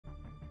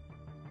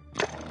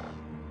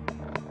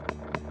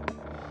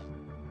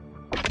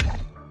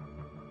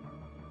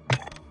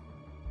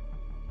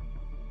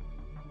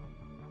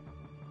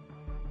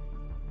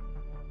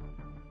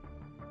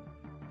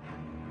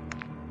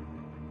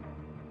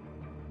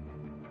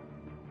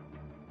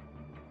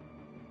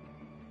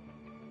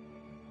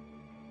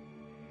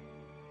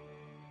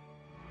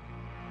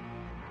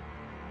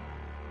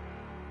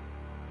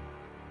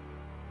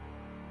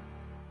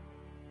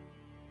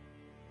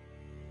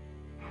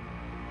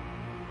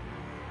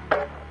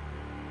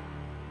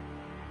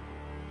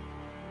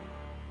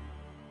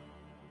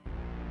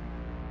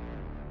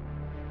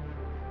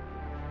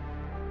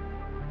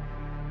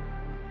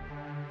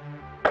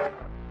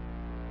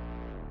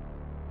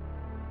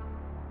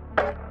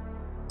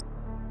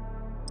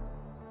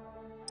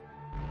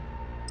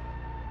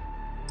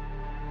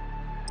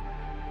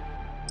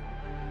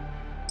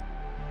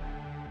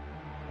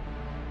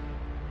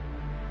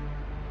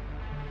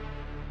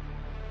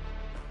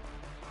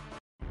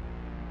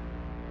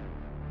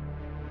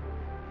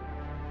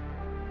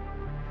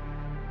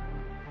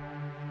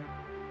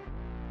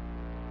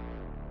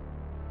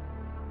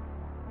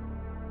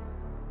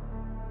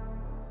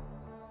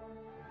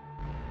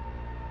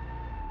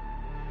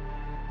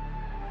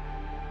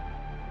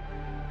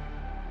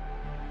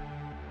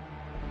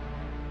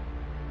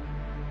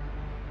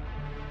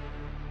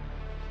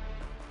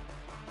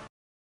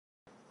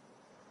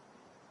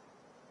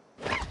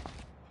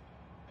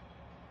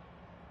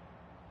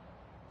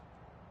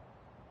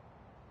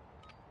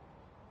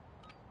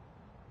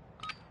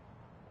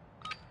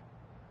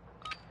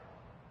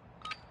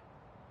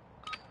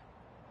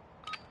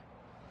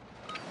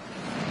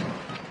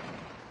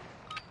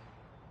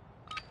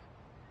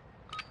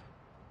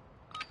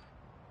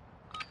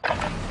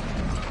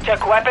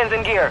Check weapons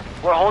and gear.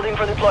 We're holding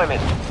for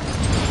deployment.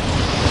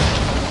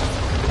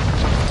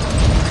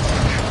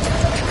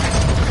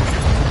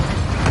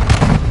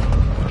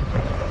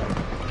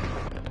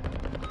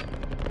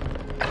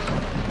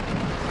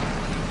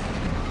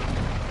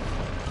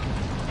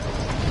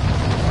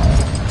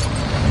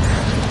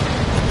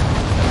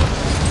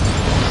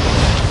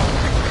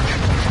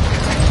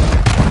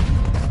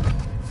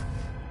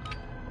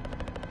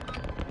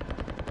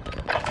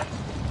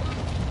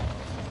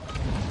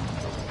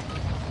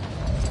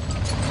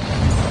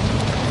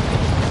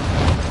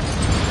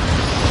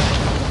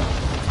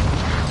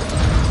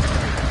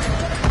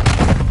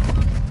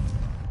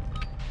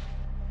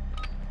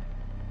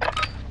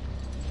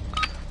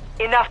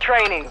 Enough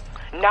training.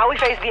 Now we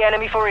face the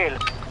enemy for real.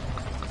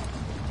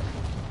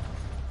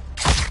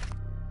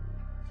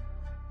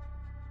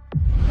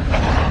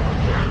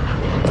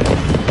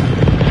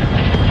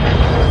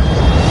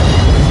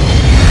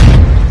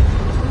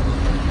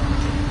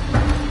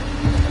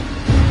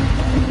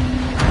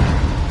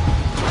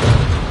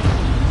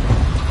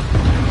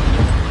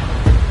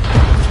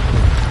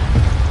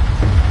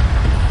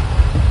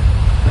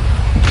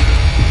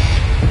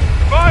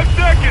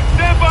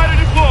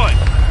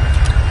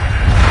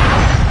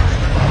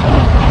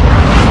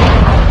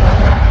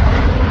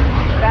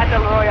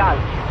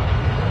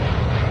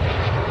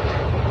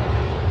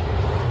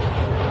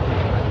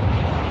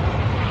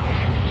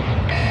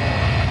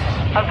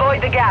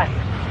 Avoid the gas.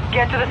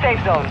 Get to the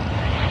safe zone.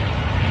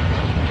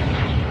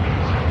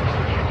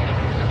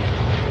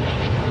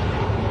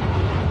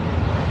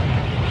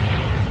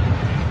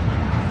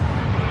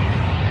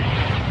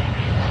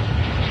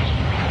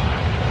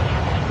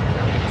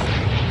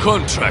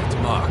 Contract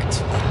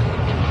marked.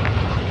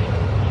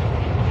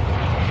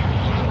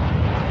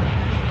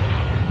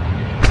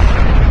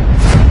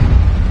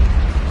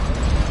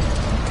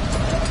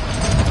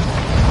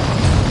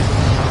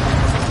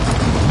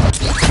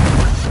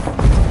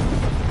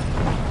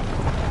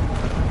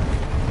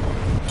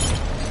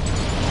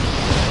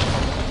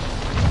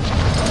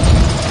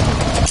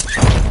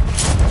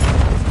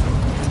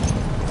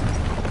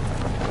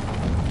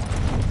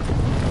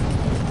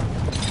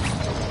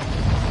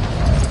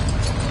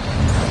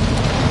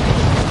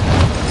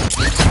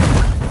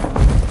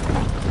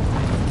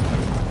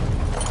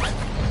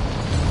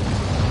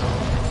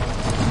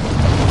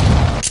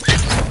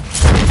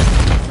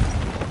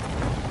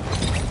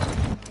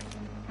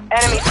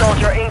 Enemy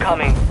soldier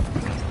incoming.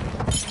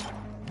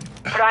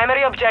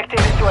 Primary objective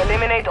is to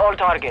eliminate all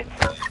targets.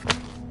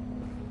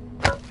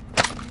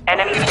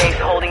 Enemy base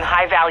holding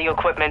high-value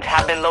equipment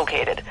have been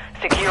located.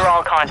 Secure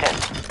all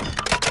contents.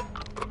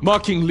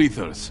 Marking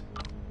lethals.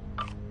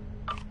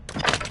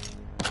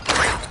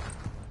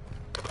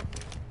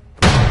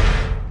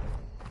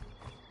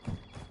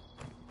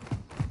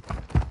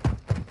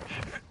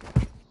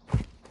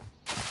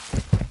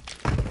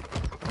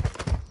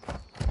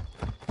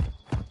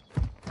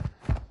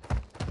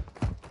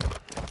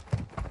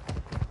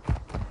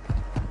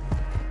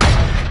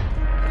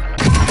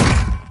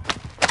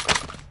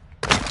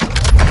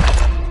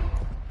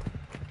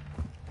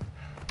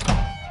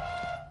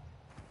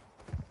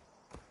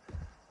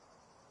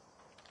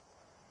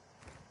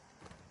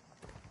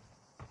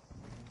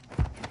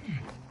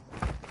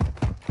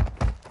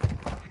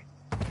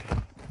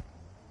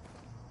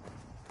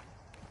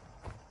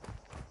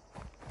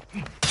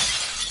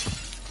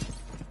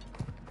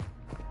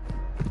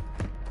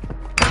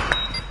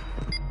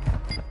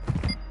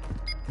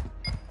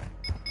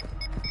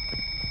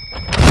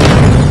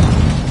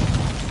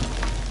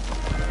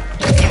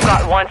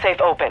 Got one safe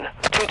open.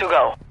 2 to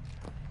go.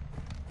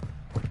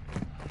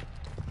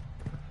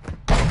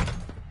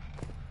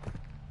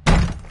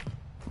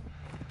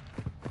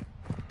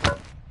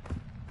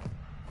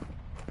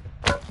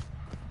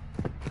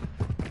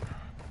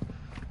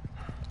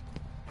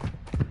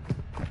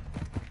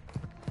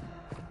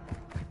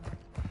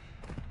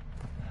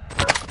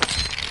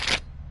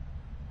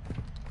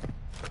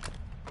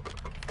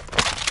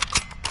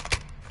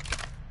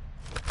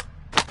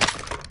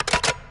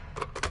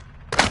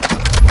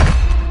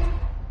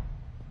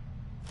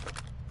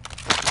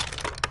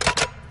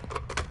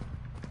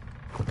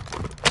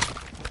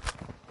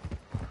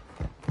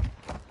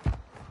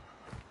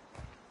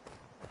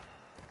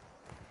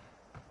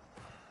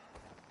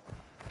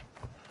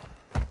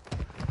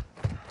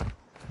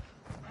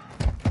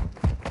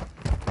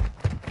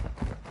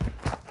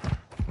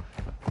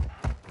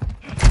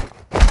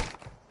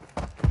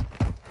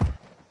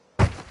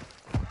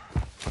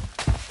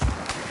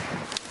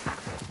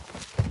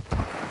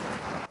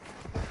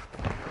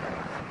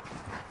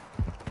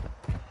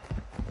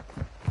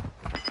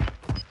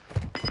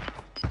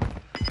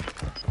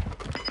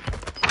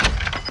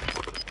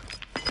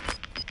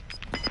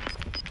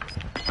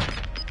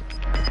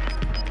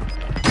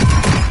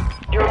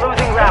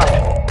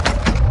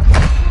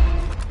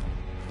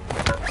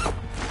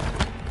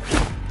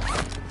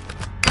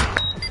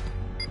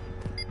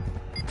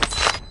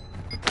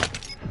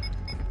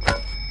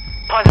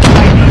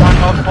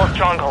 Multiple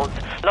strongholds.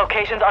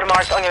 Locations are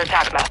marked on your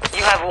attack map.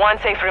 You have one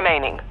safe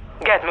remaining.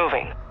 Get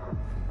moving.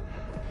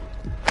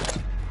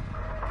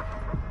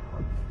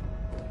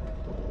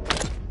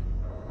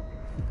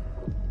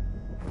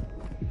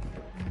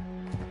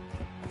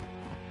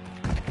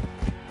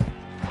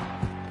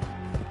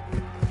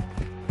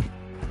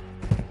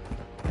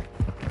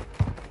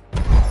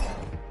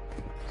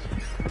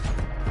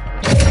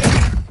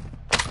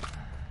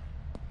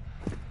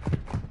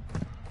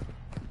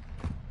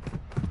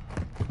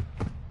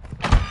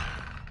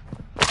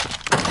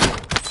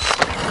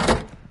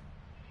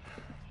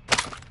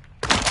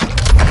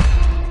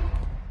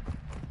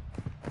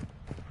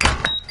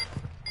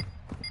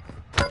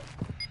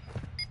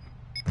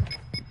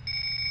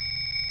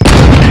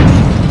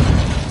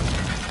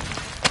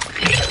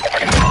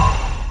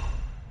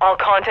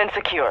 Content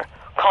secure.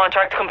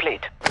 Contract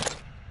complete.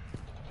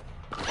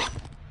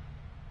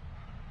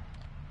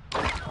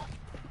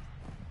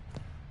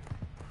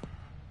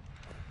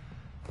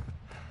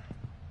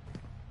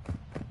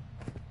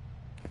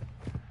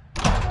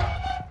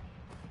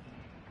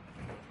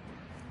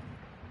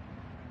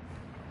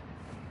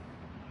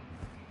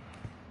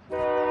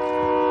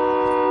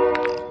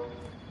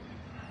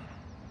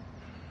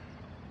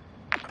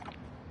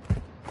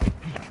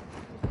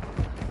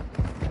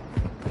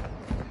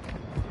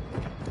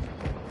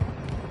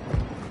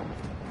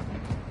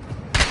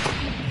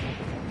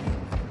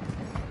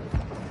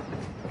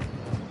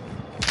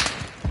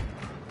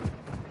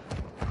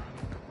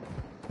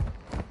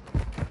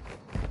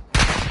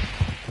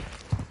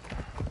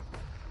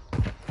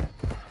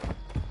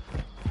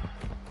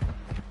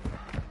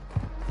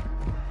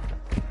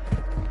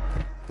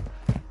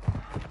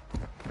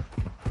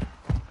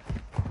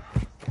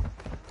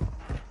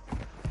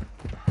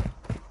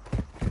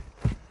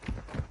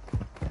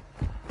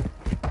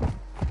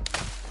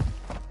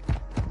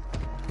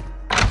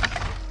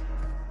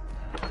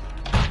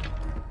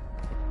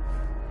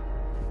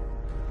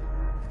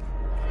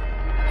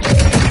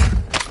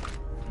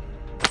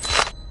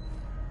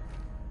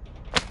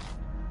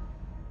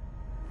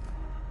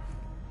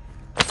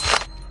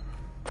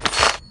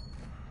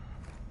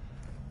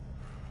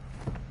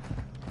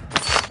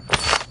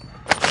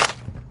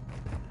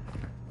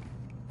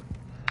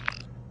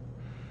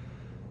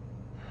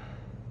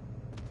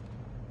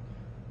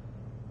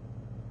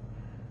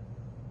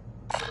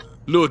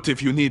 Loot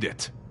if you need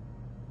it.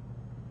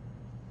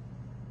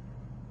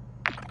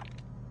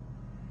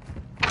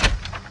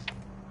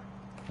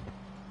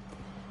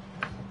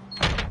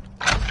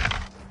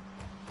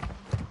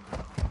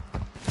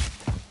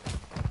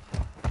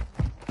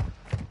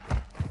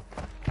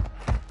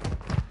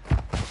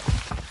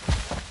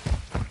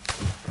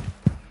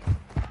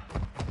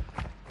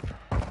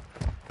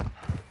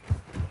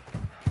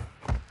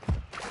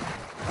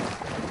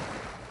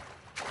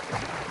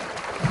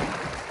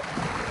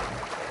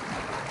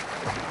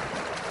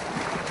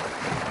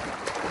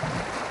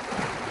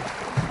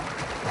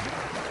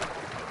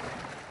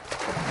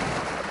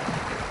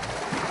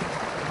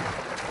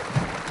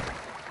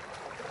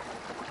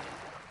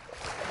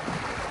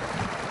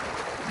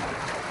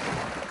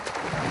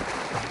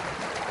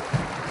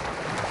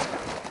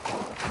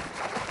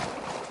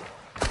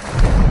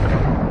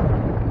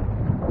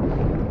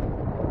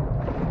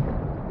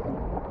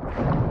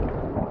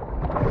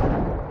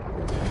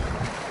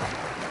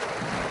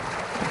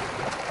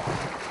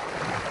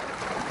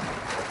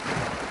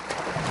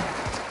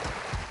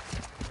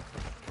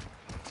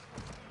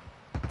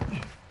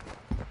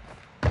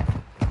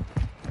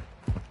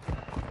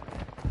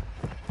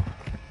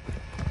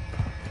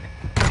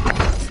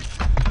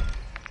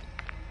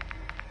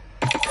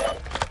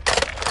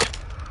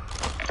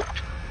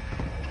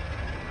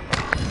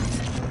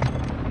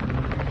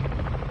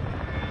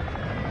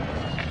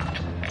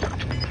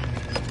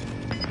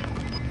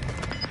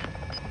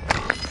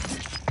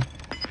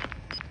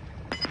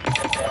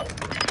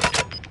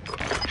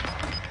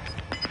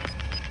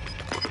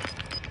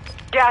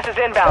 Gas is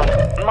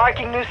inbound.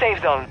 Marking new safe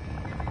zone.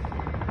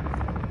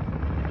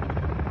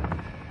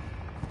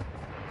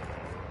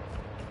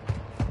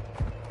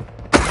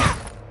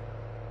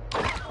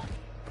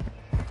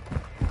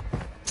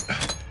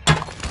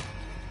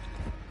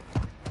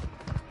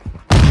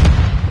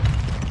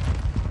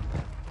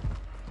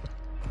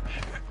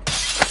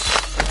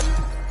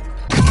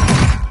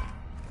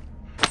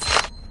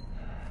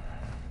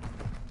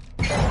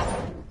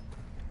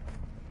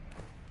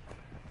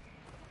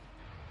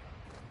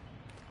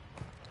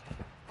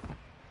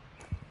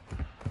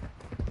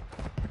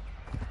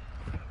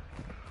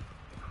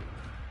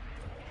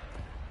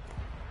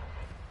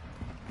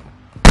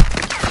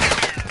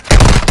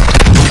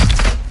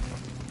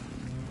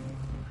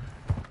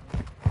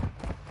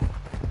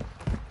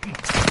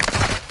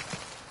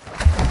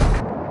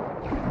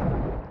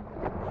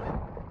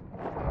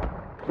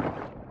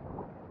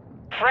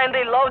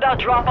 Friendly loadout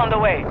drop on the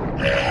way.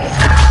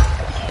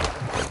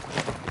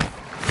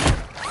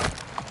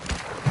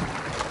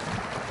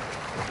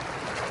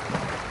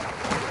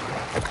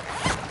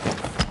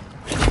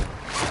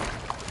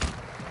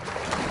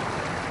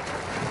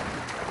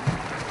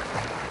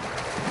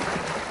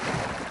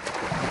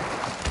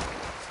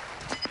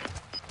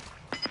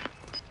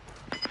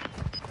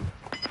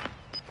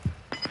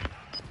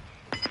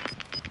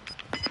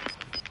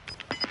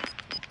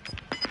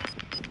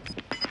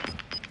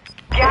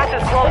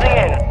 Gas is closing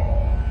in.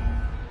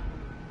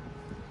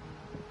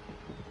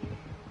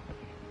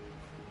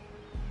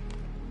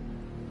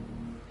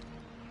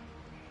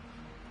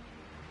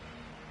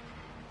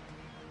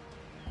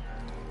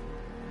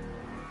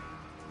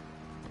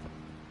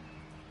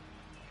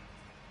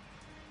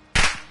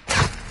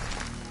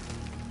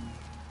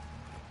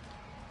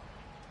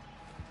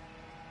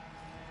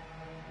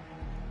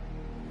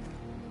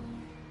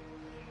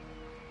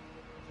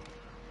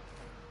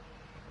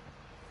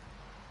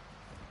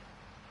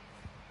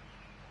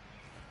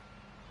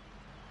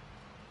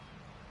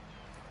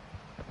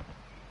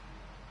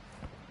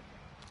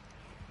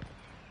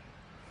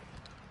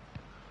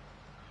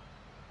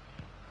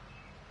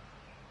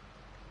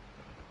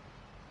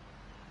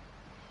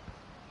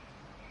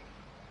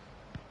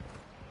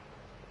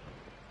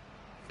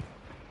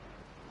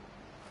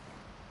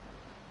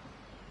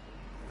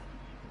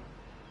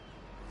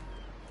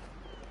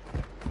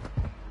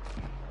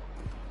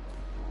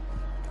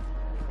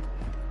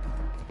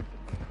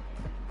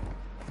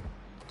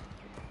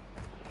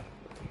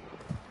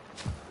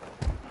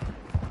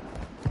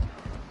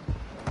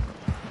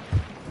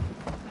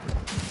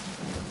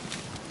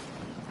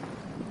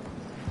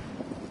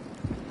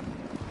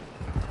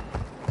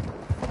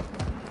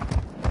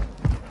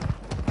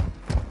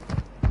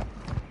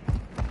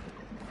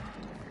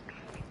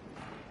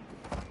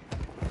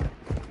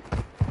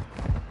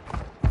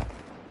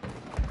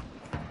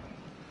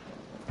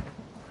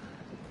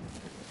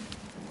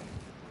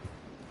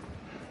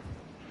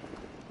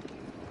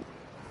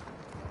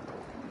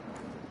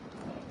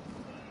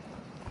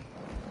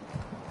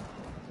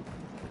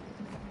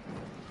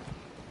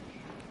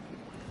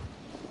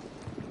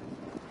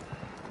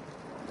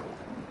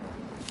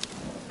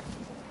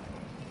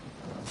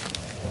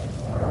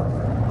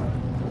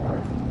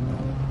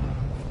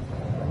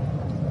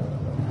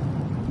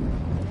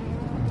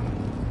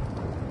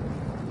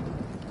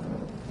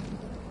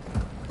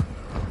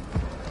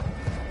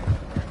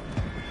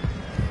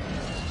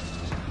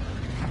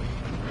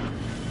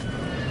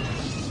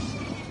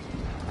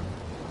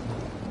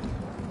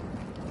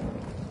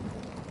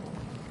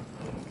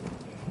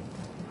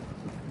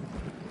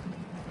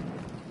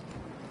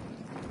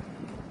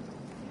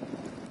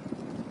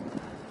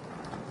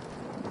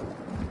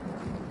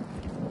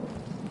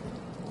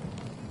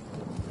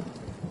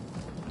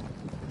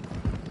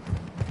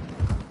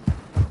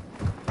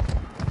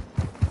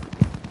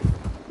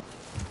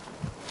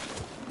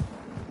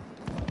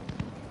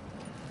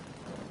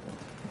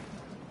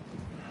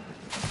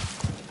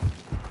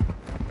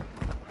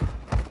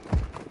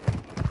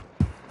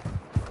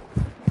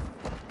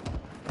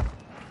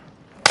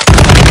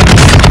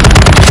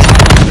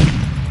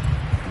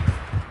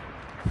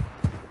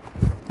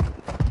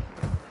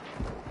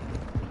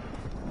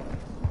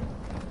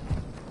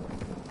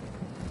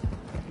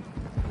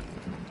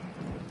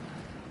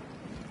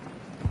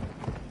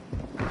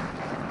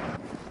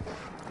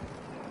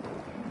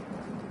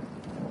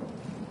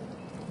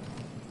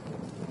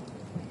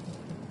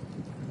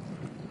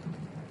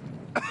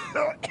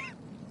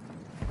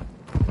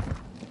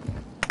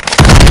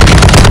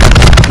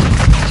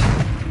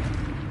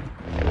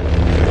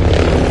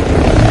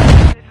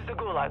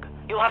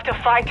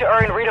 fight to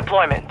earn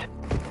redeployment.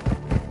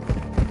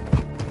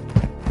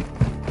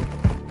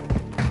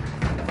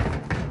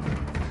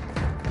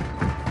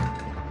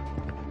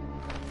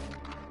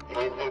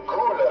 In the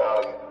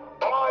gulag,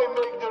 I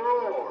make the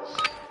rules.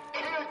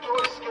 Kill to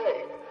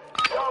escape.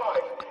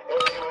 Die,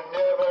 and you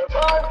never...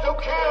 Time to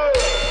kill!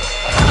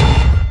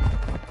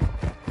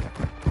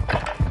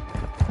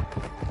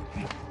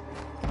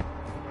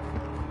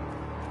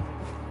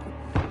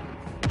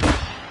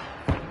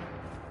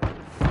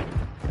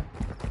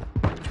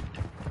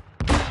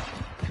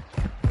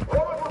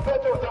 Robert would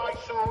better die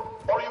soon,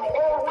 or you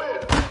all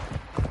will.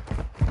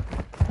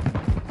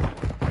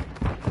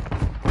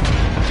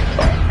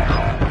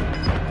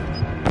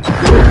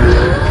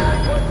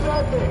 What's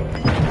happening?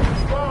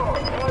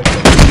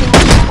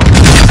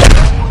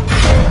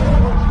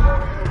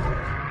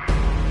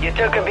 You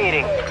took a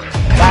beating.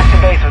 Back to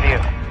base with you.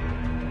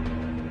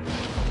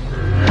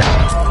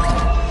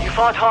 You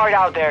fought hard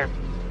out there.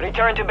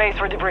 Return to base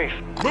for debrief.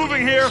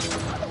 Moving here!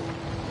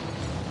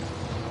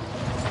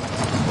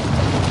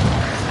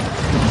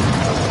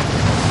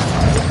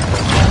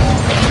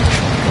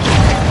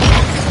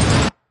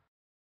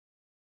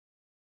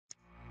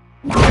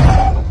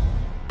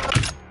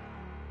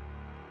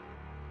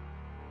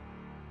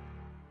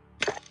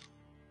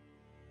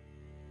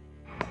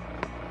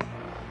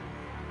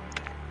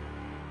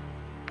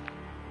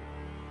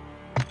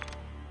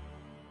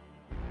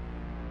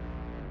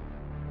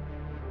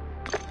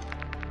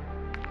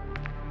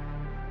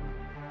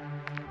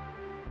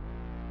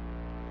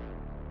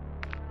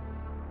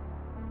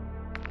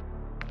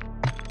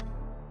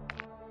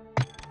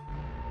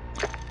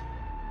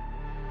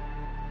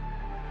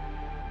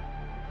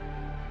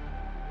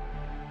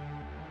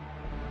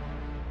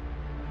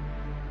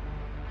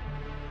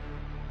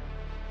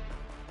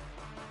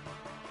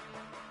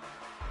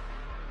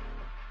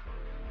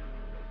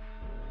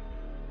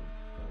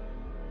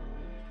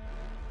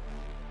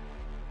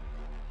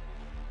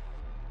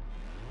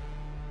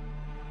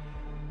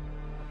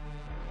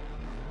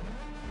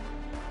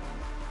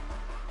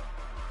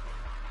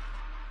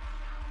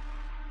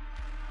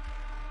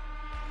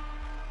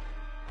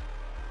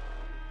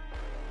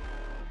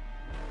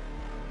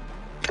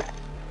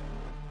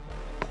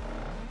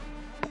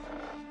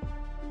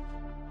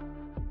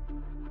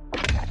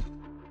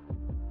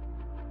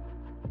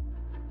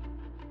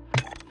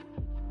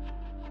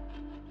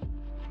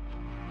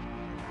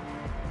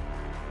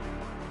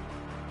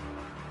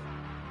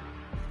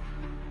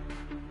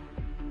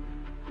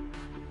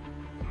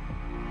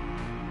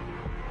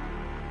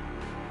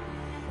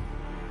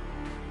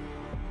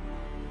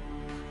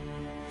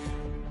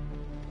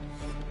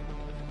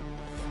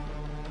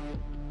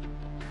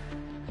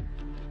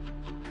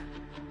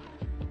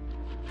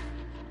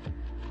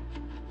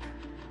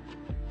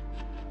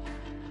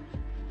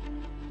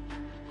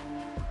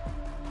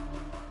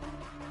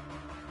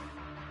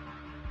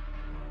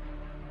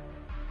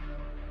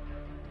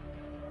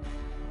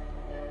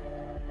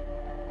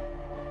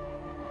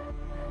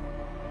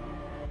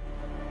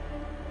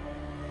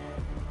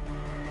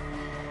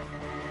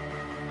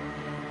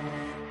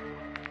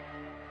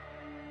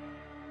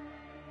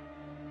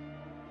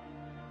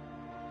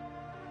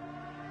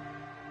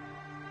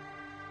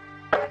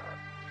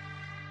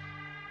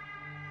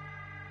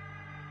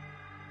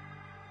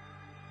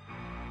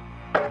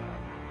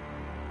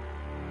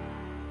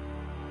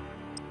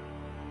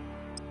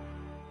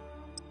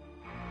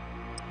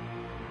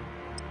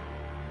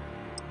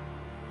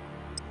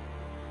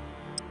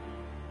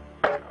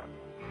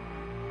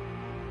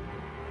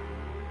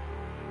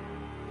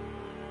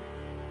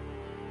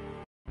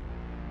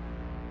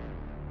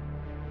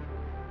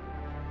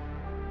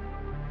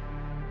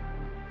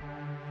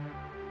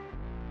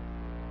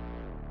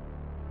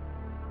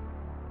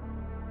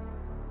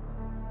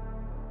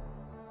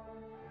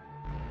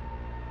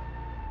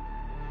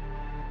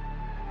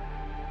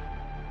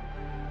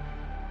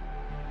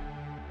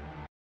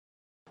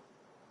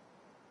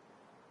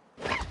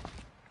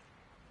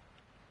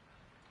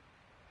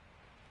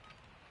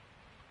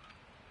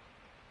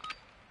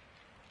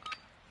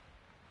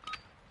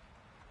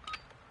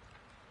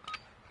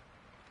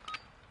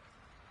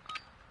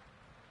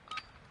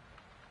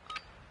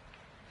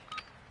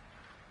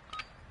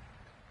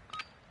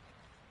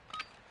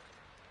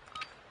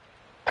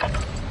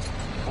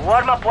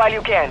 Warm up while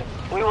you can.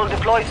 We will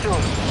deploy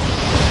soon.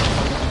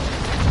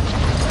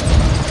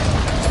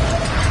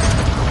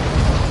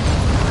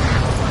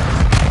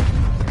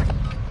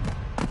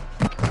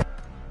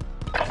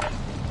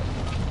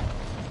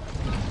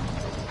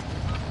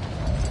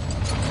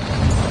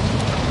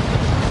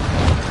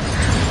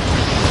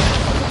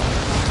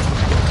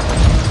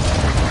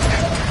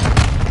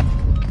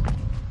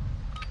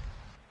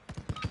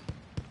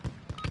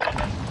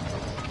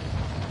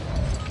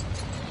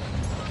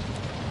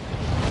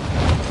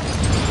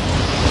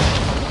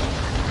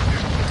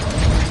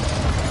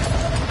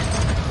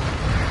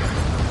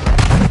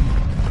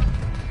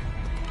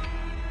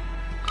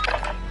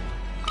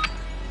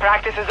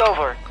 Practice is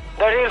over.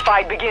 The real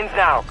fight begins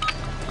now.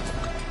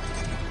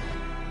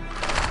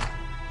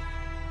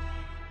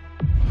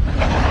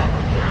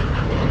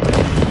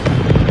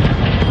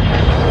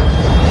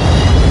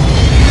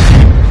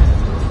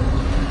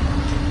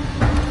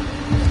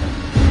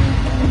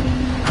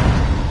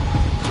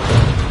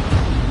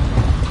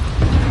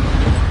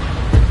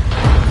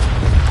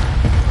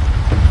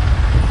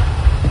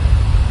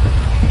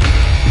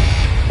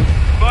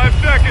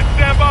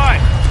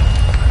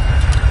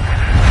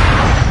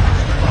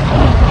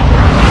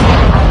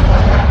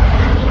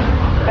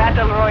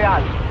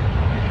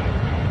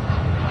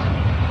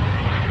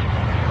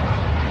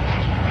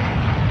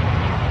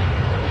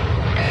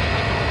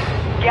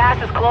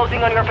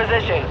 closing on your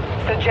position.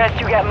 Suggest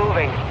you get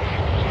moving.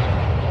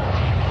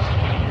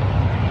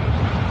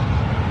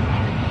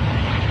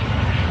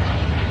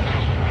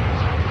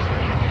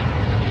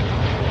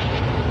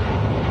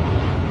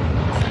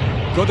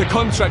 Got a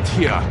contract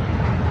here.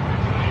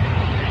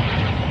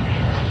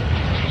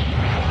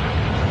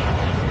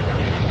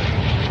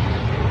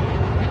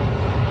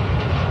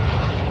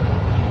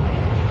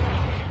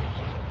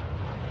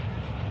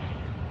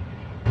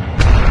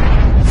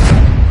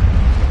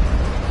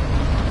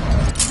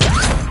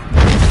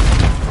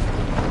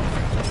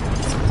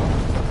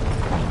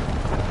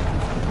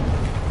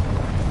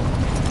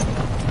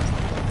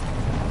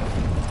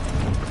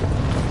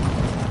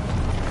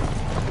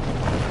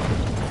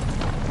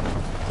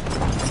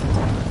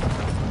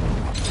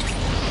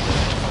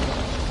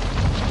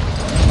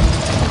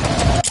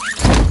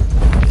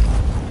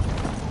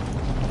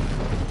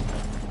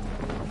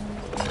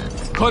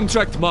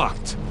 Contract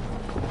marked.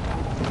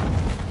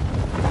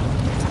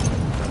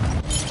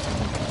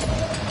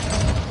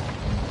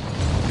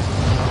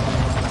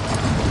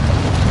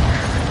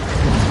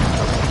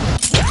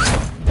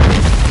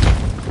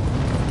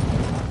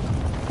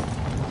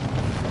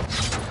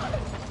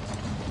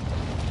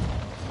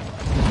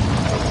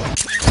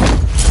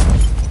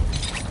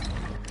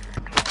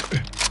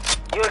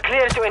 You're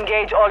clear to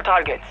engage all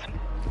targets.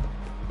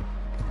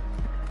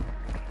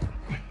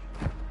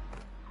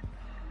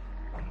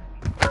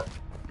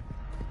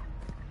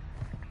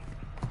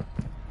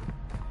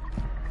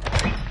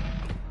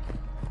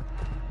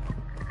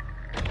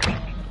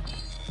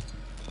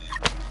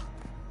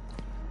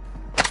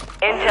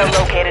 Intel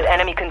located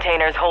enemy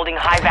containers holding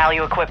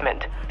high-value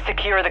equipment.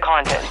 Secure the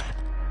contents.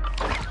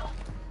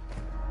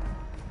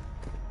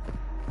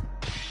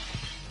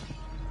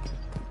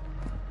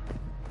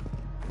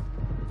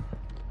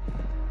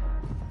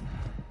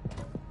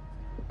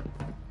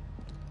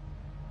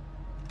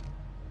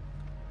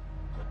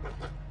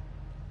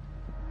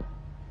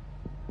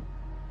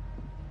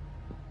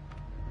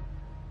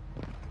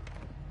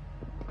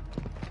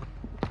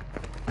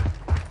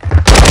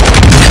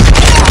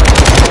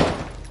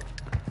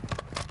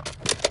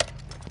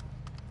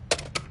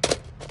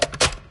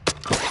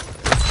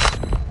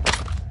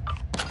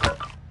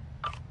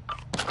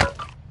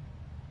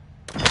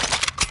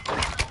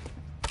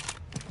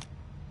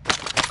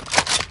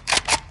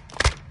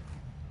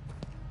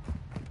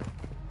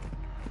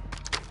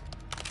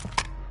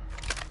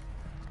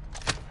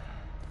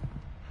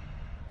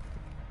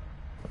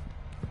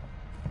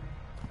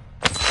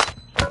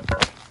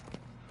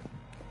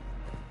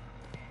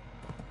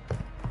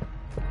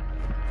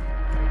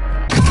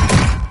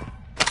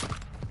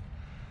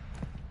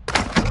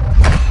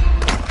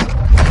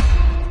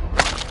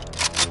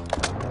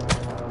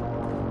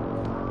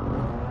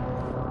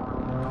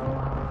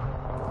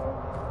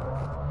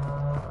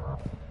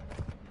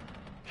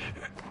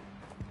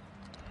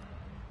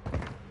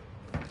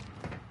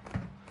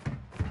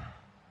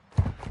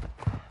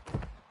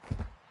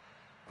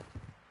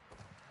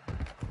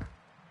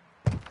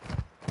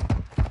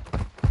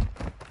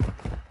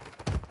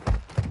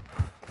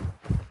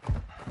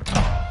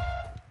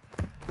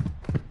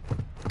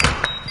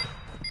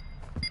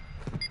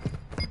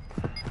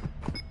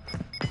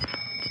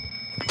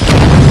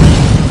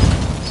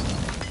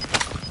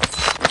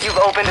 You've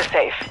opened a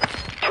safe.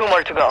 2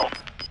 more to go.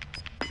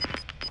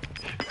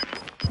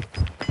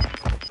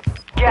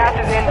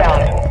 Gas is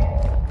inbound.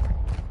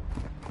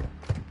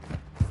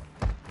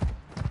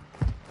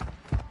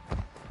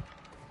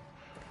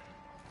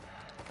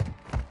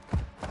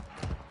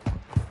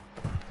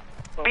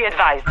 Be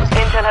advised,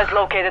 Intel has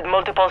located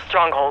multiple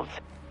strongholds.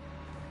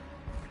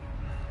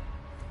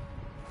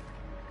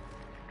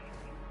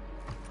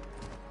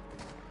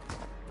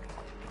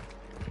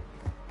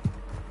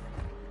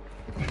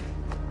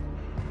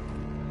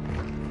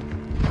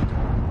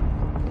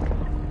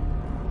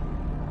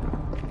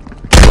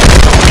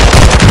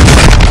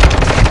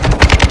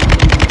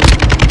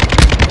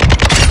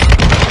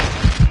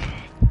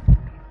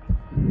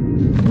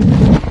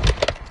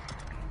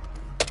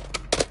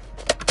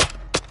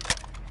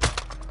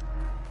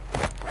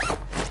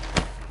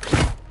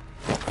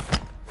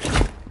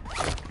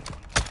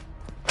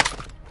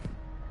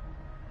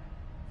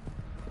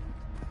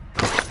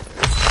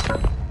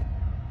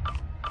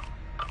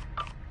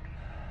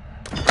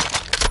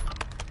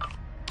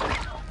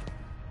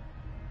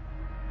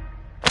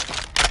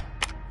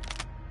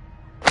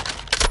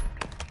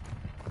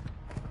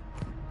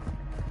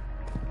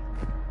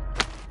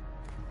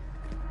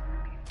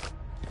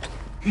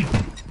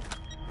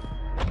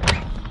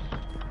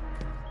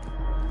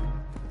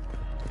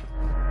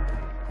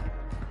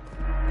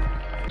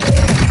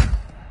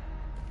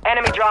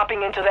 Enemy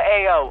dropping into the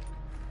AO.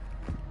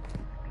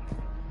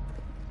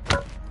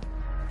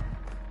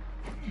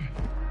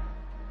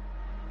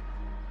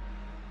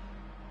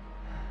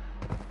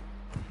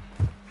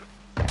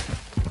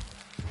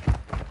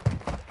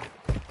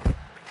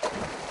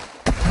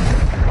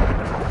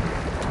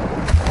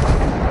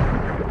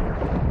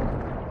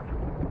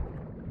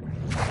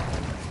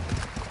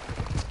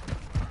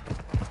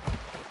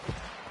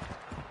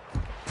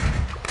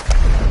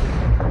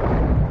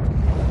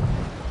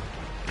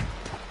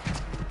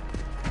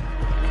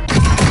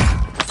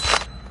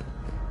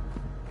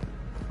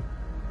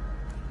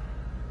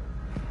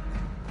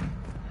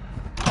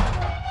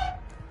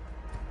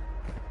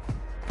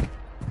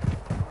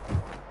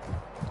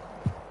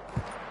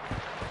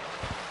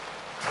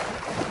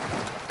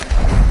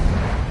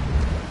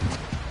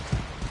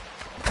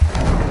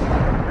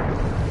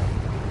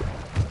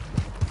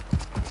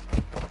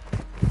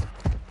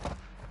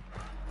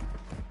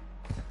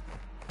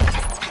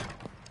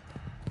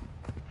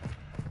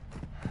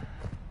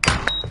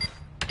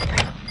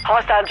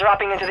 Hostile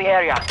dropping into the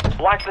area.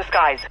 Watch the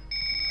skies.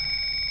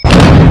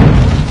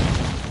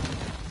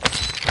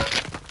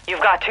 You've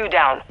got 2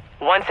 down.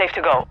 1 safe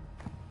to go.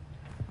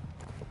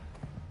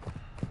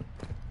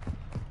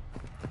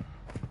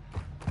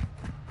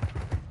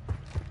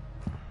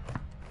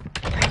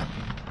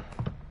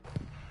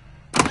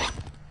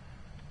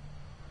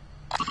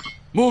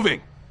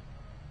 Moving!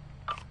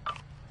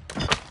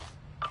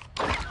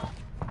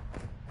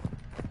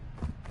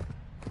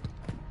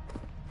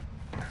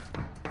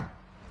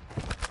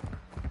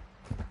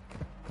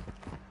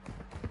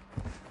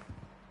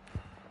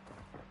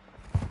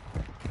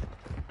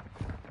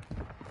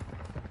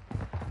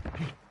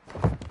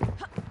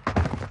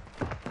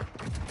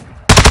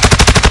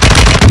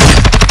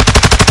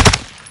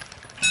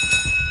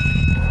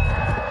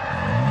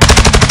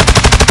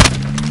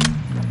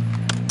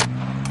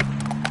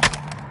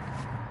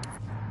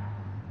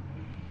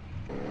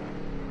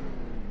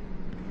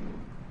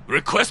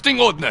 Requesting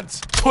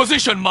ordnance.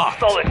 Position marked.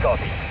 Solid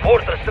copy.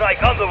 Mortar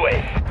strike on the way.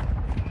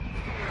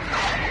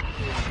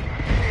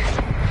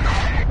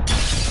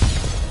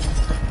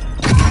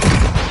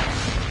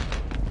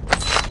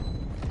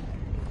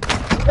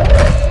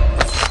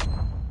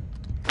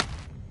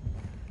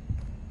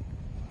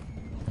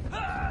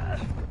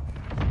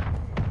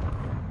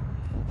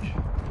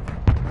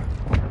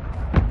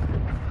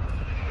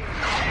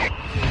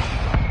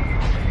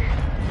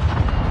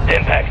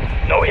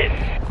 Impact. No hit.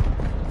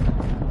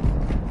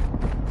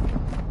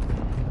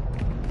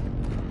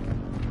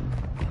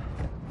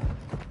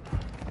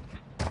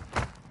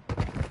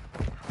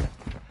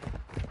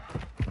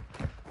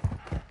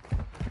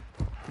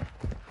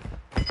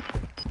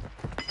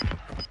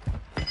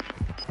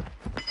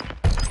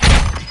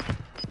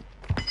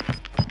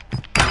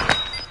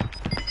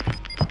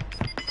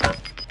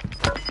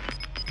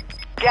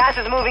 Gas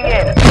is moving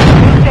in.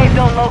 New safe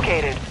zone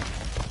located.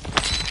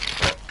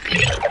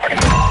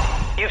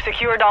 You've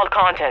secured all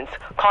contents.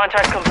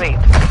 Contract complete.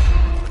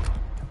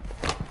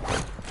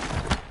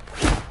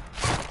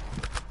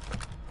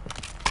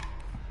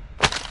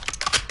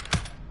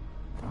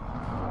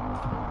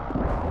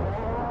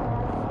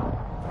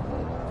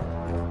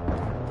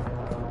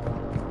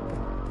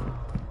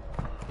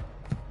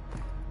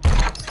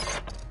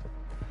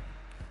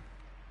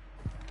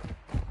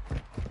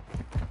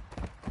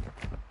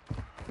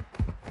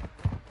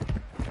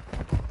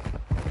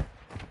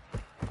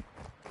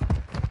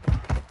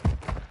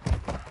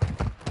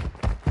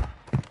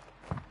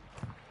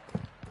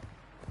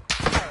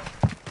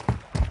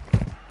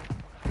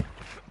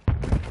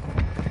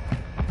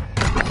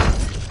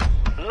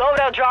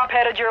 Loadout drop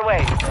headed your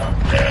way.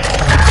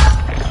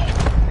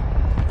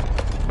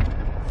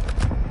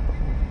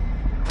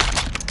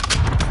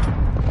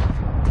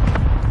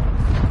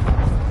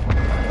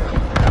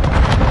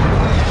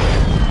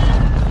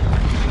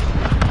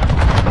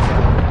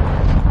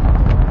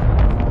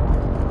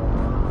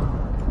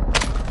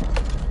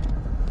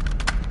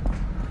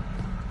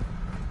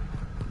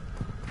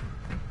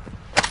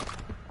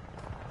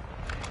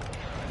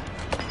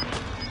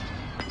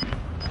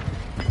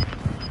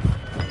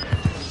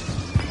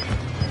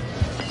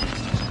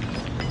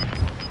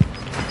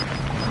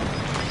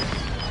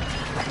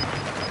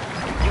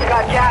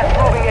 Got gas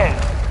moving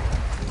in.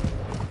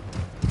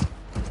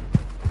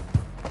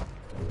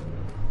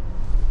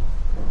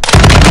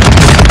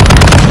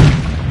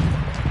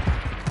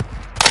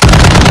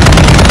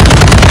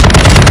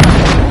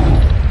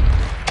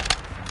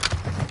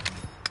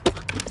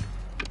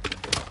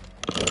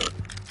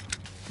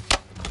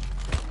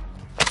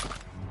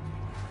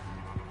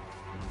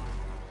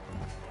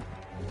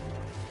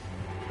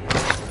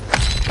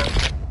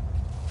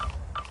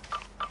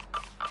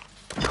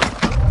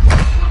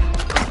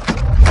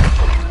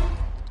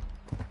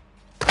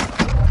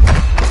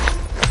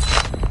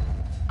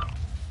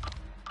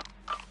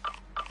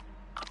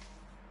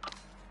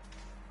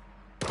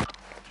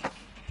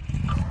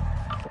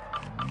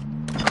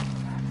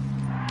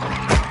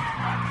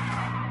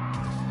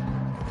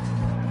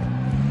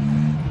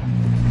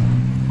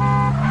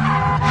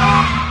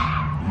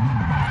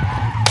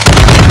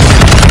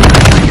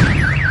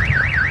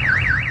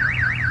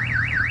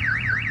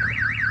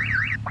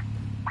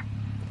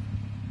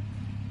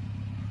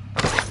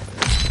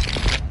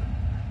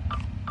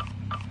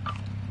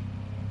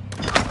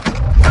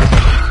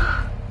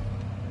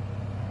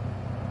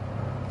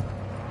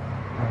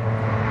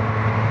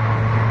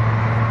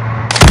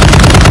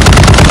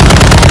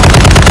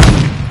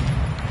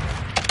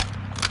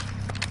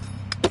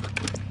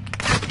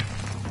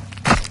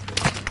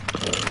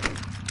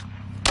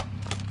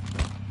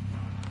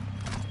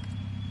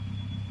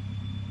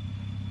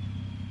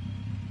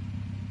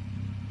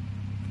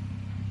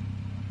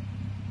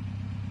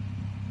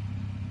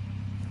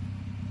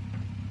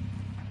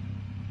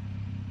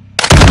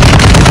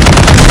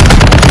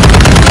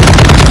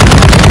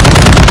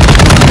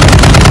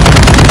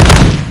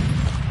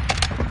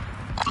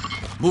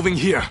 Moving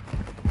here.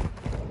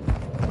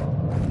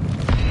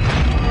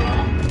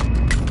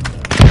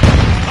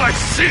 I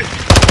see it!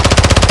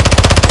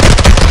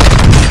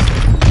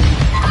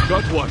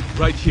 Got one,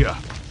 right here.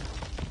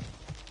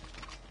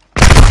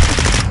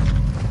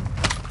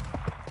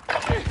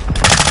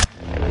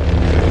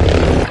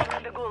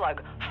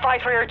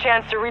 fight for your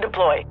chance to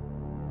redeploy.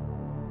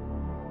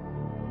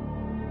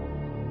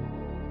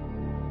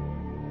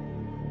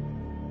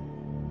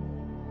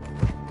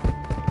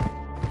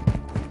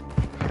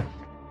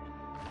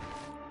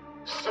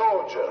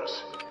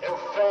 Soldiers, you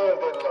failed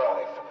in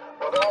life,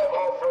 but I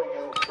offer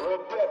you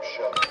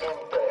redemption in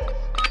death.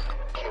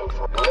 Kill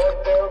for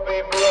let there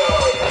be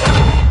blood.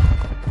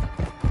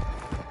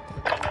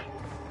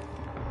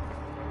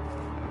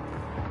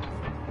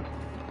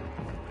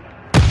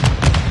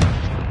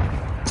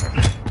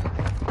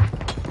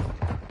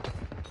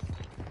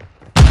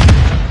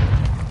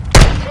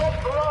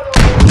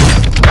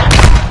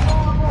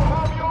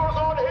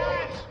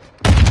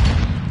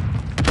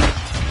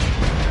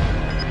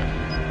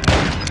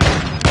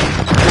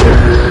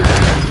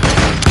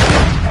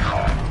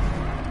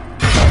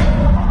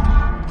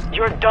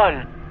 You're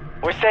done.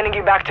 We're sending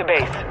you back to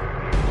base.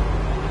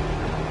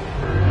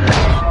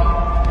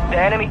 The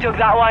enemy took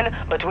that one,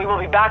 but we will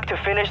be back to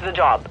finish the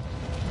job.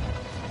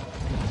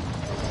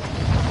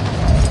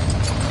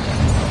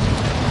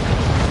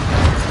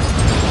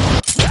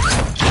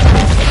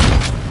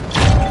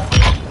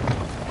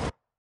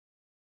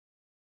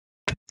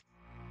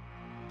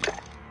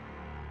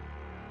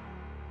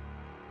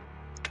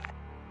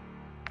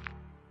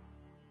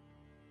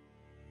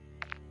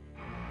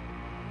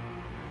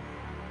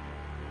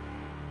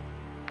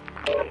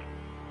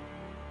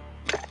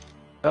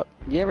 Oh,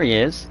 here he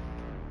is.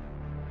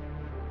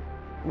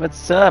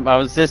 What's up? I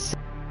was just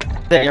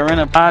saying you're in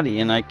a party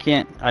and I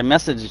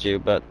messaged you,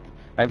 but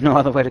I have no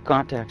other way to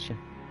contact you.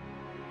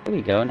 There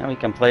we go, now we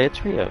can play a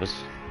trios.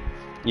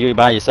 You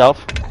by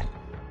yourself?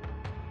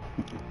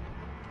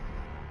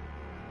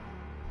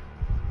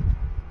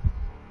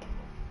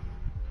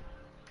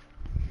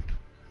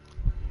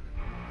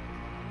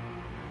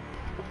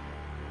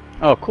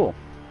 Oh, cool.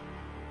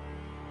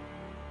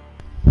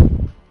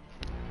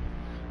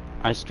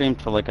 I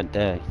streamed for like a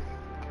day,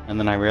 and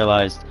then I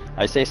realized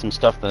I say some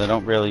stuff that I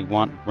don't really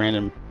want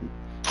random,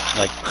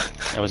 like,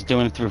 I was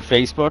doing it through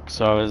Facebook,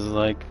 so I was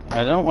like,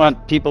 I don't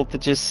want people to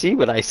just see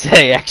what I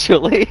say,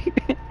 actually.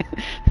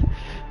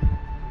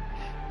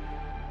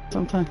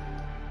 Sometimes.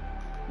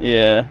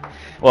 Yeah.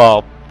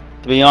 Well,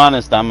 to be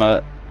honest,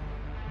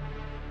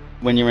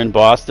 when you're in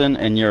Boston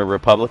and you're a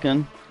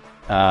Republican,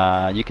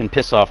 you can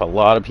piss off a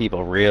lot of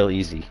people real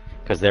easy,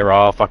 because they're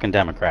all fucking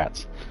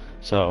Democrats.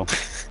 So...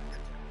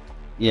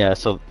 yeah,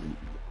 so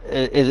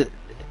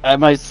I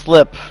might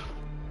slip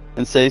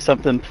and say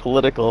something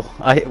political.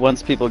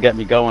 Once people get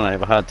me going, I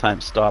have a hard time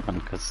stopping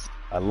because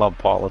I love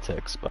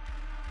politics. But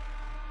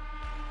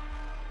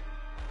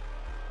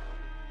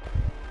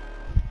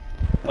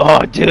oh,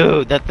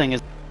 dude, that thing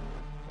is.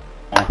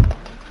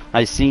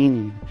 I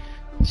seen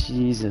you,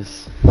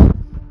 Jesus.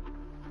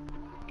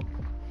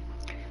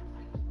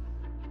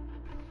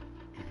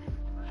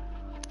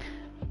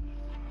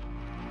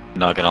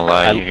 Not gonna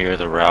lie, you hear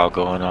the row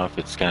going off,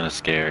 it's kinda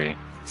scary.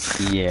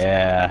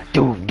 Yeah.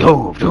 Doom,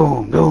 doom,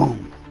 doom,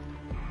 doom.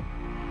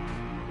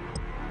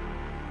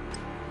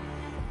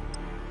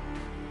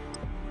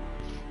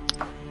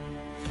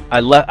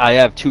 I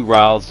have two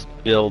Riles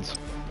builds.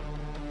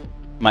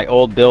 My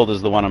old build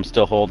is the one I'm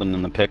still holding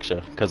in the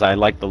picture, because I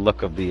like the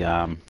look of the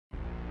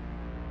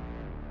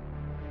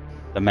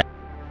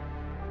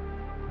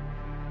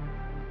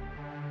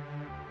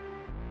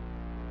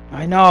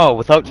I know,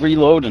 without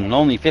reloading,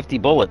 only 50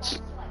 bullets.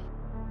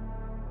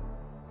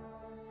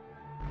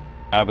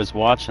 I was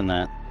watching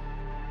that.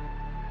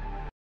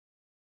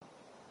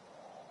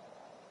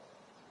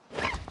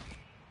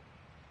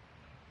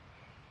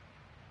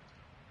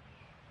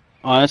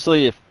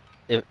 Honestly,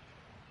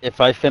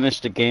 if I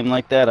finished a game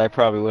like that, I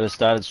probably would have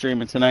started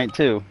streaming tonight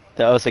too.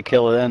 That was a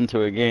killer end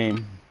to a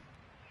game,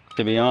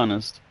 to be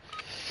honest.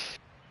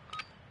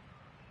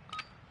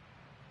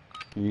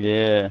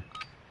 Yeah.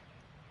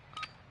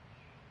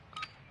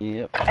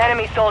 Yep.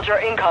 Enemy soldier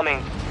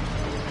incoming.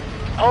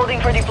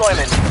 Holding for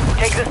deployment.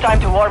 Take this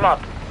time to warm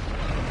up.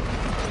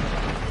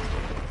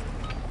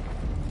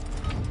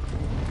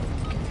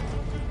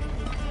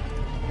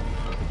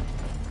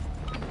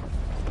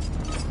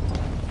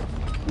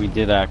 We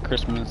did our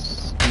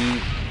Christmas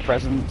Eve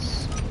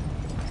presents.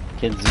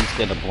 Kids each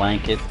get a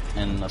blanket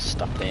and a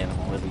stuffed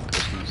animal every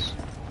Christmas.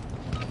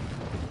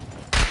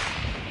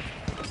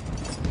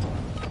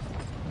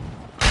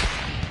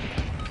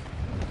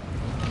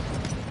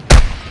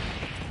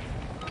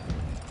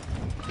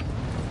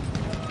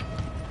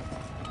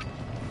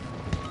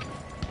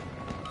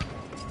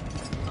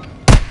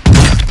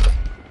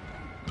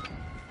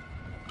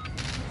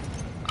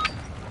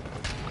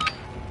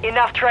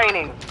 Enough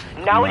training.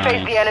 Now Nice. we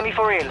face the enemy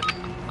for real.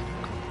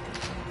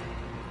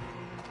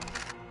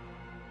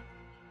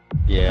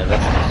 Yeah,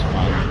 that's just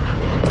fun.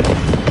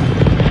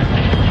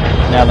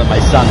 Now that my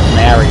son's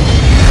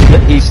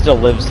married, he still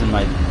lives in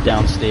my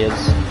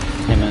downstairs,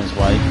 him and his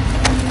wife,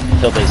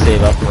 until they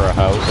save up for a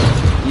house.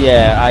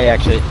 Yeah,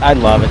 I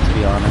love it, to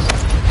be honest.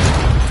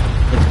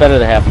 It's better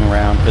to have them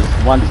around, because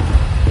once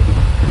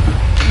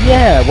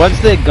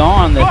they're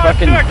gone, they're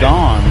fucking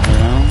gone, you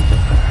know?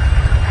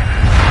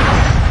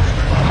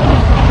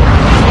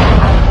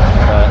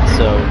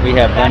 So We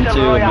have them Battle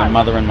too, and my Royale.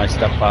 mother and my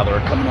stepfather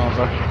are coming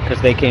over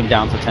because they came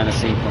down to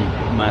Tennessee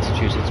from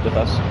Massachusetts with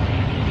us.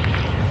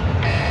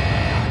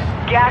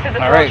 Gas is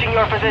All right, approaching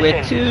your position.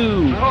 with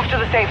two. Move to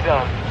the safe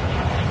zone.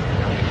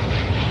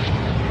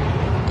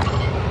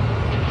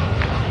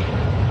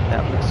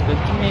 That looks good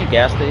to me.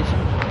 Gas station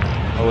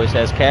always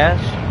has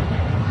cash.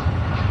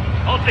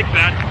 I'll take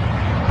that.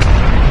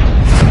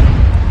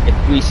 If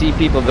we see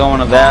people going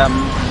to them,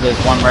 there's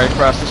one right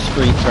across the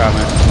street from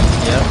it.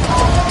 Yep.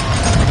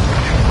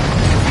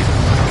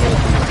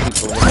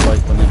 People look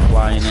like when they're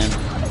flying in.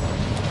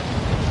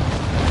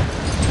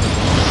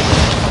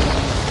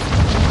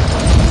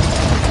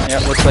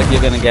 Yep, looks like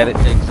you're gonna get it.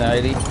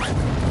 Anxiety.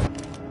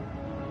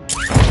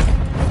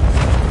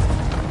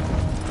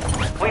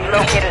 We've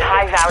located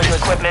high-value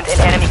equipment in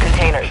enemy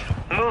containers.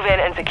 Move in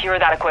and secure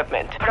that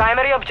equipment.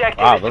 Primary objective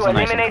Wow, is those to are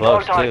nice and eliminate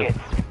all close, too. targets.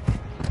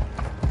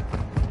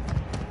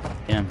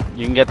 Yeah,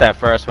 you can get that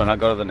first one. I'll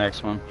go to the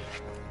next one.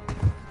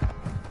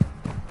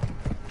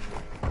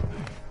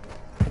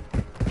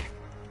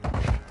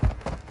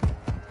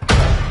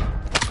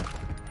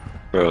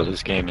 Bro,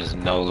 this game is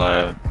no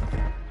lie.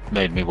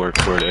 Made me work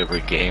for it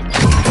every game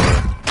so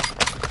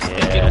far.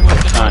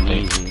 Yeah, it's not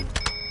easy.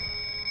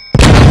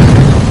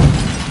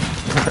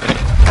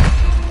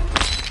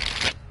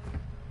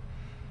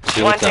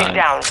 Chill One take time.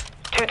 down.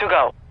 2 to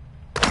go.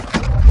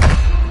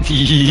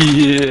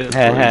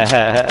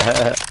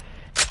 Yeah.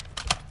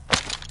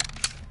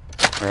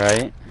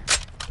 Right?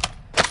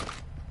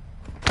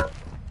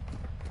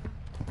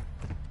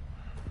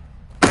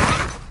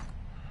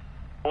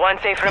 One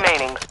safe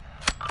remaining.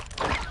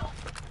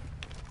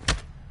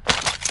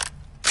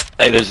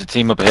 Hey, there's a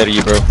team up ahead of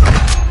you, bro.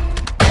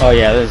 Oh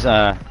yeah, there's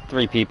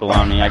 3 people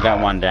on me. I got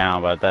one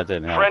down, but that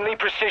didn't help. Friendly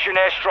precision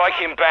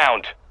airstrike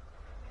inbound.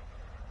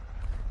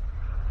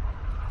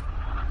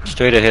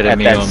 Straight ahead of At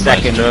me that on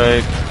second- my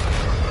strike.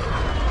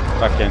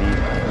 Fucking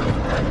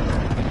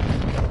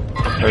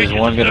There's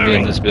one gonna be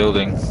in this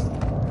building.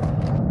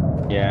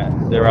 yeah,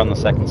 they're on the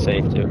second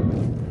safe too.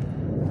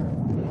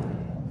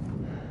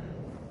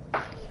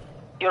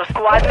 Your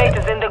squad mate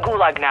is in the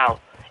gulag now.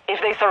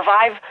 If they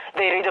survive,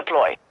 they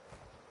redeploy.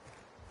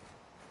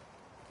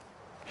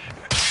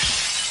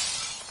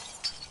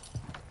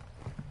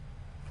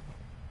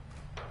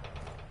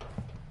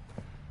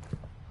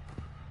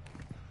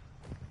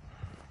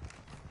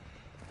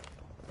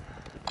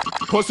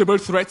 Possible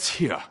threats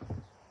here.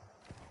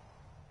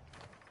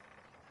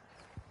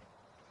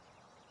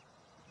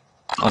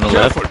 On the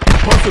Careful. left.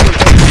 Possible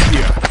enemies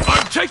here.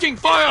 I'm taking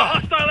fire!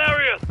 Hostile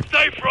area.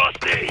 Stay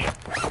frosty.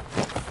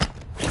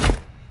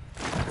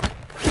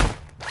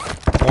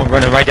 One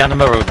running right down the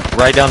road.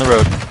 Right down the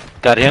road.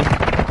 Got him.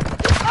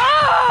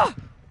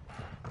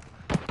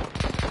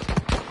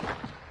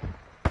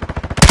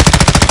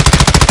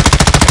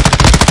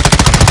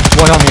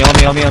 One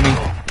on me.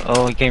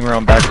 Oh, he came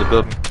around back of the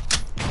building.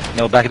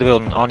 No, back of the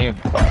building. On you. Your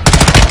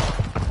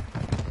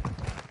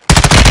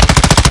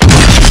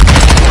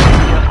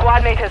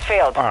squad mate has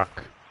failed.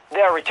 Fuck.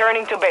 They are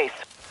returning to base.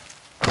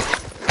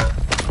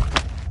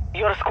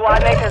 Your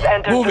squad mate has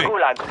entered Moving. the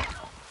gulag.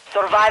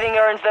 Surviving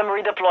earns them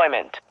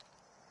redeployment.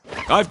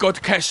 I've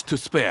got cash to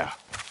spare.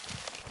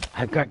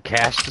 I've got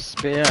cash to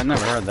spare. I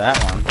never heard that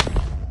one.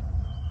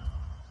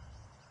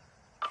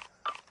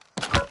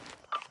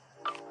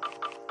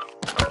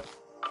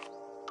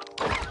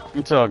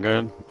 It's all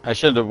good. I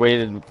should have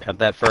waited at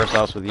that first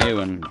house with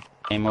you and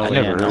came over I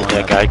here never heard knowing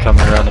that guy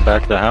coming around the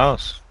back of the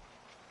house.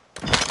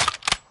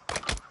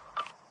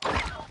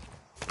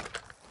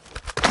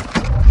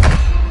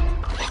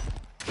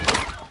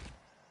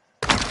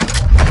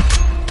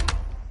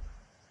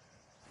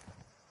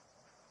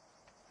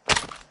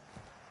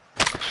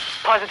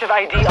 Positive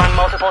ID on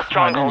multiple I didn't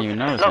strongholds. even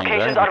notice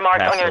Locations are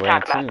marked on your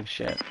attack map.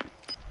 Shit.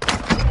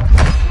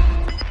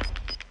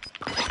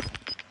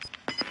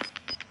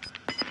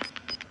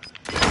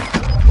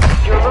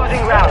 You're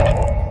losing ground.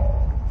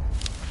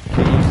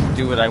 Please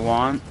do what I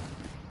want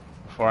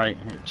before I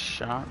get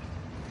shot.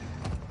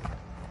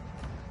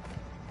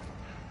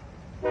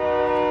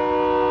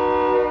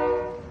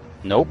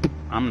 Nope,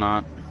 I'm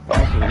not.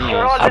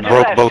 You're all I to the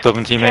broke left. both of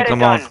them, teammate. Get it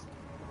Come on. done.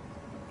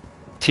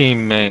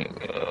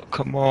 Teammate.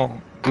 Come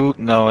on.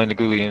 No, in the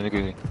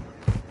ghoulie.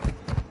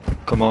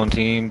 Come on,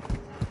 team.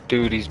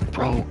 Dude, he's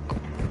broke.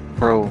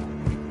 Bro.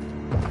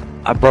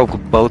 I broke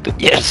both.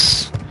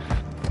 Yes!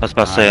 I was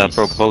about to say I Nice.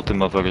 broke both the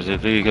motherfuckers.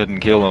 If he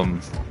couldn't kill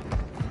him,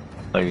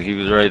 like he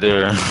was right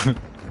there.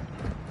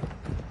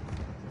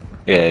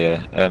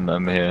 yeah,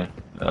 I'm here.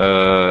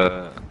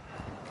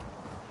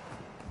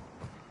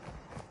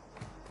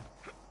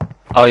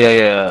 Oh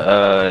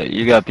yeah.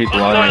 You got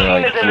people on Your here team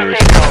like is in the here.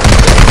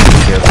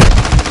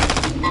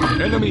 safe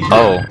zone. Enemy here.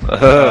 Oh.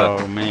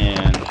 Oh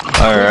man,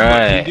 All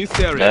right. In this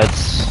area.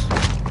 That's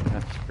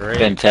that's great.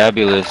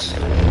 fantabulous.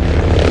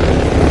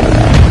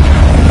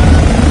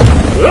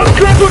 Looks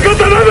like we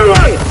got another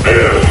one!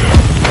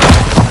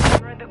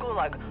 You're in the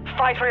gulag.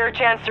 Fight for your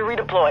chance to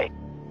redeploy.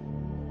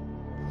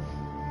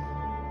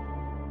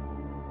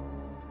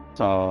 It's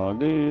all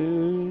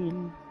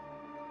good.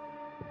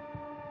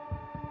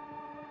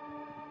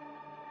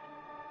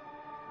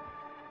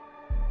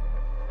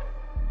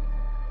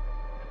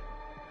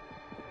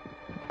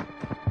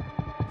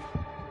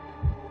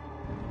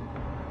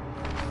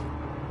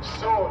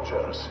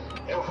 Soldiers,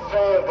 you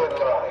failed in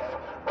life,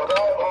 but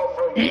I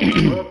offer you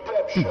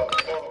redemption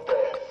in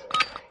death.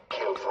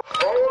 Kill for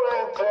full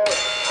enter,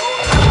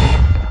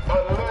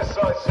 unless I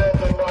send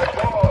in my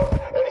dog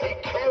and he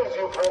kills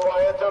you for my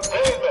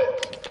entertainment.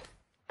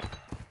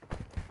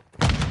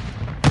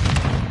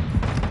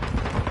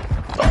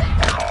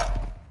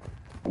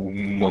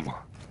 Mama.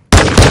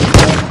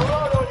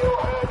 Blood on your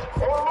hands,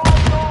 or my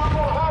dog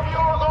will have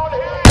yours on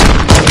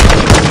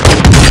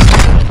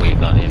his! Wait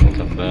on him to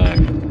come back.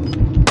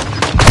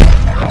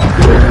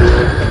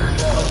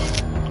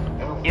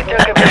 You took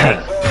a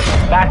beating.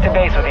 Back to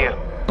base with you.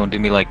 Don't do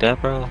me like that,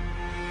 bro.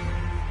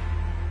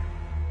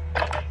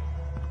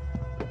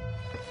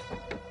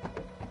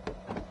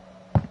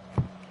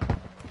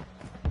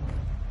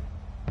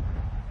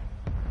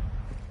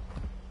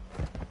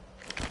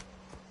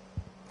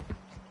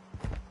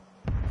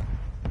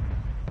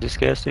 This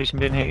gas station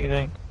didn't hit, you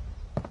think?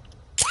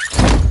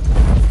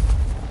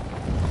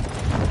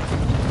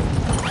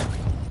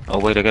 Oh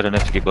wait, I got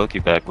enough to get both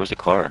you back. Where's the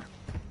car?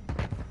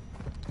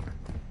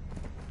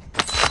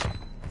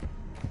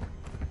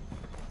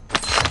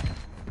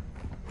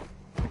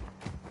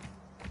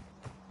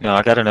 No,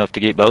 I got enough to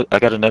get both. I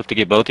got enough to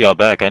get both y'all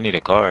back. I need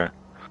a car.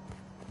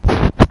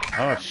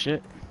 Oh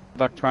shit.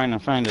 Buck trying to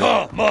find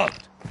Car a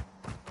marked.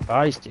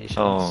 buy station.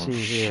 Oh, Let's see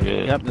here.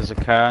 shit. Yep, there's a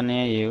car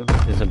near you.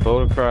 There's a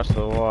boat across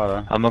the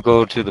water. I'm gonna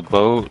go to the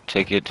boat,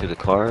 take it to the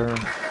car.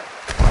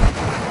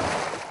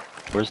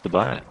 Where's the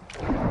buy?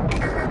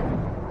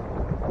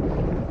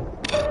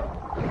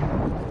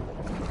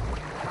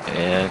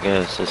 Yeah, I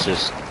guess it's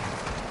just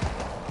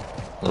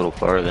a little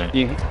farther.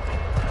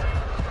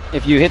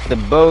 If you hit the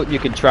boat, you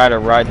could try to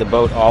ride the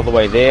boat all the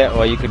way there,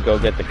 or you could go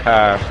get the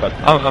car. But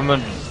I'm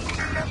gonna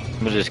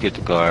just get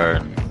the car.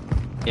 And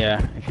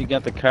yeah, if you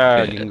get the car,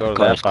 Yeah, you can go to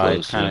car's that buy. close,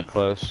 It's kind yeah. of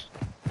close.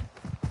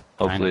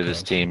 hopefully this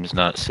close. team's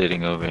not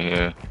sitting over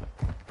here.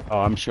 Oh,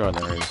 I'm sure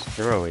there is.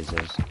 There always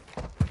is.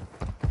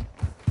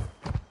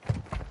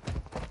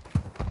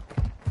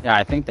 Yeah,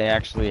 I think they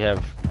actually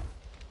have.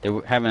 They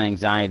have an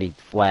anxiety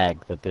flag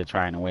that they're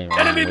trying to wave around.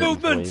 Enemy waiting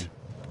for movement!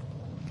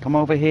 you. Come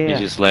over here. He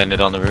just landed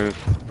on the roof.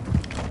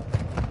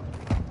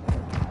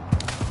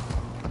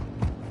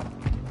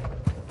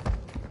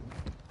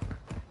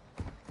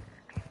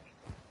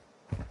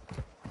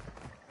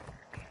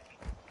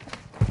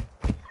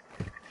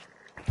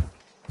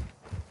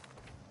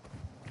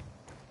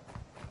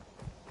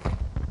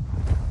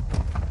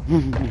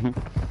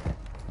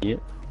 Yep.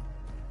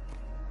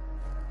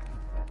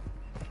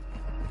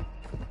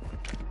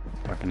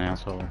 Fucking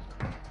asshole.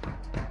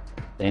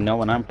 They know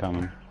when I'm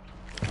coming.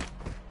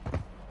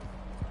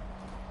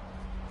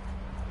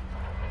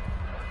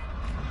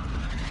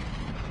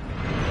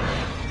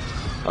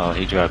 Oh,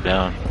 he dropped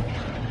down.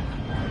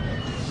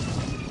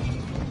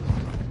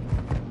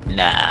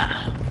 Nah.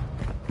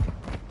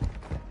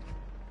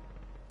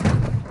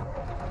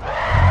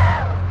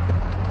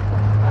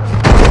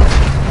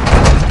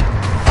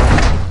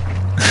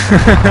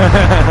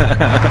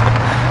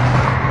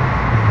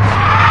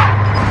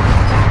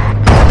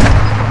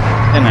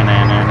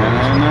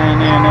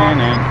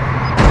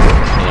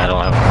 Yeah, I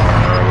don't have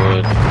more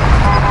wood.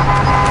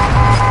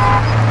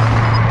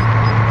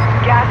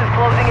 Gas is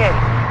closing in.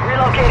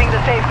 Relocating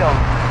the safe zone.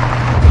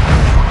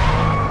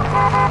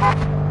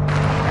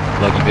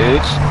 Lucky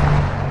bitch.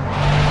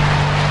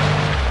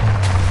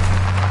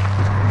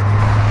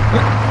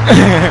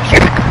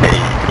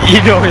 You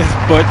know his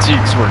butt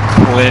cheeks were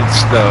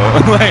clenched though.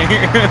 Like,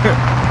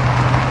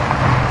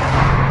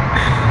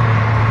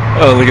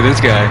 oh, look at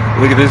this guy.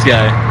 Look at this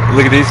guy.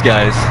 Look at these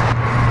guys.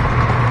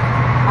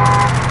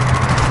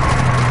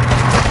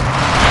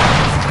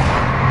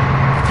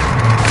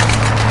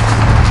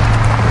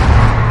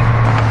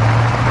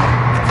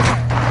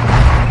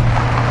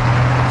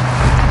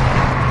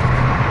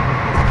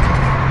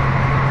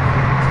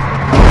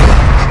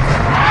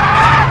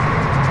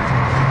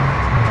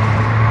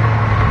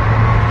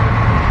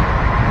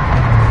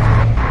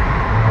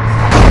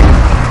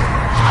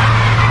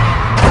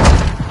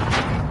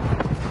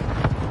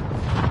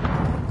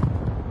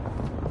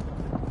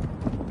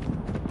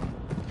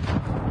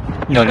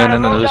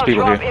 No, there's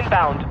people Drop here.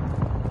 inbound.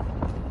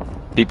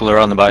 People are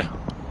on the buy.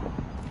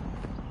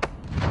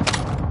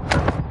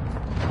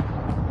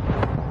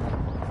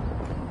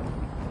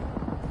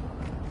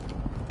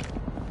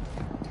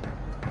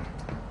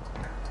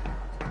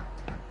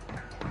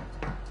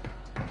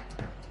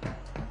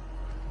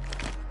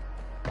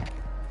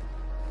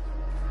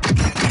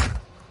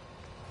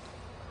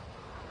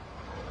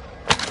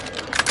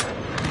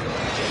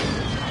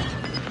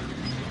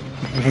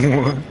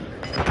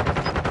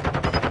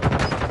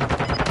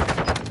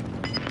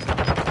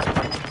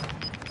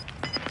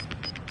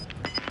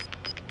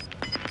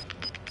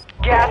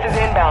 Gas is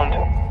inbound.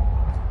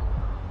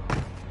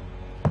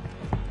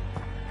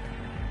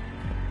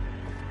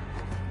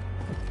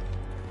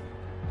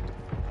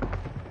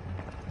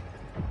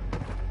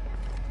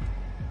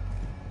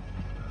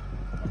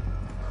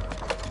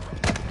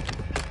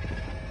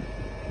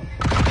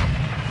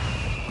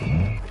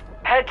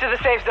 Head to the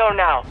safe zone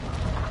now.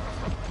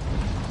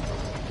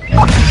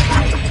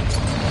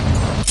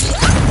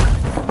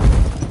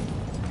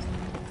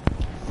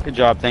 Good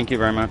job. Thank you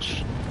very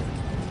much.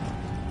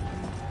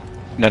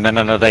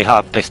 No. They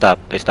hopped. They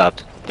stopped. They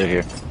stopped. They're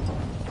here.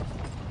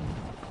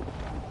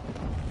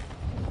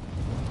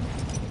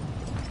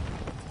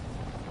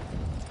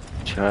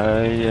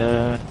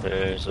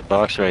 There's a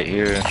box right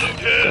here.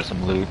 Got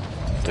some loot.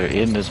 They're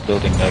in this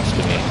building next to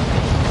me.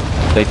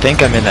 They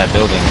think I'm in that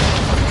building.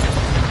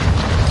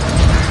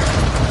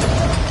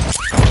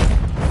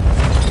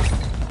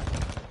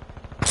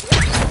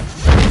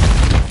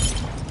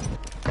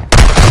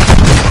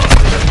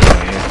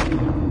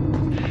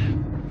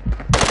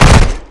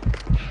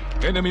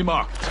 Enemy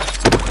marked.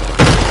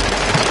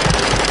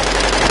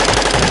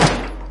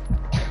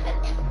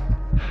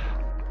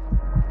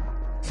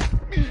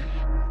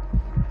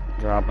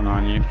 Dropping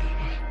on you.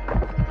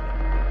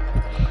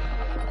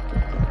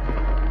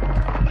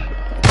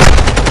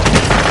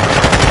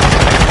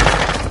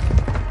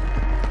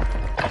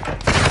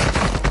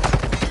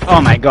 Oh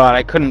my god,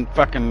 I couldn't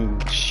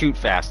fucking shoot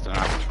fast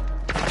enough.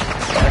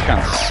 That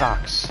gun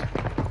sucks.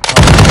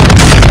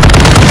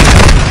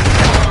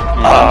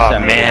 Oh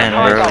man,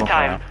 Hard bro.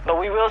 time, but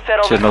we will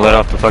settle Shouldn't have let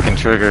off the fucking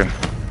trigger.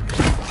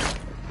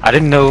 I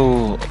didn't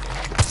know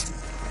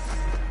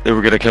they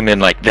were gonna come in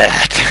like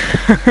that.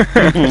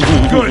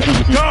 Good.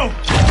 Go!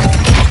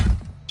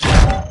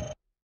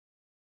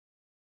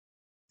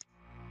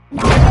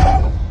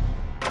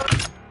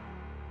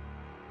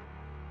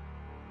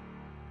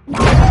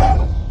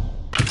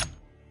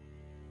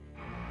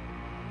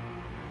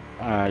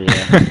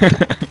 Yeah.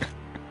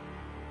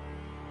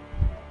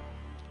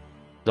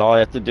 All I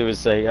have to do is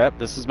say, yep,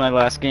 this is my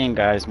last game,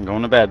 guys. I'm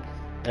going to bed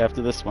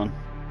after this one.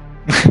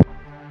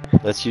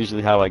 That's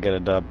usually how I get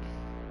a dub.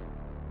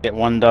 Get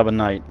one dub a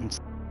night. And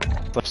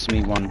slips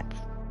me one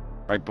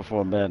right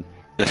before bed.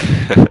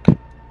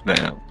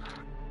 Damn.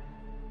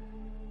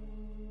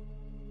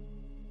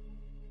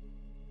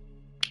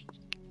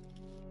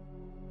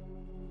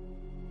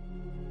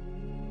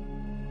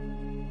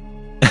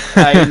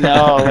 I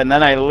know, and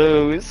then I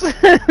lose.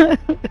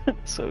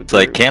 So It's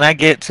like, can I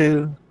get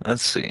to?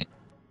 Let's see.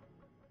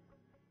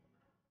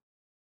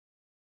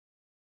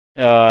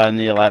 And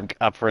you'll have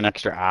up for an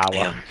extra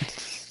hour.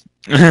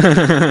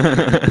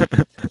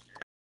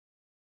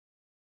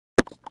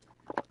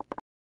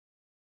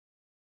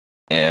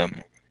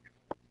 Damn.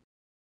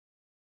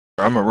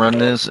 I'm gonna run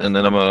this, and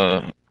then I'm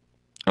gonna.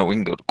 Oh, we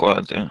can go to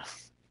quads, yeah.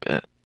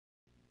 Bet.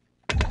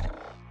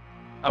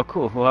 Oh,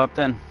 cool. Who up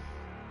then?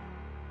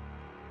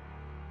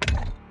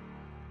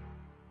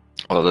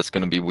 Well, that's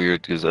gonna be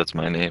weird because that's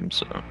my name,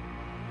 so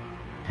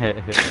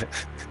it's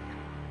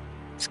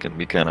gonna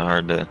be kind of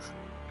hard to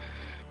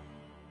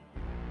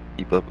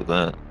keep up with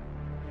that.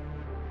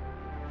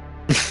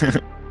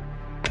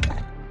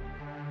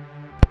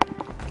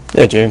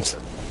 Yeah, James.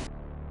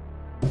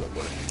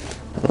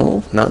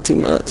 Oh, not too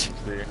much.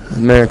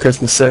 Merry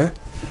Christmas, sir.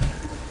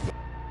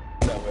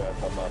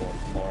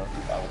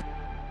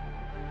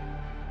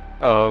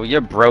 Oh,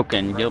 you're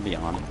broken. You'll be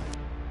on.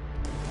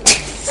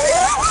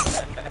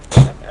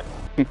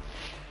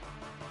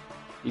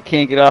 You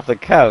can't get off the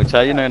couch. How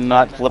you know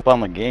not flip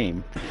on the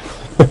game?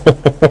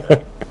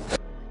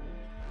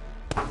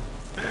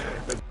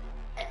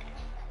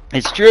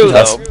 It's true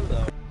though.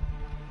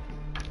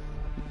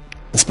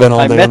 It's been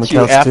all I day on the met you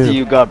couch after too.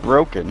 you got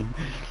broken,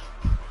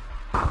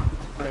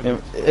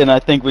 and I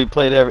think we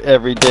played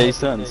every day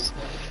since.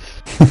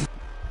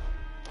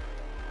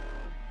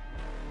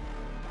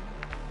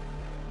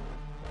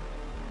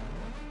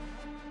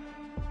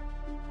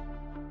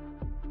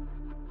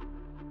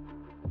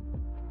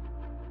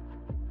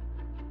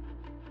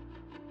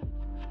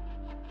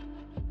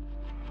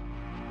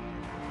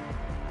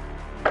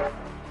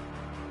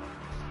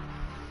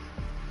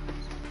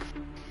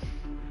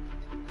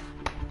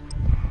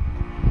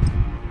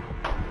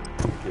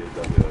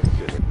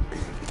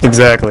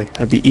 Exactly.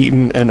 I'd be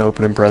eating and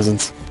opening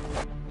presents.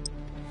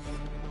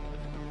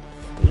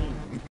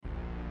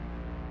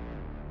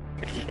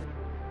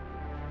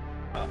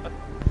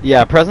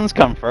 Yeah, presents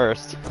come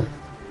first.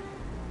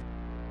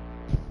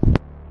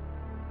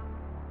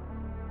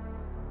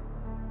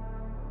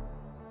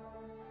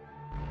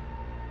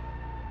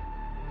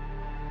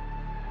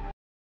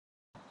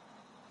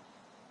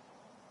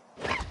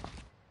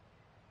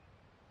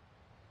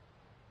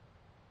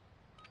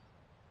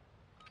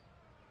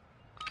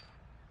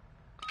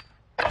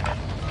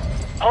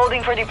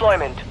 Holding for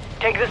deployment.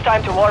 Take this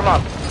time to warm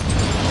up.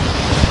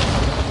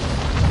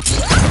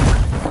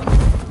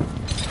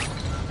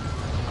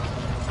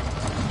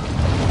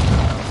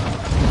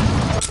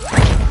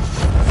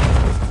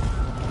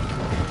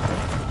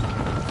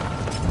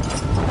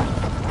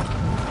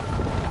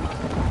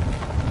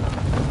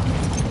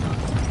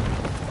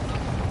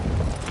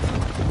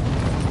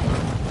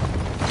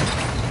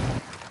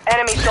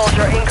 Enemy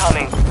soldier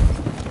incoming.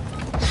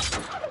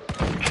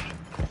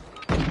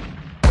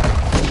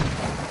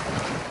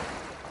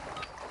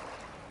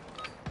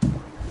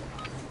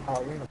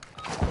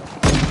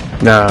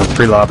 Nah,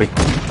 free lobby.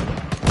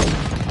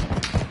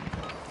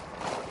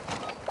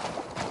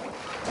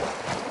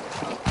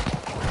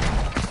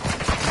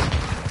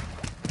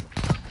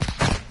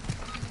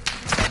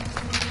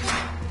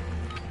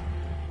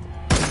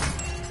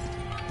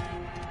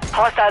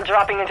 Hostile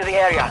dropping into the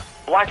area.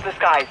 Watch the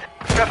skies.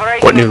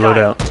 Preparation What new is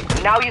done.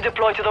 loadout? Now you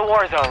deploy to the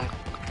war zone.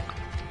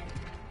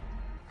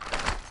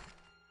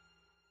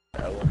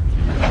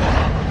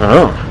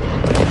 Oh.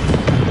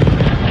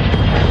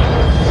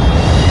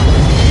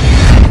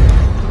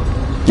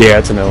 Yeah,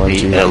 it's an The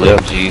LMG.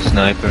 LMG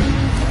sniper.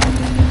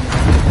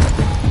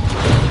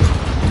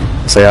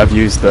 Say I've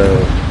used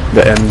the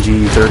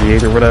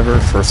MG38 or whatever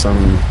for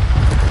some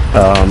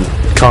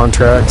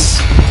contracts.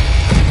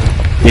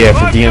 Yeah,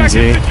 for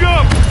DMZ.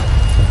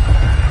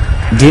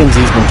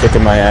 DMZ's been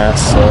kicking my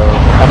ass, so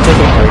I'm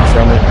taking a break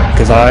from it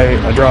because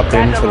I dropped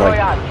in for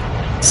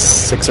like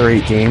 6 or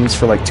 8 games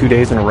for like 2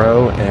 days in a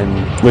row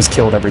and was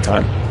killed every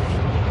time.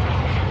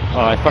 Oh,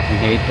 I fucking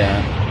hate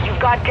that. You've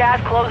got gas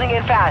closing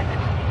in fast.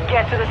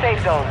 Get to the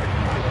safe zone.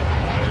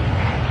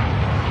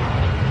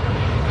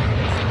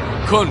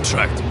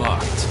 Contract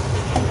marked.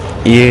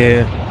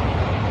 Yeah.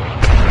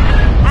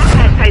 I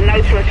can't say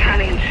no to a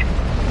challenge.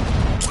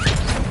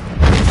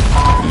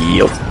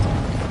 Yep.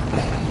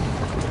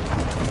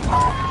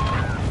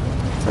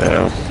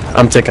 So,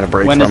 I'm taking a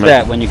break When from is it.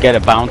 that? When you get a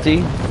bounty?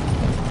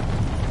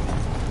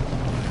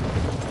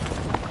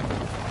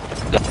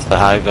 The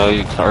high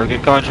value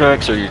target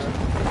contracts, or you?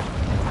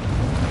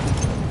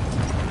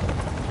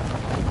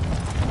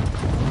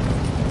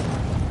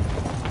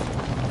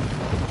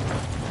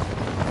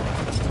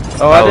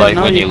 Oh, I I didn't like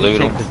know when you could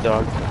loot take 'em. the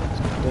dog.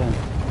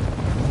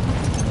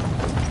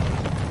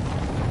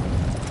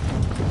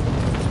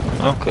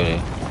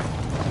 Okay.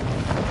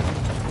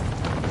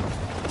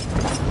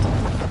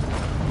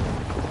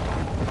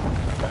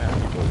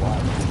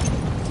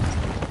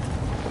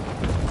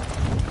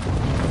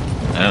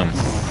 Damn.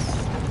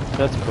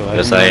 That's cool. I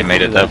guess didn't I know ain't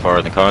made you it could that do far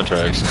in the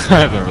contracts. I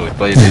haven't really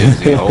played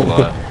DMZ a whole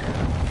lot.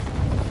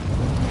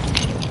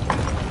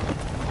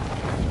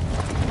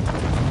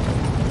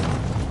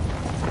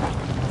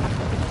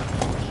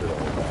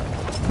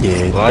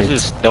 Yeah. Well, I it's-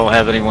 just don't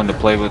have anyone to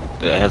play with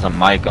that has a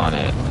mic on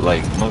it.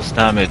 Like, most of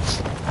the time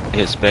it's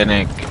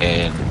Hispanic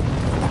and...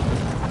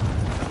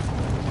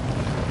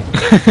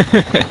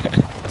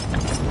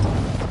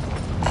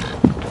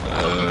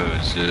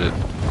 oh, shit.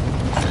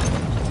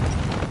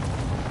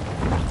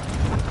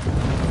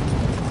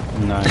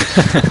 Nice.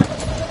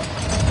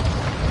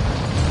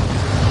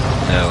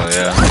 Hell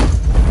yeah.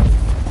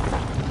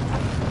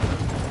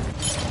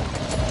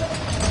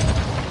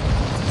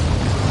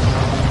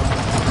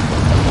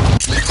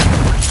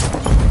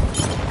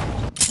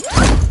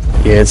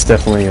 Yeah, it's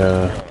definitely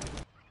a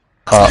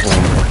hot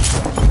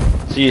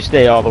one. So you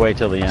stay all the way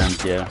till the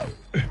end, yeah.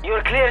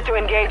 You're clear to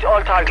engage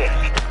all targets.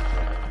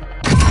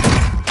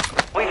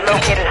 We've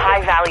located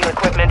high-value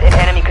equipment in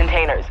enemy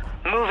containers.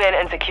 Move in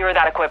and secure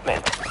that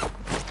equipment.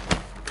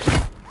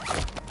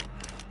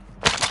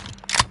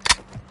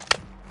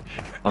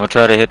 I'm gonna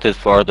try to hit this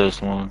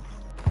farthest one.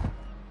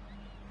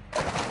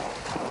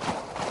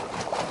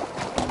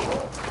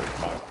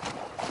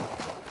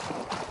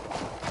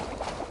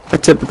 I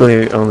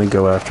typically only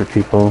go after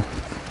people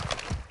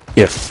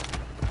if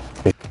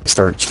they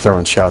start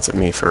throwing shots at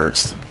me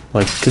first.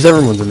 Like, because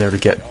everyone's in there to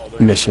get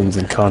missions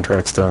and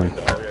contracts done.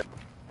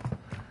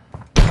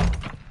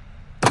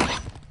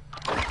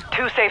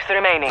 2 safes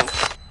remaining.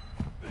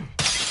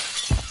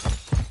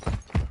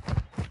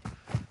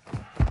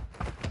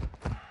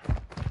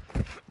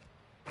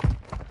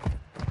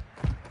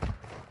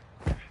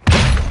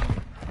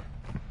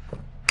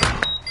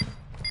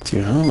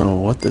 Dude, I don't know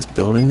what this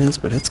building is,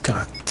 but it's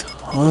got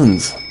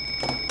tons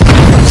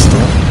of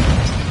stuff.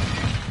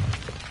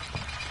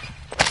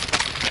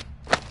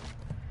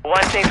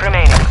 1 safe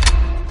remaining.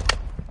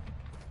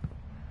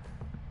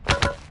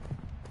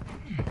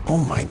 Oh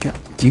my god.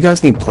 Do you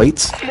guys need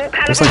plates?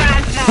 There's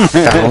like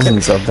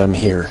thousands of them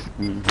here.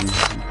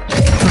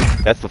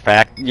 That's the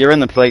fact. You're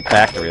in the plate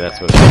factory, that's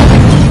what it is.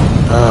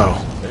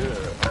 Oh.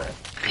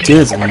 Dude,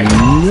 it's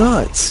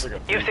nuts.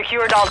 You've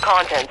secured all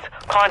contents.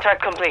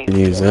 Contract complete. Can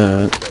use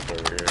that.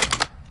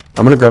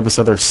 I'm gonna grab this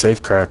other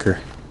safe cracker.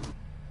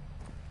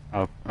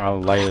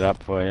 I'll light it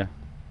up for you.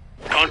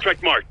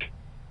 Contract marked.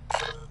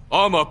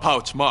 Armor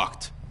pouch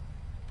marked.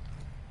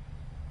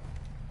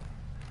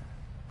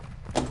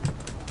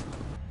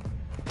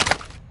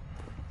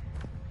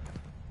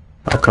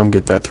 I'll come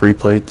get that 3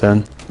 plate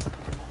then.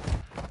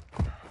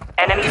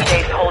 Enemy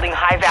safes holding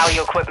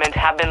high-value equipment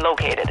have been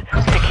located.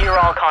 Secure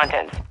all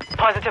contents.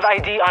 Positive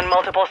ID on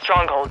multiple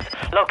strongholds.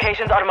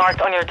 Locations are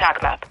marked on your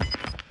attack map.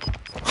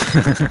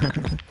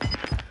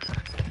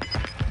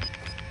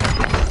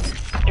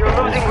 You're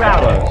losing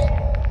ground.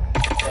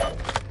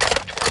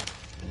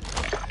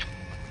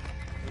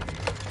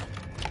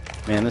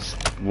 Man, this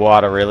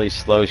water really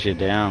slows you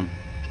down.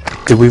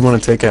 Do we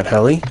want to take that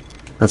heli?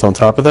 That's on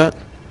top of that?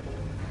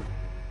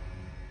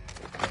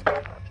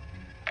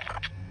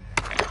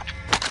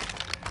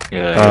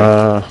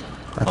 Yeah,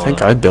 I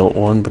think I built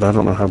one, but I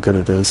don't know how good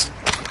it is.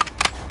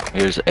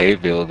 here's a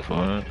build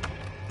for it.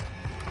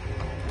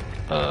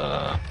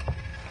 Got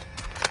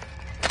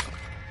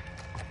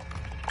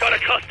a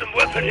custom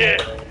weapon here.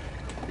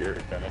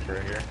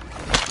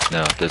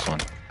 No, this one.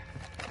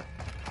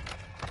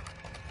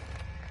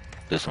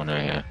 This one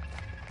right here.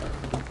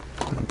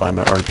 buy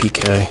my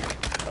RPK.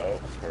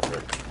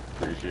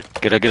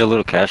 Could I get a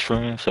little cash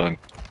from you so I can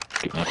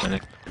get my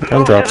clinic?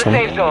 I'll drop to the some.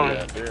 safe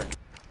zone.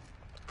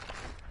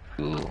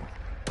 Ooh.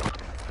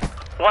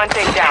 One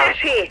take down.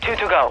 2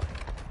 to go.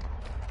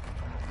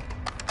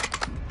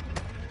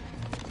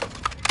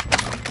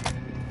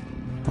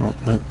 Oh,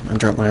 I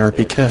dropped my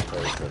RPK.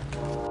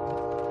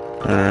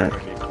 Alright.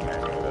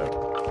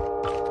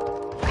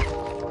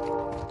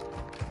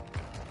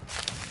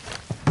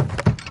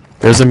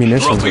 There's a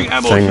munitions Dropping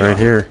ammo thing here. right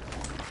here.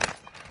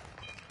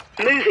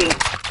 Moving.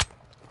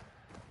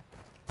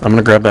 I'm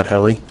gonna grab that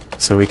heli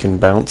so we can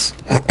bounce.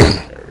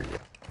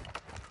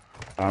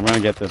 I'm gonna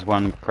get this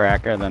one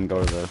cracker, then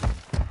go to the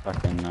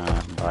fucking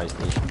buy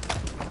station.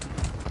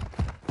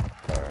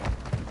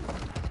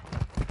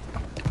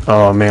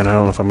 Oh man, I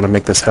don't know if I'm gonna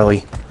make this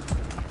heli.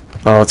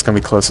 Oh, it's gonna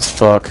be close as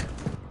fuck.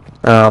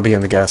 I'll be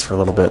in the gas for a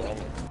little bit.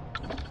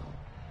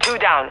 2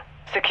 down.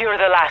 Secure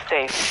the last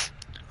safe.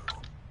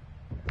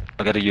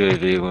 I got a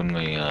UAV when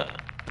we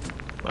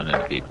run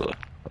into people.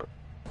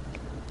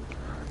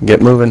 Get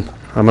moving.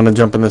 I'm gonna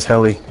jump in this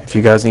heli. If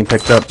you guys need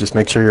picked up, just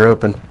make sure you're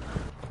open.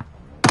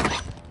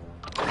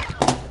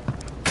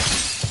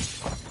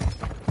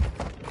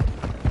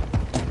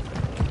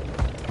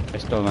 I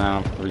still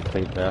now have 3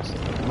 plate vests.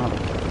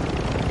 Motherfucker.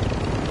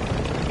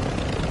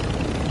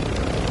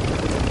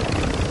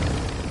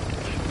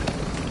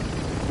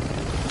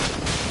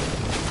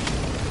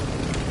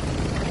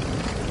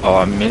 Oh,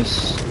 I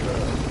miss.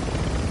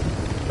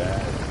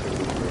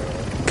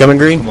 Coming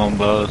green? Come on,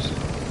 Buzz.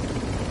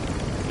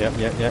 Yep.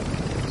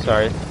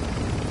 Sorry.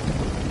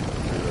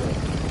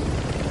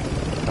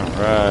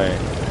 Alright.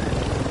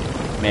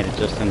 Made it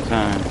just in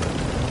time.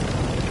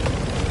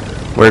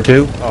 Where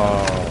to?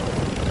 Oh.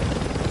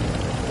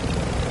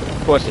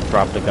 Of course it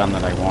dropped the gun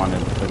that I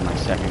wanted with my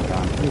second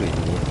gun.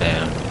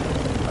 Damn.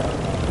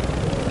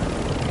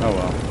 Oh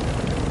well.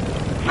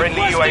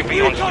 Friendly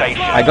UAV on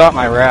station. I got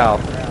my RAL.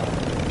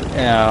 You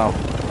know,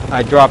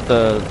 I dropped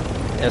the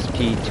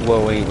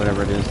SP-208,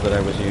 whatever it is that I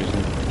was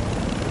using.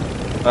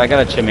 But I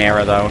got a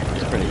Chimera though.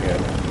 It's pretty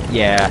good.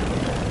 Yeah,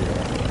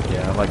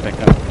 I like that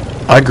gun.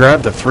 I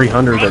grabbed the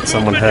 300 that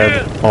someone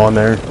had on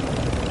there.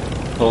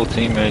 Whole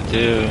team right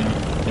there. I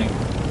think.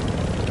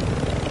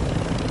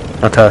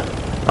 Okay.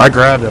 I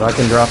grabbed it. I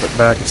can drop it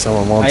back if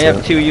someone wants I it.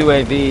 have 2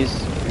 UAVs.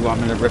 If you want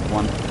me to rip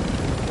one.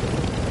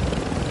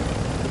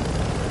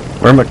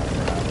 Where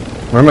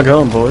am I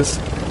going, boys?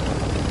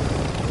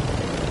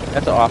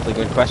 That's an awfully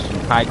good question.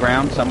 High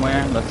ground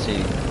somewhere? Let's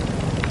see.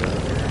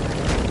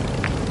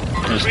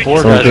 There's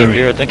 4 guys over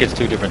here. I think it's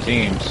 2 different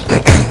teams.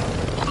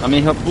 Let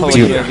me pull a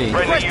You- UAV.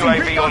 Friendly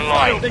UAV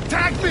online.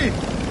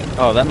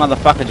 Oh, that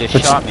motherfucker just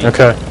shot me.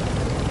 Okay.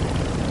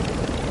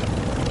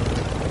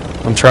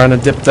 I'm trying to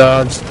dip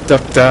dodge,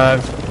 duck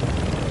dive,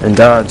 and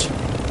dodge.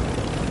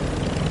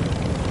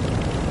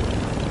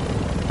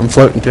 I'm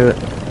floating to it.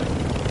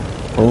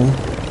 Oh.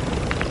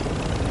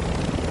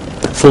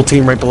 Full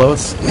team right below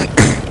us.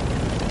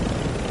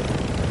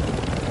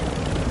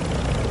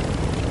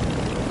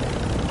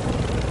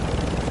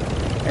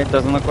 It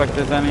doesn't look like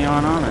there's any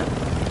on it.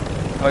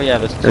 Oh yeah,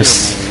 there's 2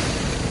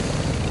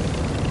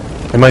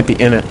 maybe. They might be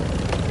in it.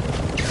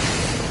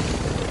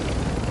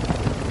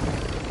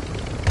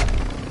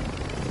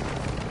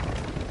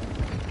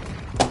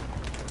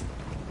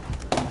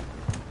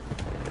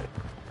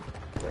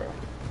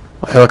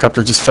 My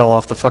helicopter just fell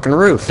off the fucking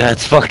roof.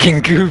 That's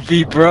fucking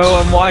goofy, bro.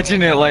 I'm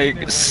watching it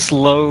like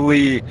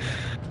slowly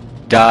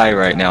die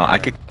right now. I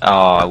could.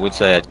 Oh, I would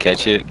say I'd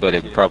catch it, but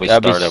it'd probably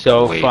That'd start be up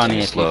so way funny too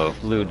if slow. you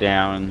flew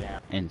down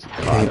and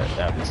caught it.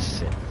 That'd be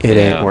sick. It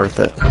ain't Yeah. worth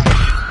it.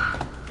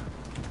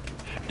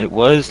 It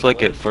was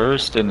like at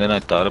first, and then I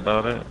thought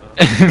about it.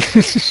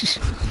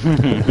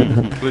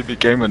 It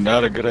became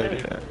not a good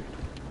idea.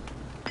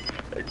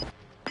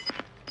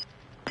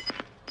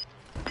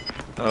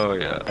 Oh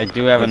yeah. I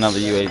do have another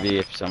UAV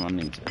if someone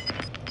needs it.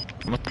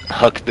 I'm gonna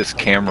huck this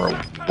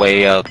camera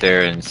way out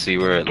there and see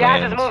where it Gas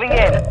is lands. moving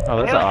in. Oh,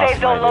 that's New an safe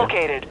awesome zone idea.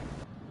 located.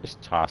 Just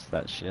toss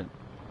that shit.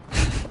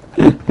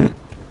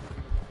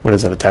 What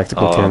is that, a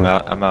tactical Oh,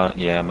 camera? I'm out.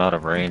 Yeah, I'm out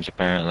of range.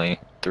 Apparently,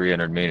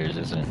 300 meters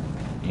isn't,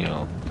 you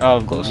know.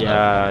 Oh, Close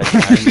yeah, I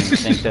didn't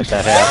even think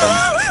that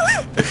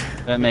happened.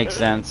 That makes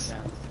sense.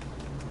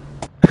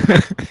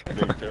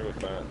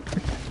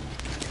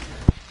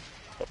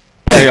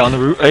 Hey, on the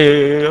roof.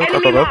 Hey,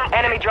 up.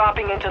 Enemy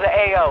dropping into the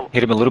AO.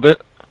 Hit him a little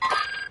bit.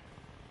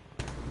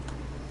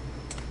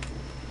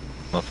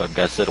 Motherfucker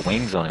got a set of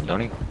wings on him, don't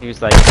he? He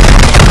was like,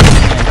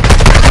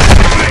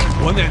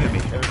 One enemy.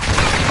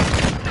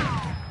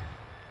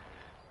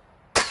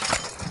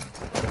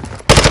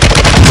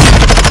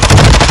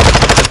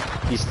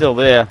 he's still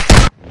there.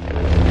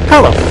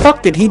 How the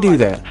fuck did he do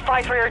that?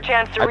 Fight for your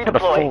chance to I put a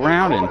full redeploy.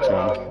 round into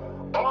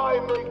him. I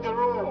make the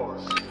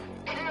rules.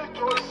 Kill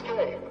to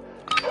escape.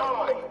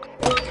 Die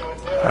if you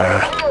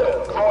never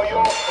kill for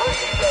your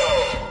freedom.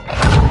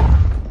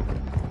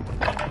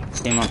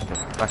 Came up with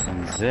a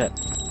fucking zip.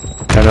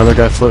 Got another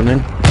guy floating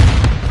in.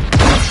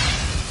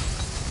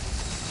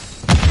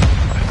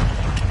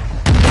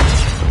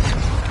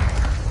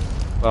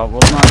 Well, we'll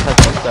not touch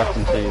the stuff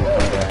until you come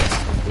back.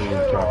 Until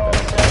you drop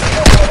back.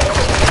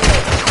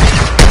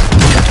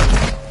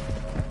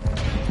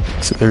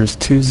 So there's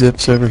 2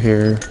 zips over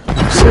here.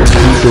 So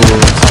 2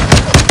 doors.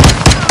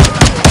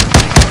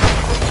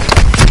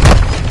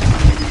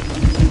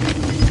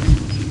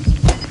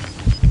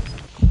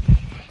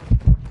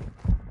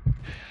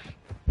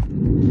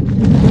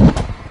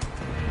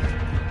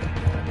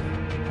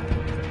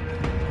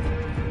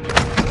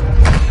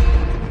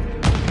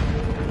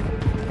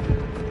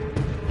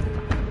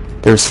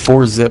 There's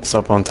 4 zips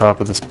up on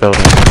top of this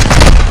building.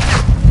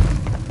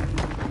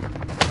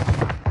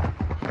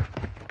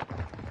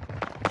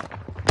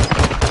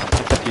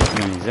 Too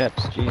many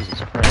zips. Jesus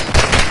Christ.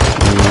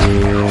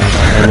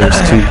 Yeah, and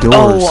there's 2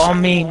 doors. Oh,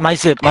 on me! My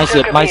zip!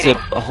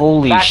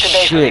 Holy Back to base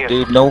shit, with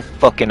you. dude! No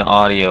fucking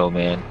audio,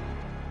 man.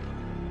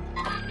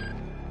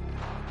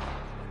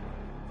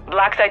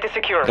 Black site is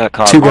secure. Got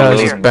caught. 2 guys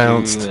Clear. just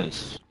bounced.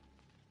 Yes.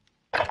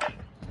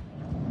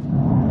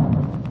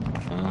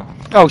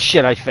 Oh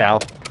shit! I fell.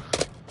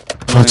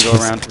 I'm Oh, gonna go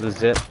jeez. around to the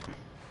zip.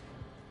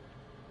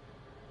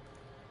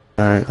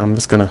 Alright, I'm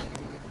just gonna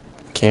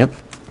camp.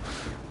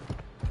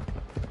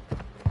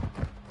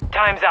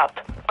 Time's up.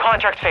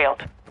 Contract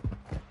failed.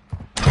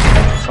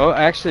 Oh,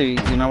 actually,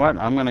 you know what?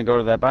 I'm gonna go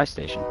to that buy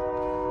station.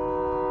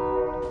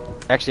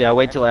 Actually, I'll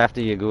wait till after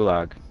your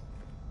gulag.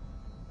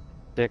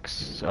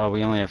 6. Oh,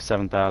 we only have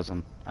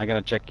 7,000. I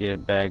gotta check your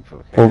bag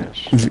for Well,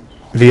 cash.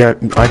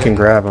 I can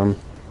grab them.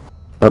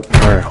 Oh,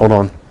 alright, hold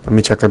on. Let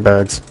me check their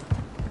bags.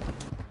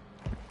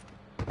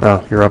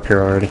 Oh, you're up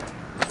here already.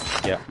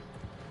 Yeah.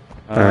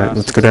 Alright,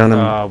 let's go down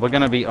and... We're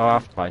gonna be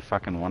off by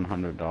fucking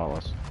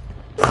 $100.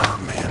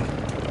 Oh,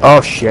 man. Oh,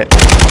 shit.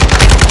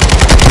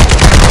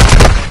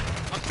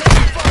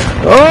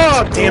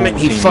 Oh, damn it,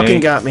 he Teammate. fucking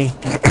got me.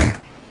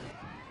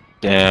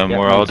 Damn, Yep,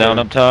 we're all me down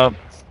too. up top.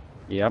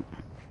 Yep.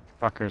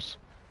 Fuckers.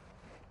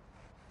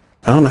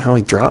 I don't know how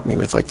he dropped me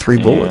with like 3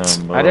 bullets.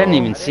 Damn, I didn't bro.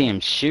 even see him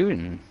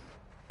shooting.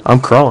 I'm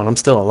crawling, I'm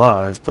still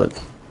alive, but...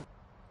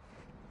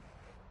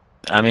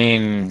 I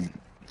mean,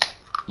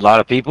 a lot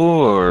of people,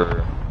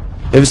 or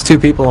It was 2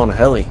 people on a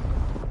heli.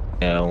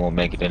 yeah, I won't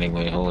make it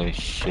anyway. Holy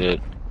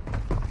shit!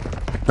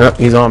 Oh,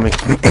 he's on me.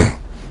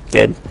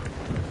 Dead.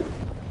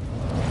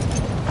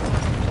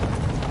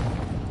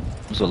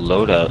 There's a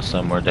loadout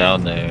somewhere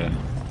down there.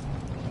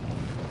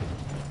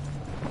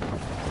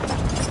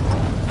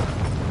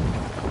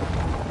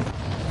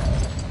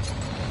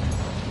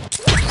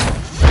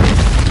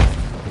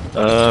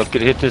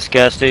 Could hit this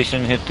gas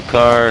station, hit the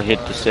car, hit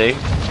the safe.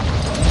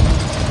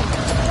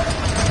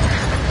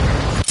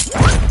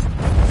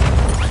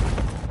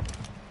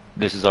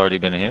 This has already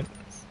been a hit.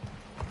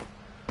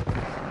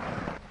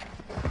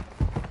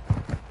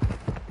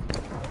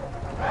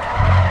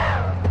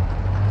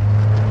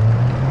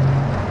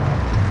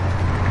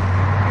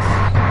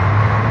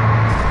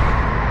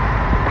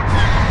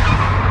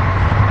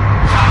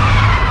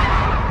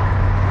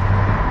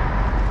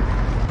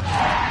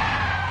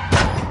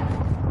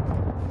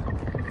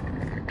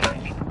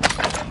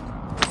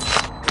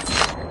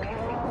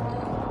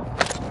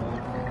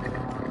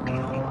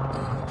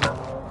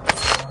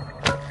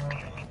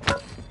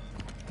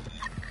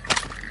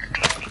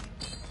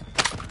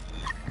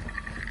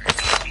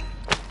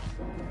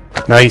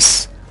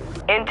 Nice.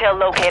 Intel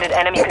located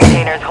enemy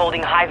containers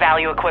holding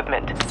high-value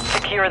equipment.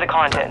 Secure the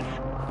contents.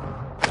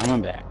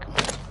 Coming back.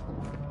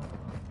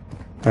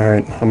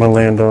 Alright, I'm gonna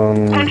land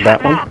on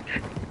that one.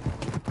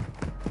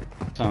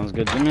 Sounds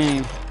good to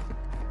me.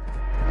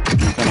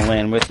 I'm gonna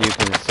land with you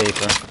because it's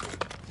safer.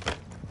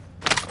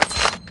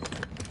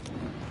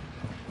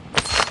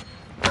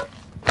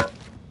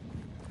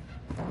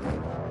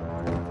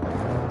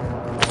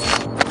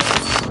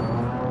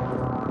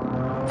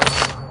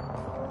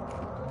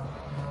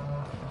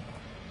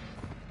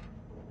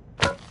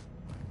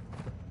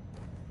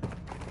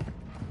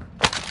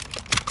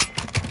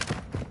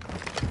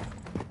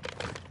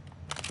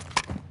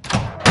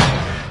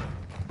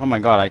 Oh my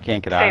god, I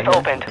can't get out Safe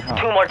of here. opened.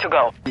 Oh, 2 more to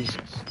go. Jesus,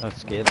 that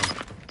scared me.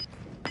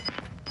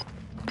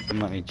 Didn't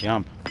let me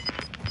jump.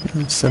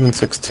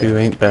 762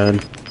 ain't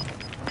bad.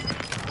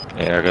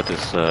 Yeah, I got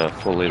this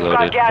fully You got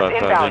loaded gas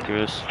 5.5 inbound.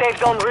 Icarus. Safe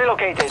zone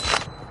relocated.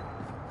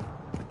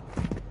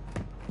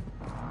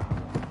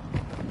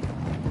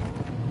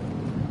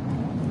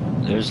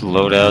 There's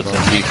loadouts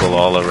and people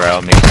all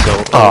around me.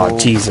 So Oh,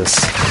 Jesus.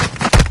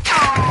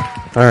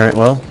 Alright,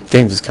 well,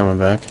 James is coming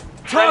back.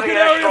 Target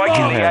area Strike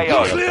in the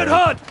bomb! AO. Cleared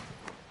hot!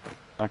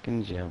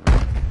 Fucking Jill.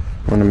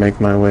 I'm gonna make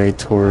my way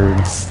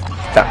towards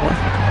that one.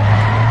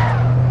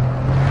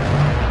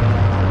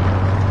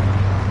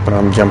 But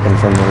I'm jumping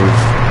from the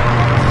roof.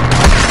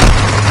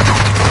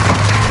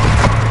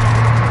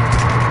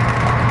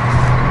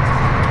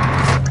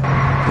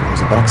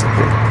 There's a box up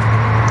here.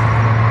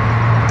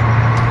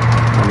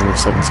 Number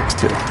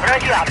 762.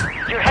 Ready up.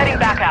 You're heading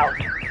back out.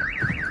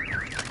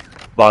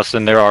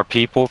 Boston, there are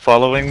people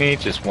following me.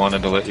 Just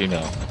wanted to let you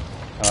know.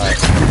 Alright.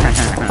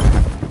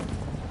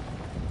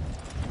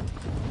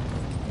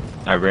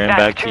 I ran That's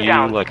back to 2 you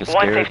down. like a 1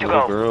 safe scared to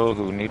little go. girl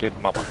who needed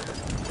mama.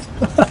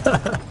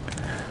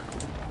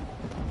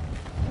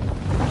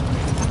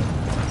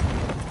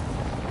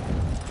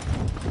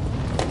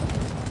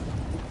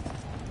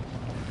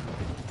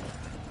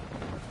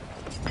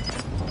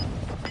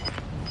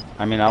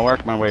 I mean, I'll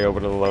work my way over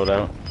to the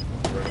loadout.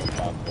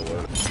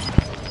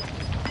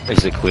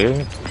 Is it clear?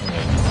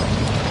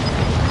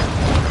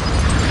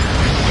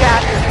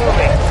 Gas is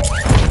moving.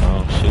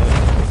 Oh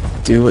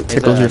shit. Do what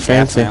tickles your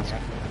fancy.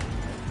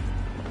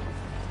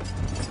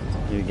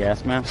 Do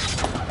gas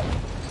mask?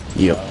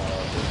 Yep.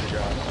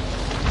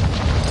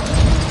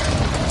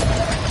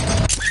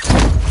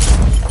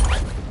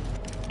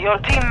 Your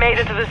team made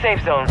it to the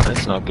safe zone.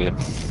 That's not good.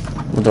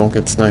 Well, don't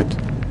get sniped.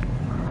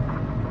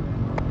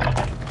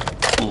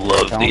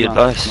 Love Tell the them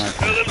not to advice.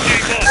 snipe.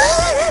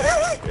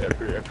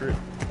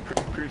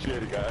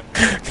 Appreciate it, guys.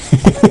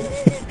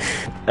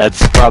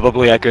 That's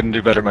probably I couldn't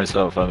do better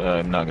myself.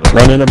 I'm not gonna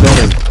Run in a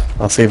building.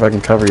 I'll see if I can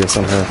cover you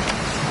somehow.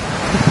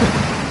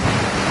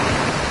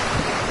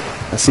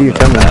 I see you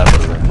coming.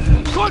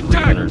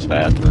 There's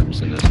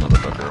bathrooms in this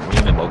motherfucker. We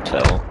in a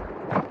motel.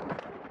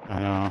 I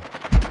know.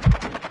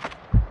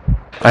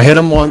 I hit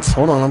him once.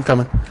 Hold on, I'm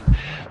coming.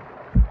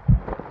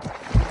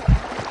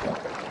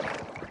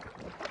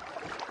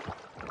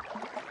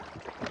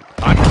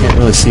 I can't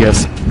really see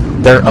us.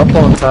 They're up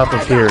on top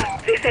of here.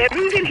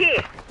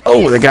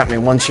 Oh, they got me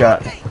one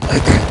shot.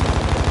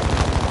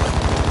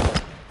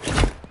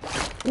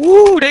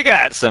 Woo, they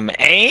got some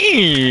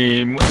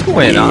aim. What's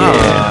going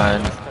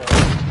on?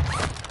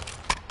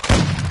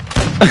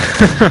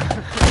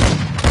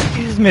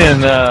 He's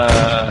been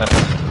a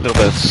little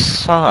bit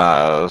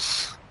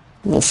sauce.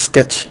 A little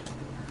sketch.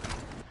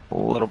 A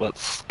little bit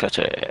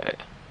sketchy.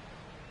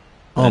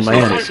 Oh Nice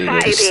man. to see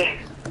this.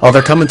 Oh,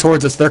 they're coming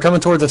towards us. They're coming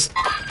towards us.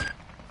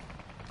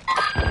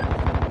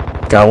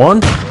 Got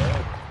one.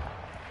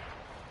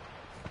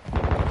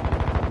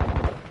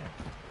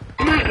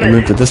 We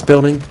moved to this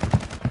building.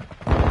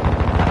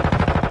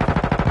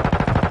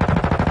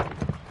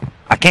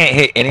 I can't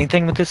hit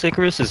anything with this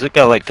Icarus. Has it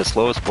got like the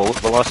slowest bullet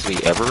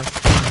velocity ever?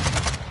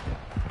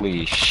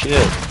 Holy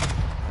shit.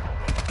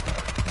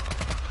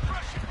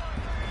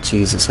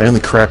 Jesus, I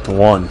only cracked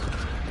one.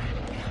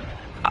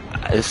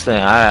 This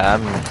thing, I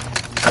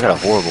got a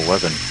horrible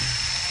weapon.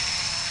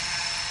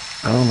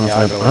 I don't know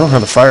Yeah, if I don't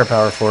have the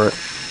firepower for it.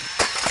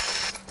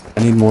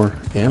 I need more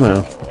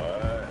ammo.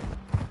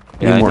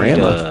 Yeah, Need more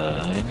ammo.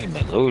 I need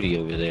my loadie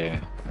over there.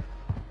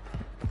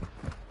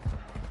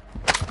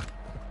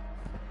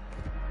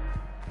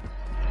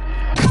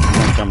 I'm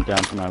gonna jump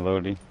down to my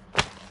loadie.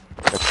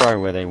 That's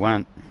probably where they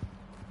went.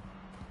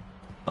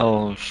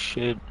 Oh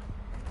shit.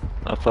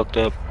 I fucked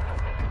up.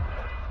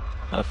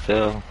 I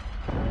fell.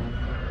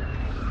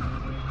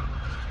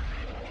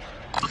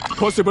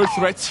 Possible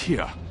threats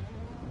here.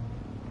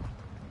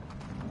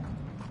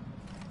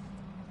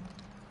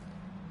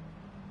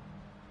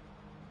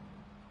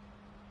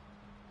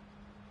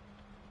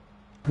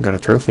 I got a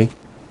trophy.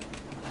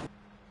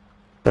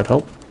 That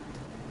help?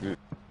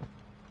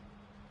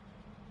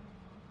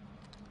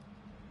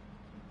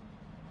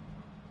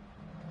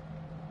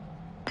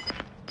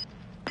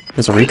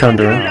 There's a recon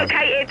drone.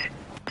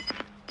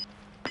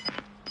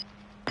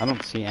 I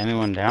don't see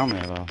anyone down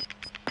there though.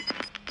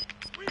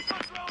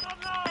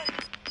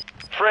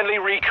 Friendly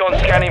recon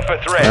scanning for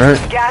threats.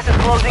 Alright. Gas is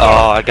closing in.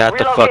 Oh, I got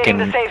the Relocating fucking.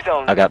 the safe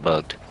zone. I got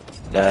bugged.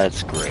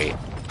 That's great.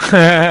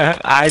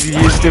 I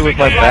used it with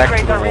my back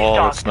to the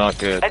wall. It's not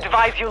good.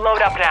 Advise you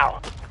load up now.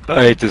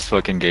 I hate this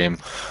fucking game.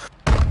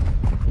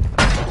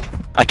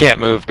 I can't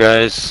move,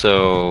 guys,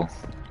 so.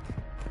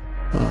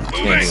 Can't do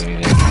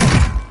anything.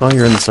 Oh,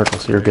 you're in the circle,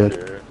 so you're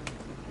good.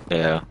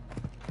 Yeah.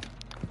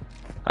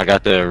 I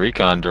got the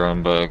recon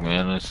drone bug,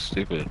 man. That's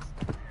stupid.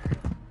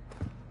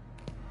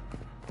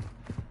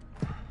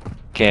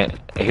 Can't.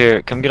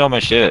 Here, come get all my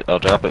shit. I'll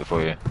drop it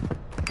for you.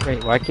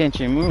 Wait, why can't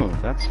you move?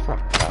 That's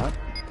fucked up.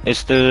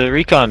 It's the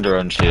recon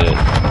drone shit.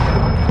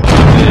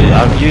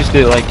 I've used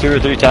it like 2 or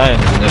 3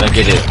 times and then I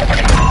get it.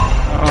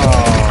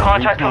 Oh,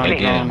 Contract recon complete.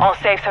 again. All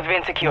safes have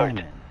been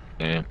secured.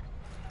 Yeah.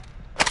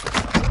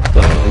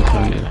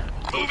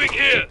 Moving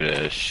here. Stupid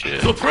ass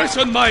shit.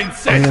 Suppression mine Oh,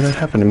 set. yeah, that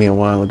happened to me a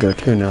while ago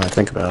too, now I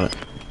think about it.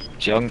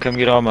 Y'all can come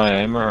get all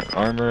my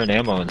armor and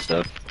ammo and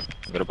stuff.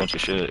 I got a bunch of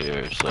shit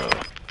here, so.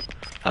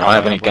 I don't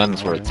have any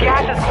guns worth Gas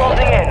taking. is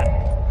closing in.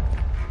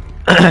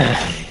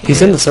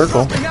 He's in the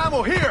circle.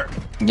 Ammo here.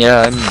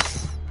 Yeah, I'm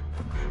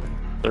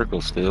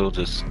circle still,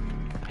 just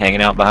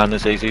hanging out behind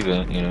this AC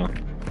vent, you know.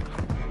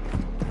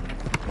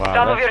 Wow,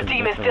 Some of that's your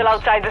team is still ridiculous.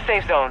 outside the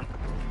safe zone.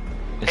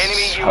 This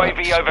Enemy sucks,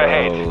 UAV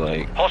overhead. bro,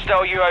 like,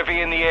 Hostile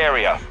UAV in the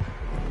area.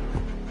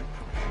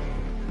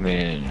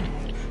 man,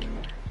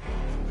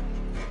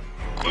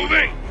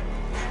 Moving.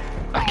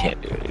 I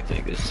can't do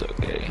anything. This is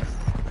okay.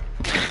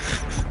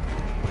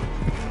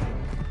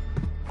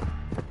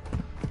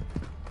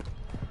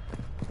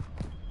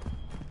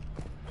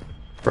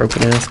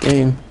 Broken ass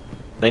game.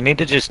 They need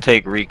to just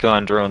take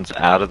recon drones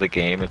out of the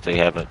game if they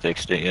haven't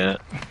fixed it yet.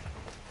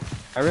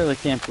 I really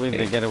can't believe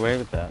they get away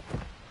with that.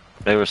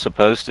 They were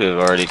supposed to have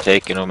already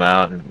taken them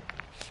out and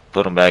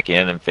put them back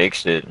in and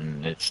fixed it,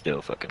 and it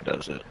still fucking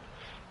does it.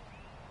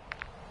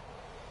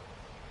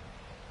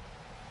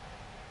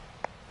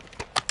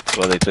 That's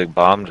why they took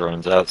bomb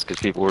drones out, because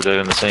people were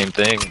doing the same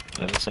thing,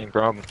 had the same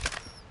problem.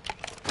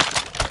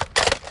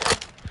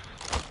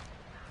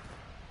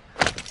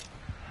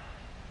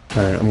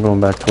 Alright, I'm going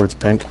back towards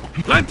pink.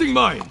 Planting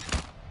mine.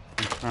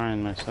 I'm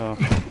trying myself.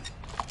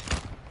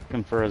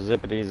 Looking for a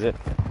zippity zip.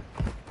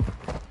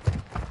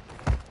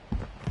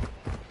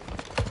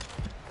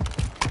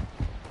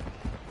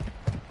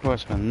 Of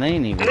course, when they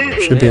need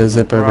it, Should be a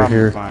zip over problem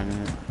here. finding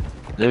it.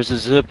 There's a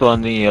zip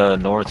on the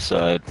north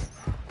side.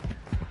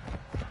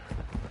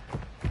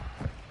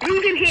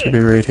 Should be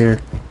right here.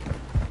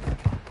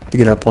 You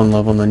get up one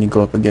level and then you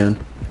go up again.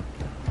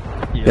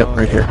 Yep,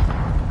 right here.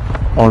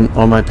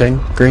 On my ping,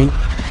 green.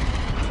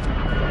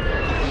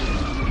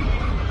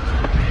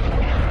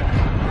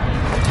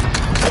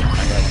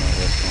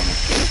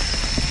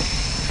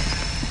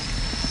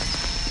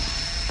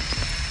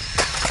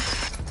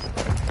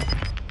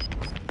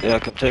 Yeah,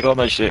 come take all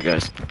my shit,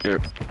 guys.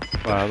 Here.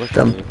 Wow, look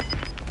Come. at you.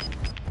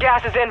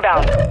 Gas is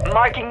inbound.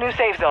 Marking new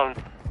safe zone.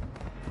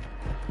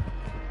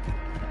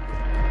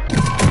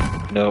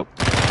 Nope.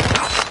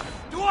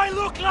 Do I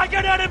look like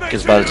an enemy?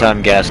 Because by the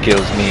time gas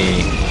kills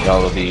me,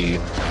 y'all will be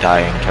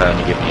dying trying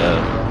to get me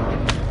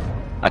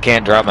up. I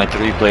can't drop my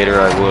 3-plater,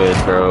 I would,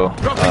 bro.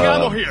 Dropping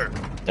ammo here.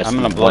 That's I'm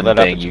gonna the blow one that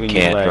up thing you between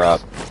your can't legs.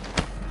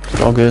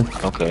 drop. All good.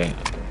 Okay.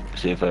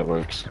 See if that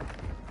works.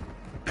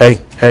 Hey,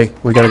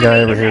 we got a guy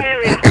over here.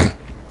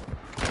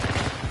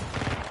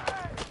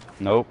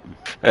 Nope.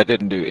 That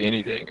didn't do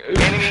anything.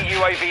 Enemy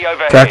UAV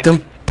overhead. Cracked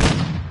him.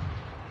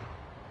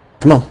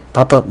 Come on,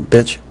 pop up,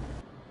 bitch.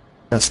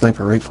 Got a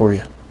sniper right for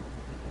you.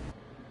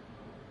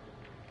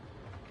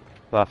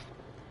 Buff.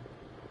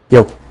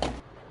 Yo.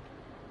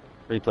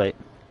 Replate.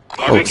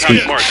 Army sweet.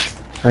 count marked.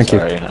 Thank you.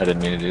 Sorry, I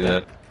didn't mean to do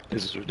that.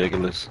 This is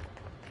ridiculous.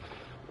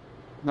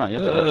 No,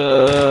 you're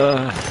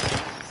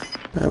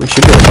We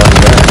should go about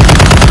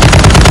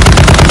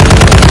that.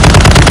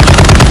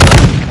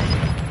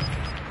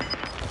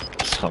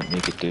 Something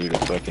you could do to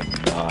fucking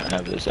not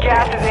have this Gas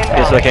out. is inbound.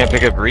 Guess I can't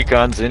pick up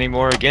recons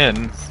anymore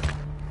again.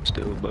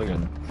 Still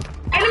bugging.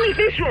 Enemy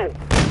visual.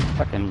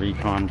 fucking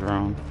recon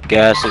drone.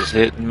 Gas is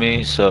hitting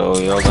me, so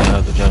y'all gonna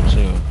have to jump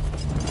soon.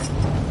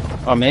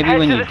 Oh, maybe Head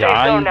when to you the safe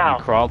die, zone now.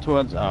 you crawl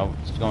towards. Oh,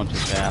 it's going too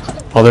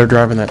fast. Oh, they're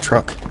driving that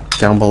truck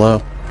down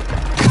below.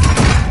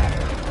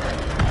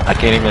 I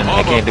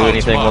can't do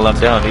anything while I'm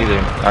down either.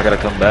 I gotta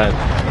come back.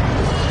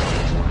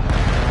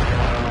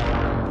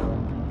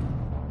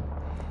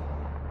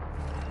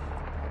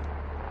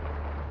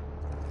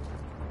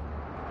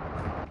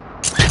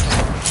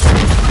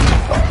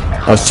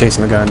 I was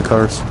chasing the guy in the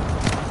cars.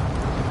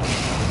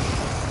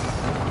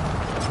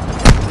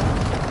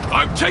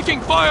 I'm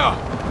taking fire.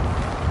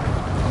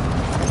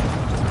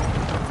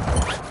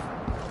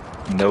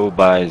 No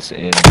buys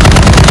in.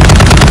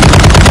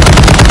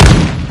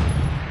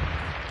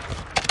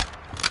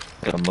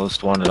 Got a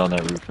most wanted on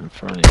that roof in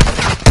front of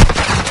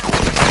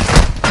you.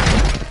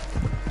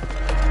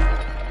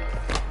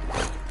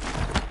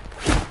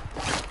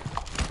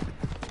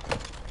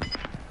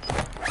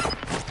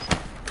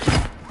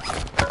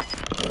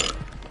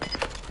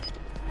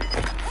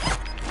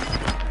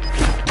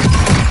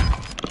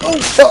 Oh,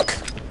 fuck!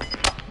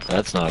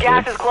 That's not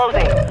Gas good. is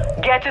closing.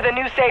 Get to the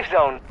new safe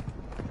zone.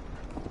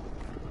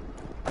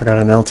 I got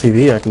an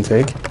LTV I can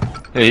take.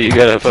 Hey, you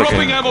gotta fucking.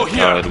 Dropping ammo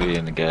here. Oh, it'll be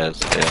in the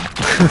gas. Yeah.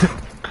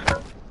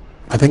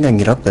 I think I can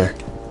get up there.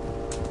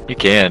 You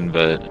can,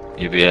 but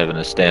you'll be having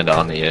to stand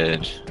on the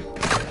edge.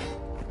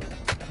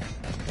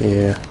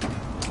 Yeah.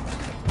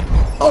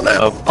 Oh no!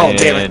 Up Oh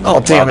damn it! and- Oh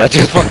damn wow, it! That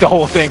just fucked the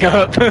whole thing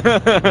up.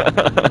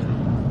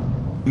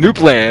 New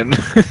plan.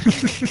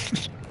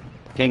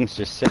 King's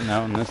just sitting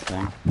out in this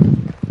thing.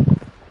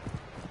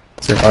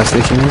 Is there a fire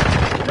station here?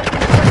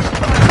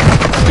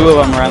 Two of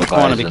them around the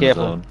corner. Buys Be in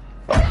careful. zone.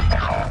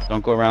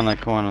 Don't go around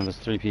that corner. There's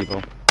 3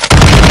 people.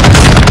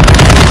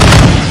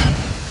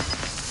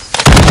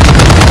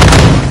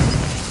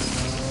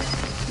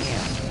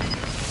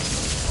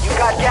 You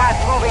got gas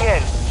moving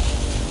in.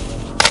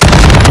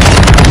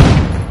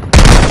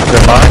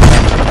 They're by?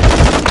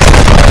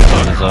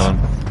 On his own.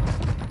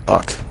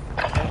 Fuck.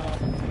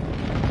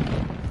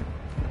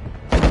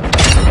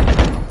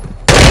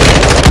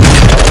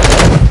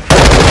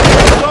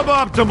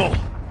 Suboptimal.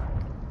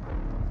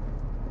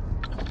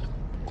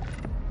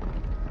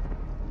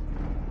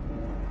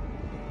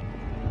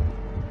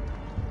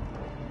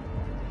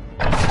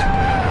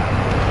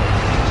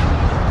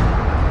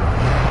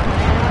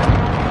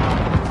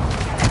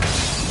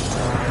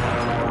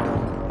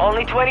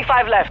 Only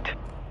 25 left.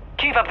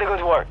 Keep up the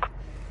good work.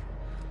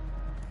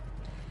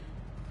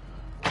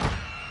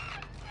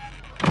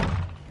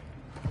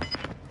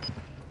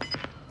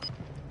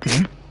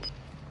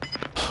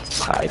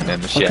 Hiding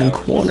in the Fucking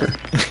shadows. corner.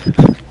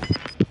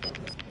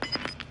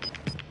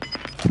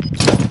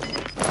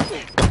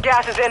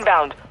 Gas is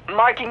inbound.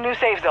 Marking new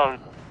safe zone.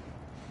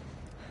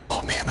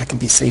 Oh man, I can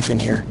be safe in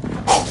here.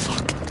 Oh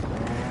fuck.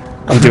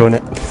 I'm doing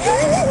it.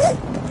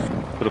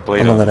 Put a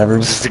blade I'm gonna on. let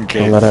everyone. Just in I'm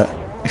case.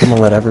 gonna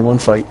let everyone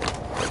fight.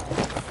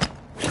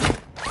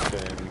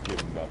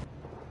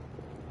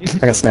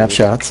 I got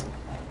snapshots.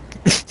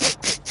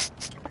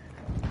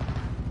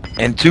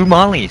 And 2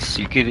 mollies.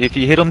 You could, if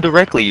you hit them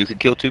directly, you could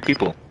kill 2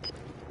 people.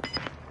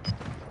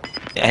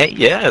 Hey,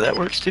 yeah, that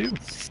works too.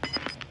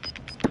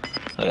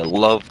 I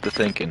love the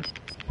thinking.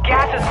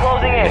 Gas is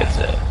closing in.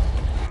 It's,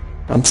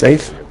 I'm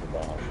safe.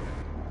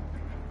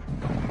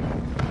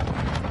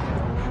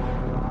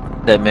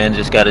 that man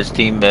just got his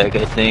team back,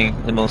 I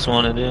think. The most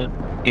wanted did.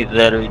 Either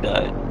that or he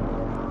died.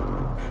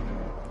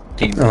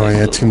 Team Oh back,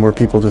 yeah, so- 2 more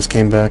people just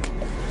came back.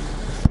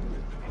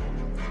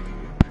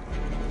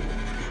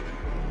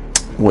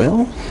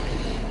 Well,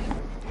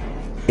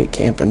 hate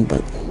camping,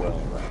 but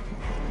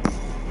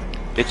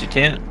Get your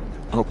tent.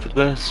 Hope for the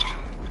best.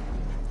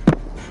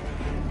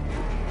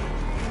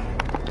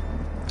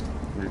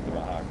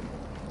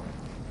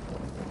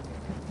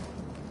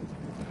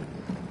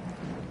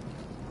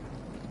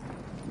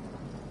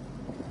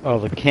 Oh,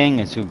 the king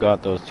is who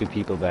got those 2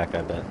 people back,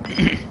 I bet.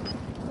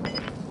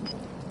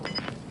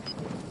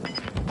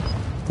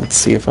 let's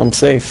see if I'm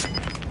safe.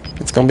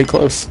 It's gonna be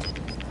close.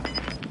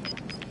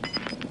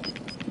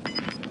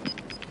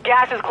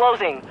 Gas is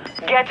closing.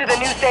 Get to the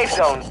new safe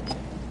zone.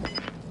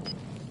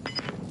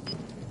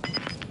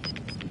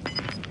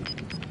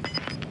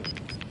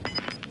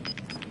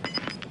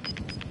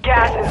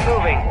 Gas is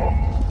moving.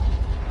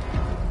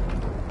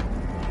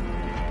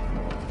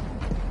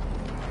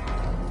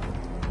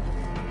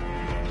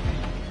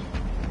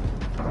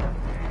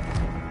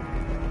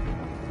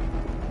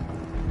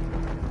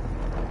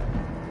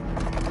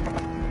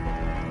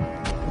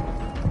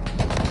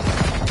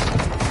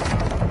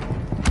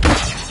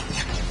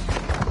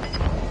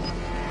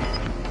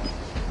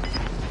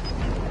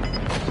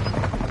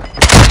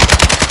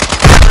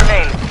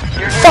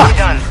 You're nearly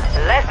done.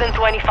 Less than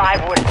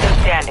 25 were still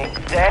standing.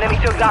 The enemy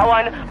took that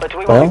one, but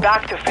we will Well. be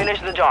back to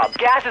finish the job.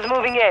 Gas is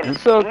moving in.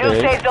 It's okay. New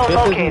safe zone 5th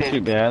located. isn't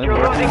too bad. You're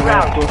losing Go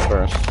ground.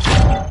 first.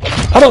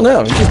 I don't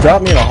know. It just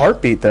dropped me in a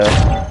heartbeat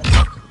there.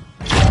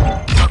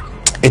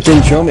 It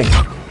didn't show me,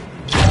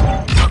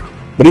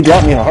 but he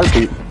dropped me in a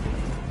heartbeat.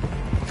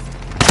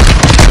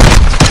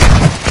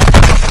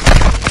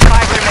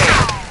 5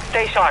 remain.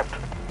 Stay sharp.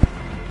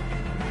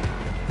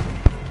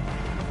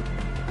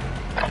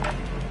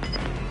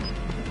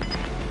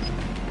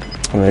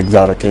 And the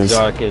exotic is.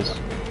 Dark is.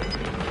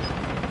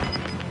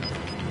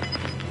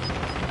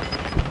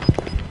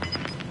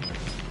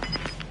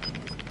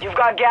 You've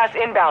got gas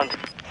inbound.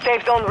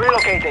 Safe zone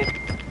relocated.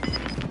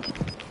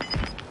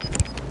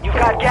 You've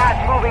got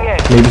gas moving in.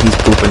 Maybe he's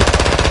pooping.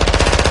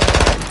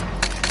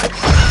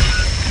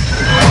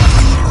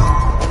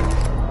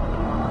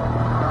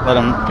 Let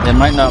him. They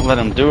might not let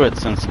him do it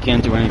since he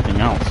can't do anything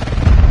else.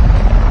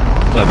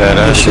 My bad,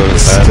 I had to go to the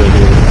Still bathroom. do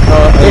it.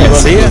 Yeah,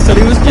 see, I said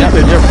he was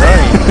pooping. You're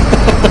right.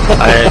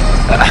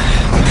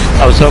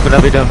 I was hoping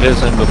I'd be done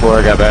pissing before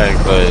I got back,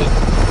 but...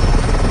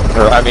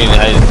 Or, I mean,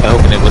 I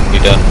hoping it wouldn't be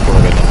done before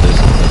I got done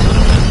pissing. That's what I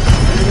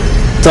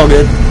meant. It's all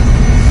good.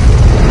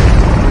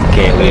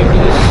 Can't wait for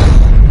this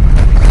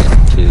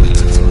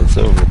till it's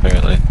over,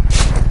 apparently.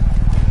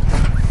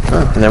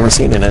 Huh, never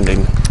seen an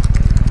ending.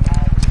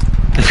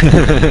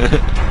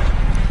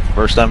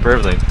 First time for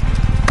everything.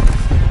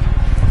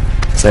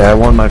 Say I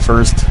won my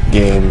first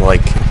game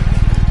like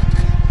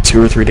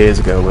 2 or 3 days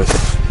ago with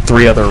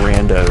 3 other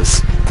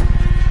randos.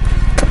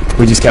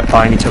 We just kept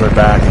buying each other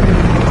back,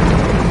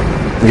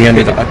 and we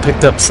ended up, I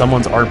picked up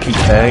someone's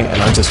RPK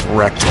and I just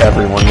wrecked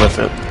everyone with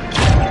it.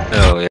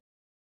 Oh, yeah.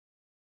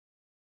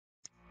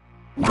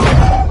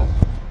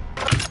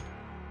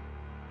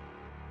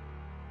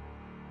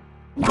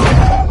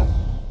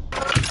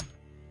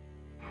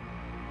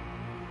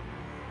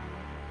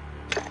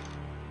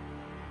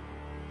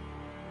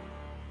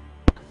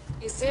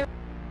 Is there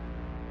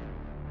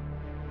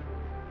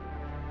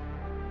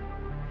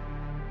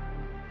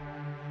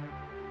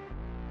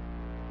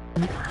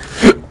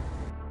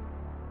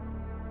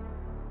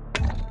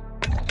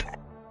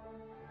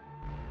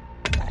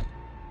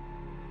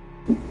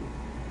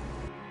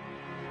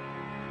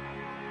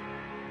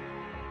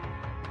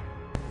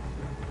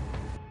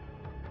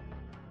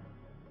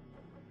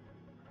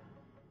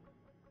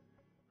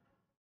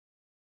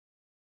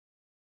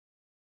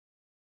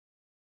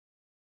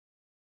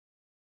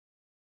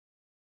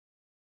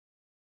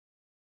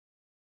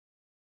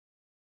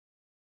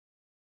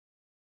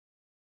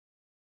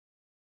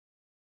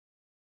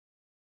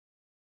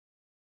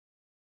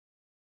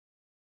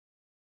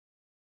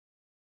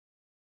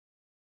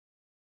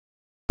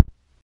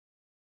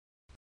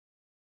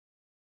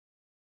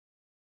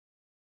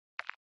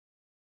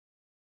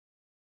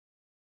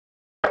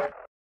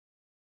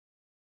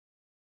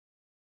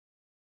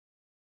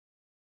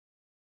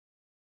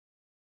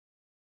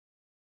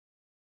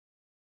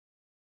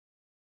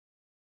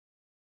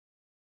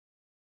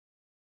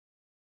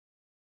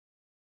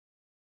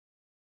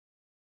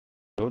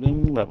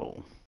Loading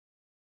level.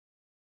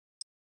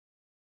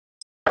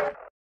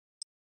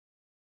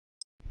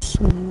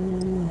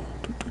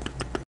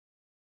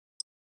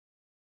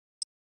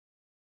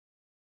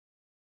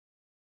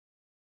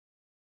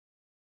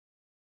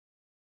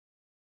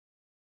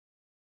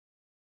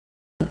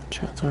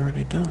 Chat's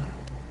already done.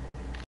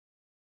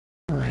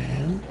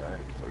 Ran.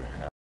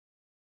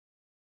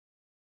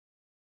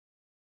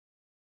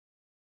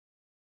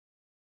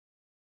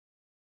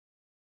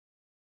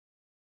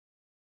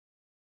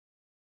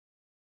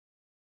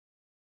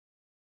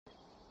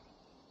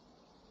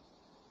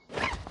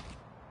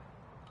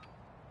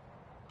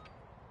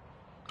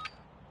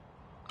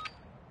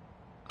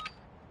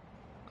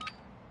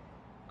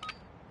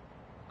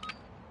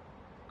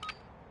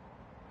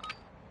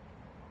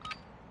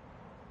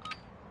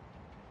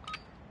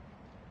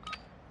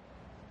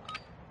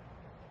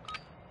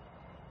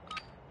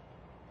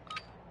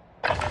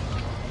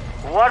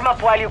 Warm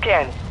up while you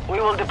can. We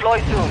will deploy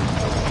soon.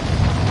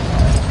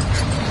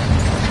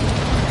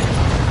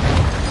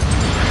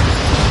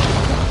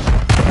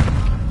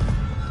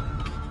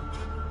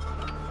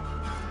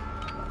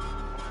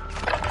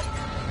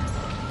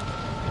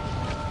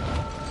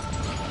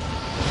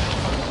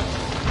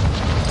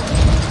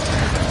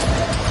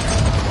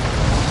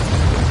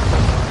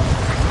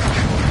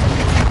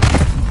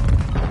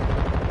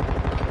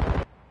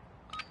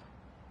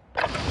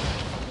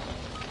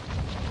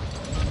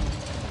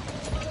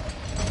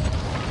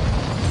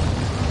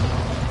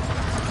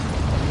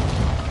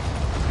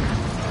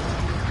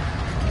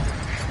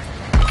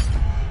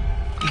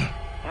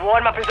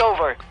 Warm-up is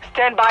over.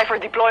 Stand by for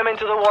deployment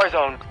to the war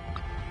zone.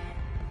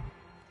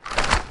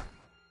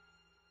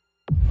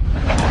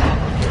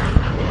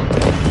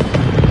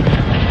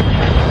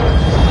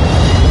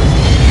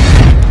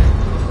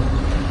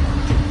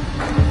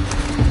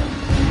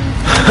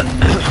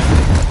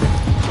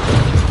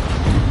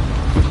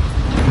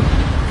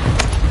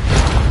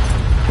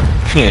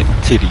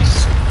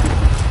 Titties.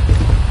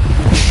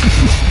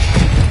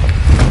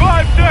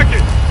 5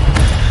 seconds!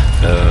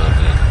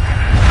 Man.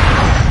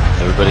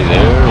 Everybody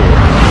there? Or?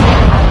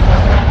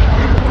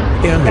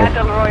 Yeah, I'm here.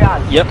 Battle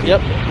Royale. Yep,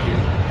 yep.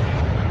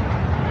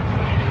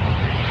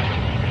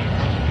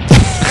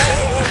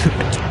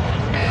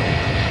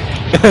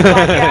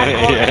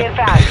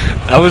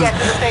 I was,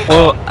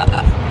 well,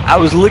 I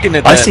was looking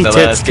at that I see in the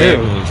tits last game.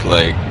 too. It was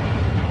like,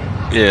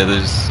 yeah,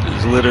 there's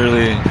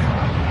literally.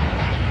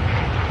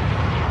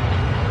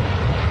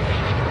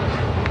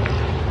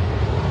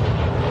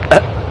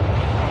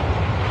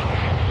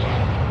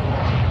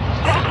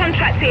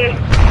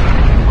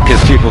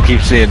 Because people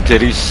keep seeing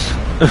titties.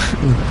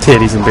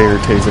 Titties and bigger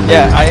titties and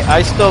bigger. Yeah,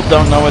 I still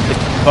don't know what to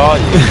call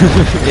you.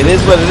 It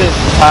is what it is.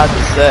 It's hard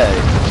to say.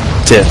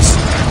 Tits.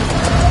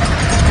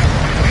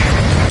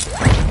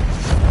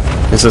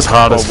 This is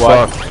hot as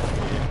what? fuck.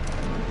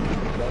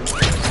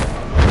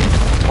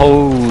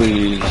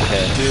 Holy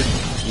shit.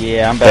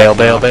 Yeah, I'm back. Bail, now.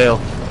 bail, bail.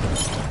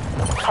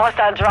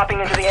 Hostile dropping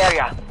into the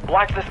area.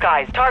 Watch the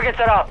skies. Targets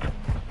are up.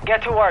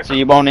 Get to work. So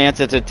you won't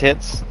answer to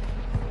tits?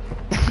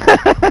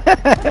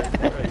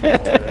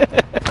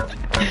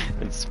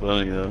 It's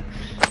funny though.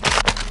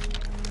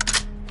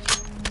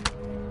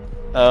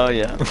 Oh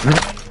yeah.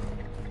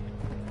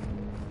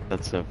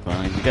 That's so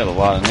funny. You got a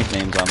lot of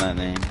nicknames on that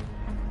name.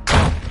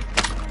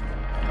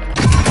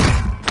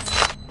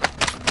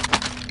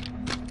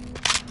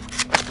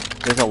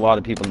 There's a lot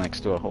of people next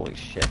door. Holy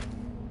shit.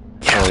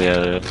 Oh yeah,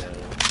 there is.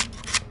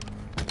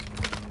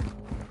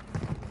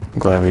 I'm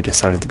glad we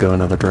decided to go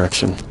another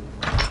direction.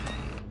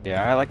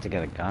 Yeah, I like to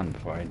get a gun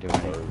before I do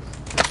anything.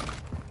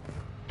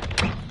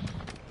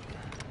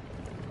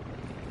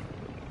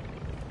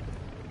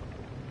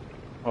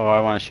 Oh,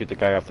 I want to shoot the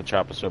guy off the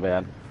chopper so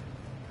bad.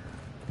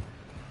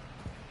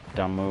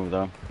 Dumb move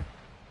though.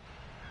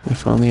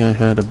 If only I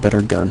had a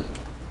better gun.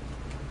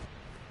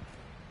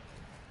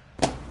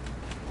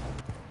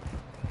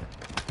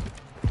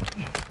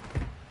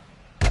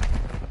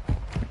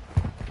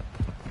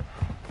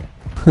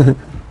 Yeah,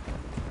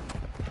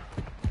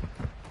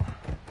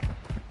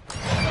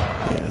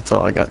 that's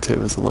all I got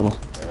too, is a little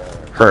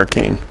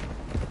hurricane.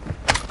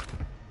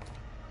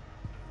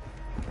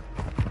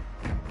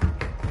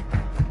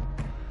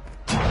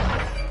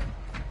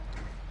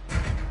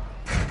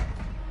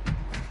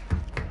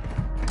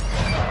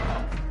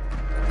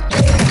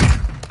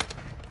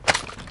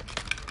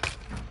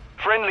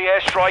 Friendly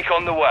airstrike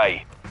on the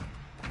way.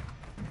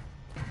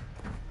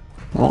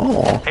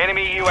 Oh,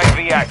 Enemy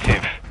UAV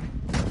active.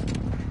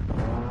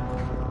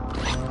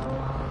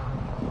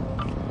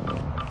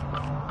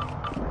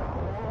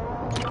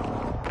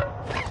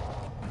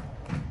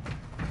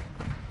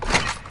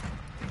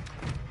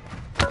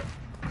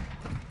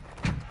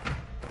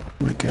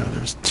 oh my god,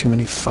 there's too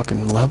many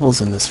fucking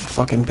levels in this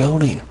fucking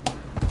building.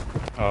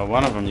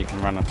 One of them you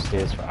can run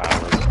upstairs for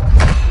hours.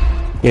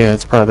 Yeah,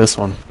 it's probably this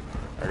one.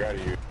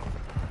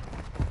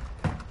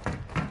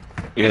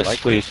 Yes,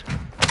 please.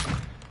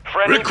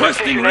 Friendly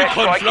Requesting precision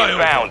recon airstrike flyover.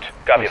 inbound.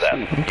 Copy that.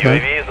 Okay.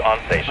 UAV is on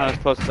station. Not as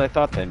close as I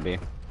thought they'd be.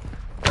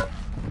 I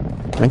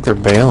think they're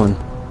bailing.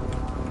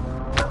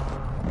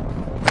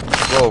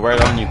 Whoa,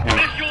 right on you, Pink.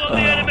 Visual on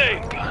the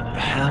enemy!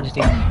 How did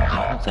he know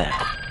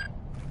that?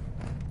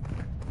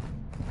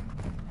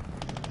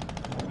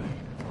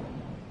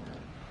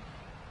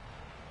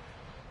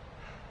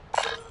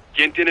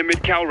 Get in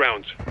mid-cal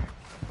rounds.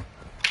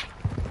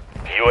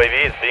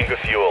 UAV is being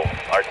fuel.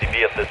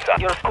 RTB at this time.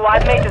 Your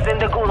squad mate is in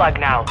the gulag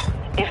now.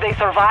 If they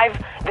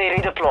survive, they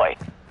redeploy.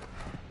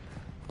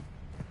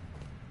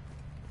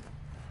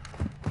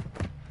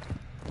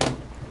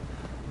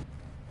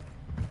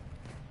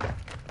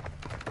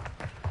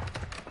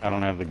 I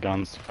don't have the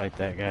guns to fight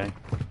that guy.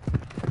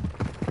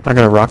 I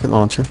got a rocket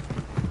launcher.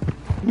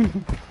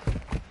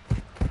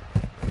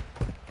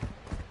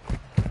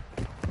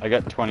 I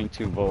got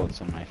 22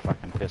 bullets in my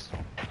fucking pistol.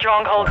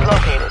 Strongholds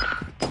located.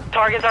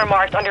 Targets are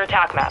marked on your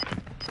attack map.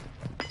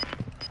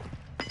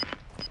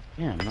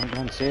 Yeah, no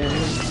guns here.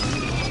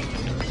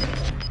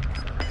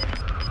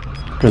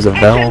 There's a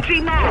valve.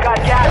 You got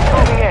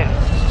gas moving in.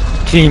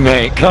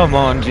 Teammate, come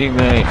on,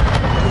 teammate.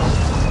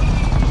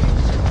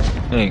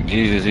 Thank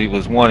Jesus, he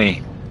was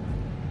 1-y.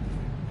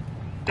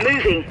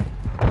 Moving.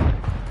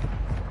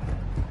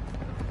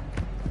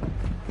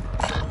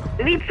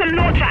 Need some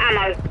launcher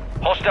ammo.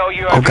 Hostile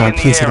UAV Oh god, in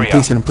the please hit him, area.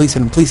 please hit him, please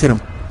hit him, please hit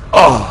him.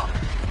 Oh!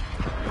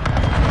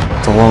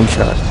 It's a long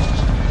shot.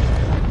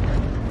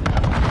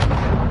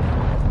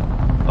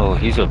 Oh,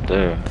 he's up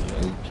there.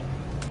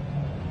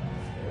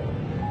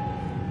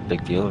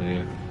 Big deal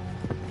here.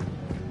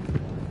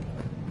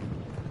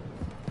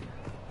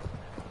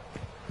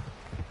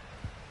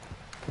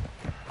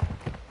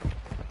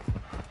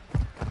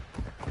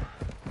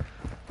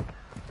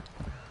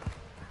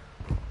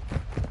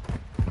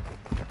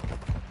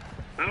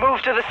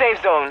 Move to the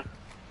safe zone.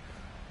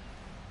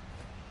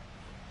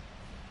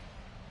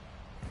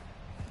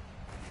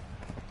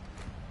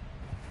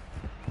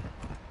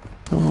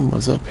 Someone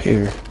was up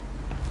here.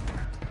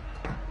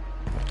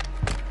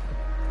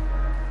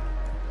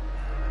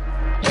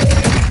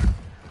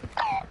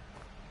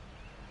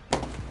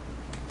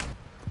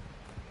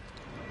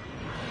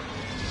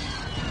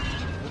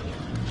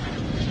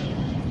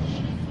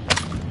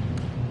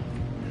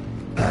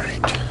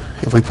 Alright.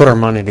 If we put our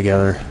money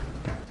together,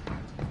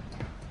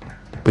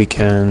 we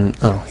can...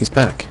 Oh, he's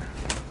back.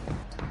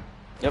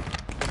 Yep.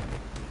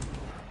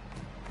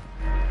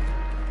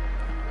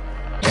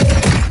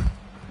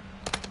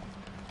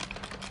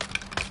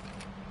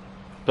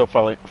 So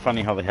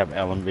funny how they have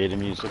elevator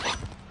music.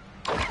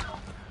 Oh,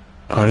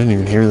 I didn't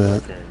even hear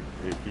that.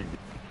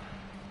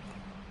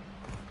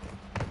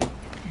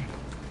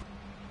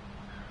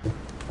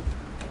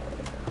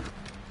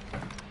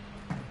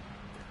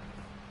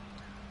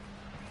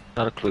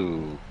 Not a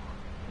clue.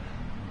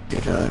 Yeah,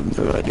 I have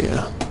no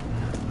idea.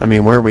 I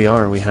mean, where we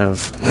are, we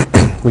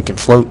have... we can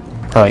float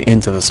probably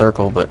into the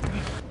circle, but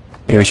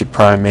maybe we should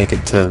probably make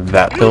it to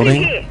that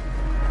building.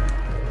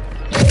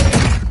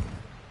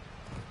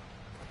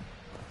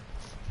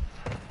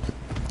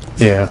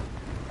 Yeah.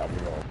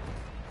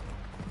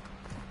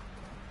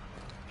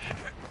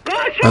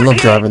 I love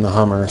driving the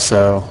Hummer,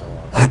 so...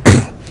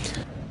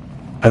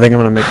 I think I'm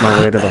gonna make my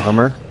way to the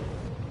Hummer.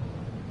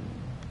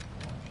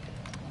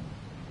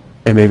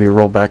 And maybe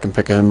roll back and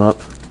pick him up.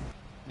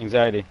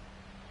 Anxiety.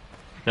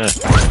 Yeah.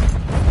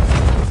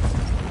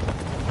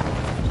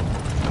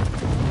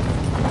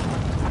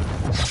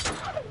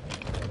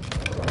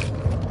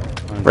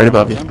 Right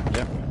above you.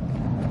 Yep.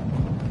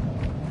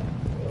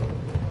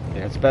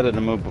 Yeah, it's better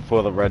to move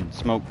before the red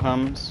smoke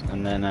comes,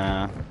 and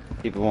then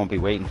people won't be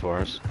waiting for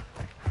us.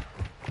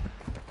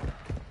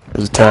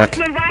 There's attack.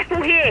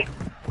 Rifle here.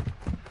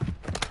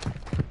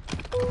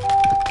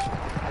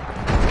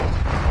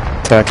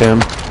 Attack him.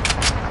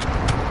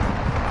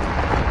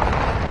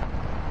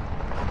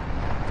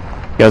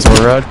 You guys want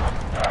to ride?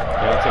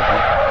 Yeah,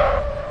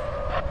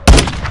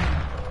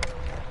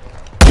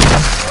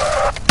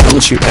 that's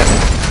Don't shoot at me.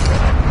 okay.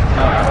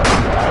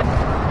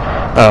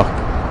 Oh,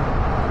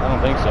 I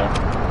don't think so.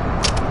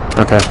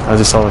 okay. I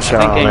just saw the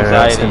shot I on think there.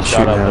 That's him anxiety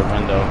shot shooting out the at.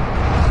 window.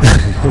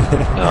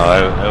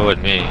 No, it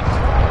wasn't me.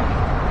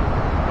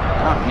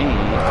 Not me.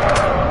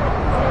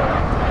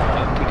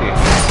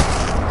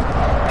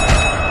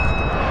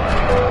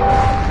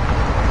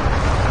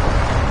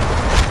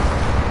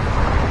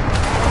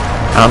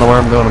 I don't know where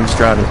I'm going. I'm just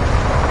driving.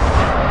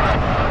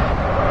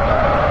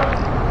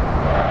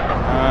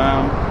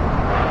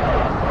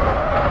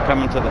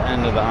 Coming to the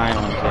end of the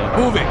island here.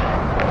 Moving.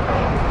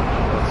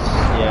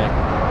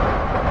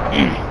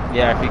 Yeah.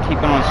 Yeah, if you keep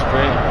going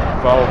straight,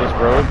 follow this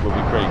road, we'll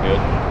be pretty good.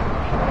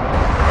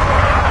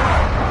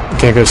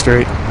 Can't go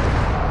straight.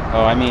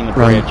 Oh, I mean the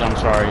Right. bridge, I'm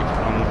sorry.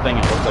 On the thing,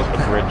 it looked like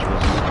the bridge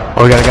was...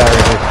 Oh, we got a guy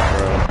right here.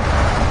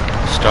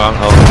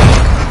 Stronghold.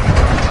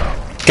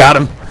 Got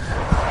him.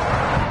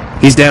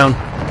 He's down.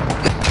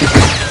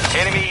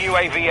 Enemy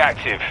UAV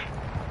active.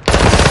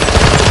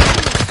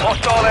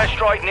 Hostile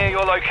airstrike near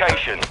your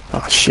location.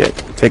 Oh shit.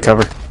 Take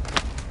cover.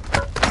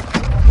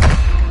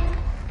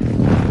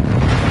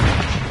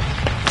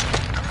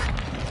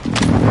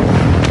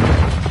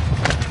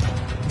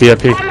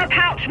 VIP. Armor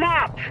pouch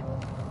marked.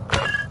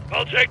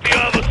 I'll take the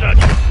other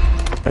section.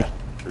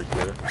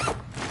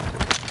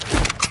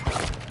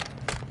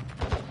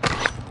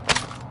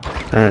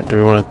 Alright, do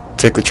we want to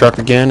take the truck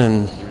again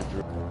and...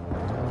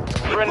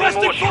 Friendly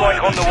mortar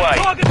strike on the way.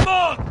 Target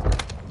marked.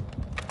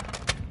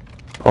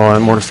 Oh,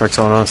 and mortar strike's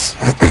on us.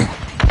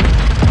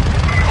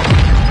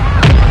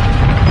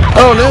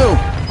 Oh no!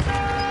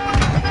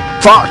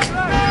 Fuck!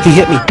 He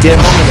hit me dead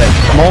on with that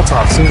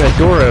Molotov as soon as that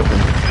door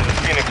opened.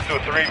 Phoenix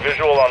 2-3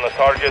 visual on the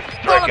target.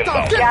 Strike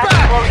inbound. Gas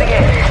is closing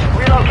in.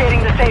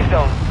 Relocating the safe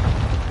zone.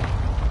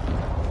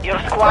 Your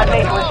squad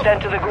mate was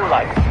sent to the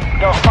gulag.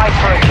 They'll fight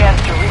for a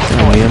chance to Oh,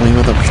 redeploy. he hit me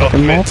with a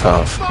fucking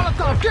Molotov.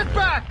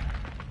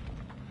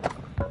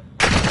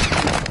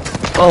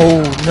 Oh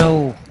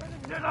no!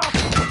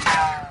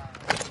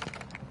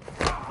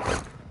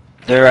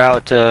 They're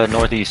out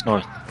northeast,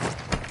 north.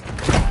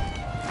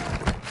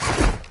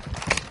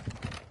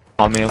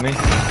 On me,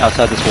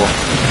 outside this wall.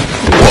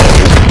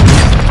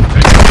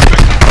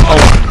 Oh!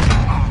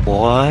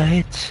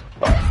 What?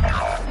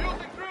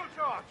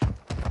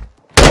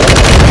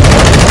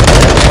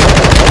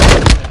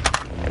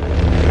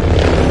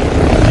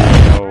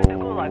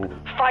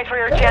 Fight for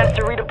your chance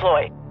to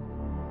redeploy.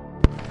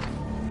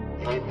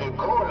 In the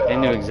gulag, They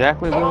knew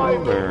exactly where I we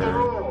make the were.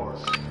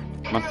 rules.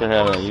 Must have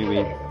had a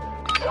UV.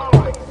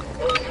 Die,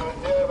 and you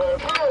never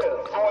kill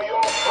for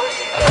your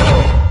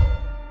freedom.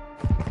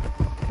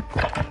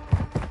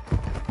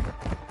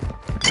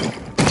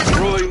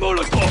 Throwing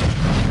Molotov.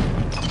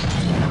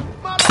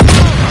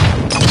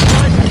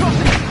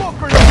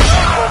 For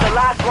the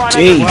last one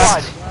Jeez. in the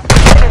squad.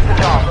 Finish the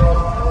job.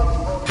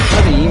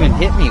 What did he even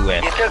hit me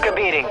with? You took a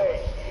beating.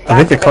 I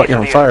think they caught you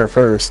on fire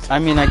first. I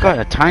mean, I got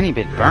a tiny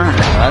bit burned.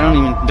 I don't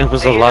even. There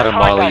was a lot of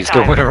mollies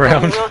going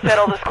around. We'll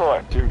settle the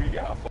score.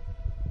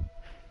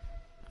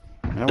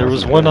 There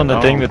was one on the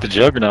thing that the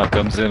Juggernaut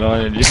comes in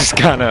on, and you just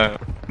kind of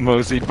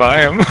moseyed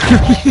by him.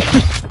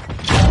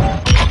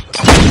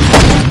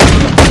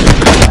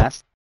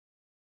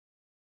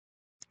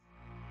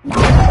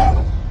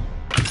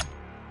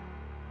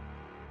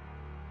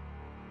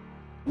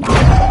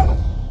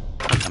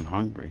 I'm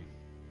hungry.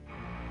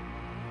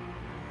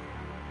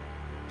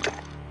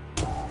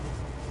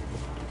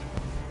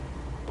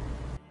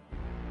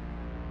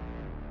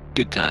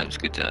 Good times,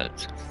 good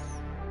times.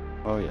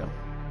 Oh yeah.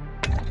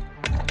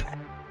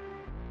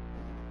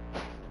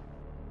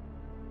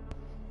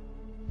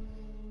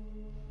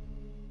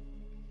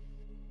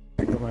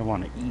 What do I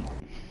want to eat?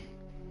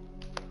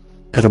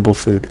 Edible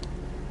food.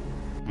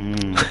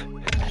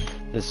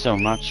 There's so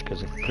much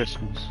because of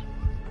Christmas.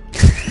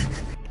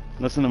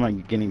 Listen to my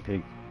guinea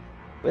pig.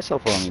 Whistle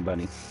for me,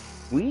 buddy.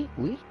 Wee.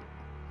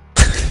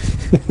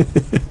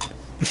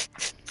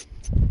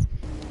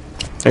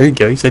 There you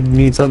go. You said you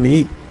need something to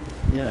eat.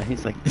 Yeah,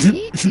 he's like,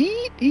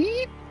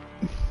 eat.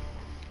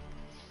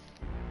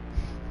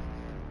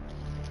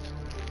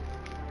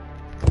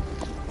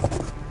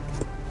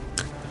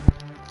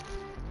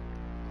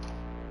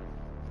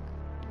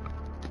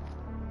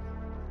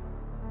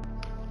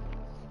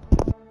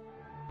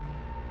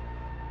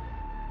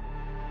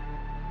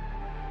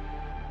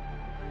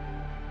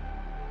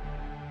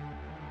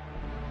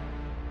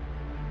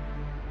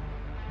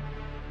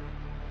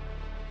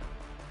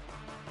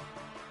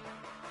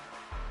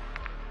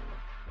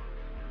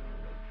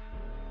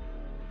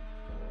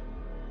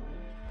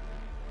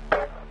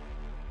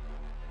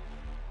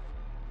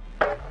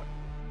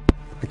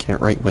 I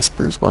can't write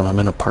whispers while I'm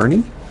in a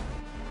party?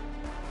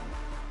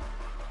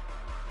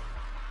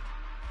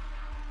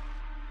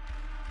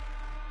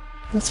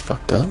 That's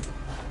fucked up.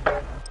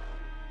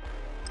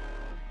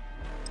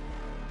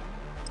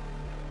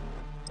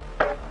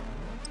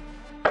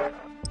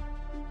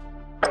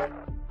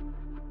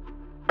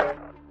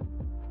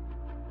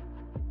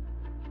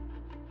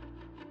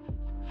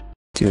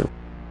 Dude.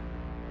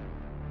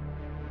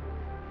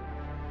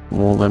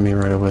 Won't let me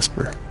write a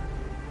whisper.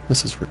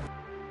 This is rude.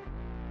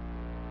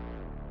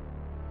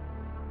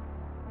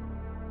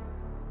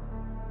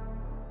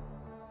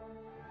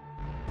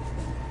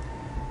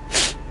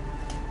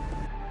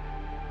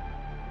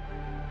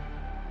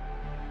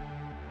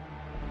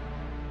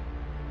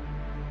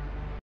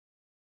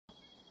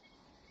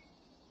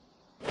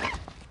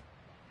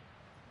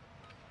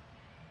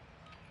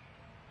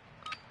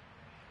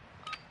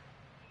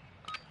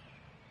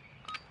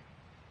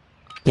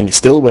 And you're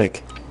still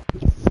awake.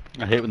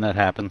 I hate when that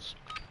happens.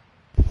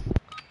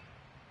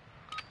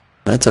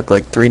 I took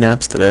like 3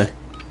 naps today.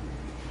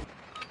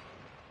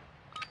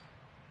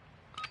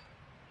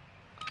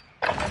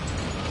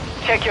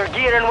 Check your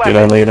gear and Dude,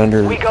 I weapons. laid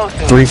under We go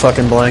soon. 3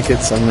 fucking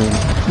blankets, I'm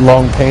in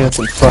long pants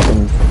and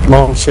fucking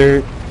long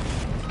shirt.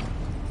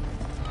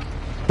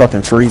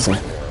 Fucking freezing.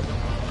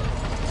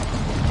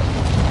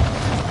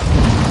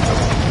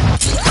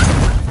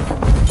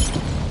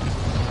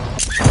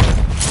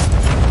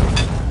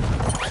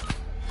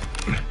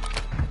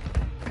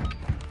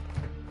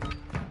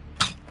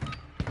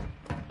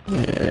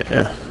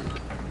 Yeah.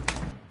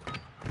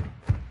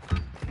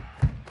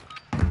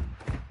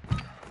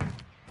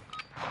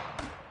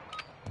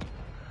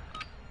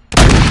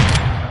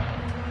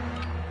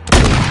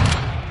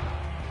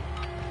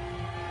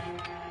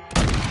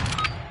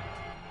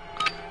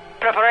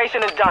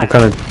 Preparation is done. What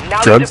kind of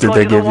Now drugs did deploy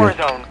they to the give you? war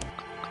zone.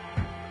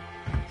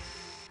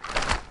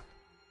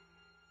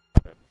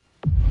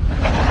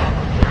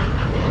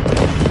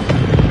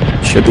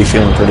 Should be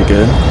feeling pretty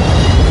good.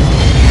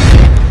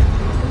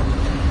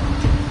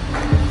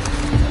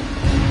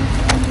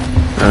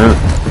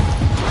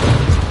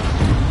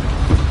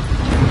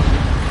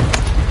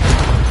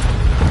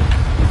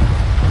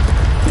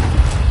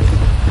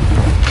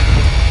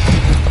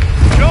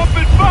 Jump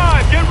in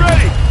 5, get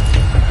ready!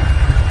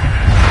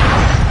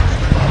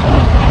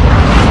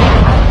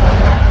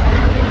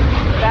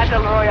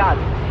 Battle Royale.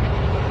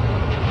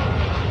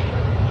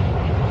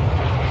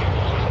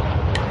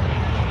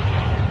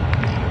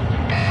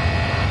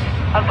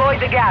 Avoid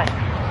the gas.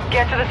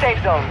 Get to the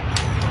safe zone.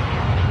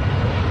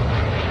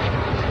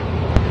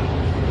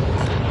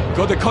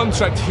 Got a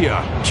contract here.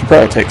 Should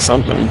probably take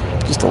something.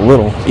 Just a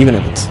little, even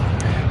if it's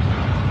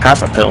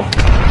half a pill.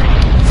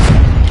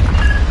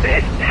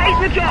 Let's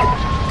take the job!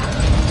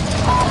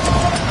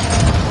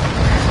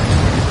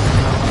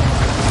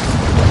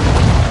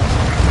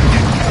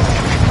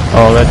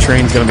 Oh, that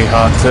train's gonna be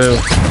hot too.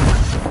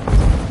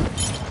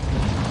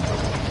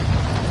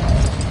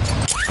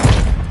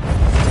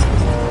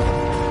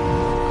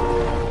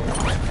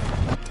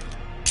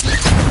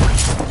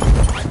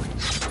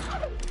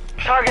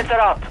 Targets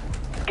are up.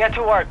 Get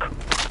to work.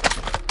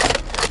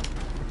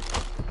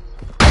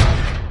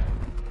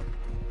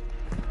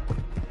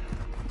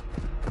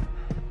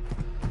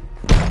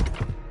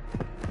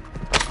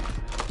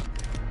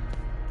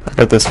 I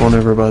got this one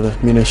over by the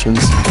munitions.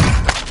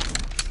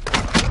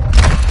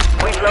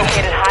 We've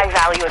located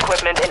high-value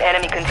equipment in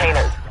enemy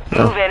containers.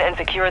 Oh. Move in and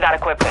secure that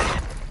equipment.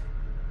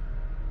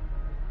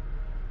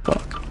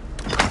 Fuck.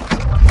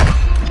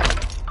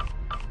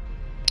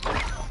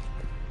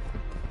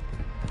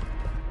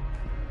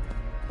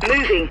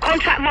 Moving.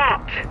 Contract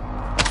marked.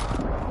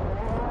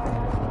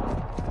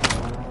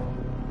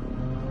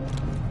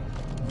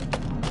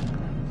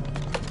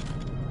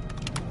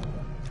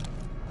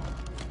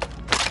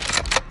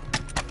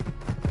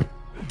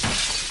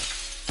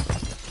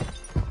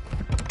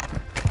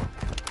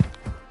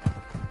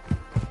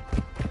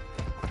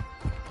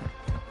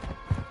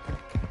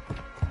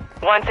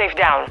 One safe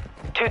down.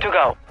 2 to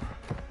go.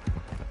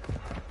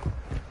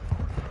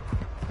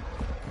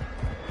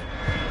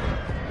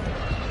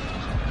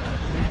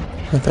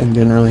 That thing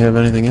didn't really have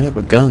anything in it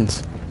but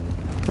guns.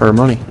 Or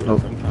money. Oh.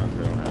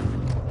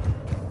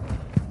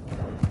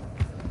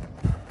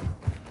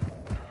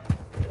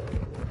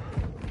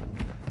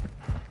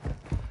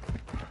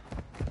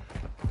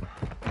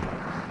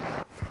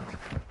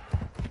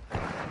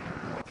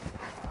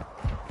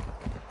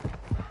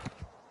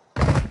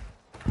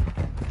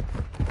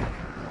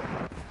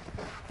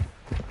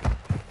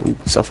 Ooh,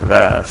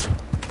 self-revive.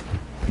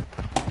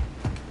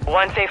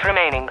 One safe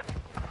remaining.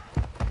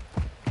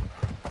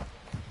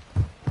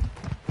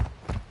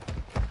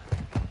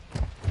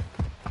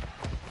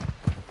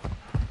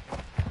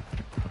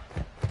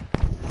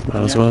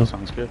 Might as well.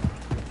 Sounds good.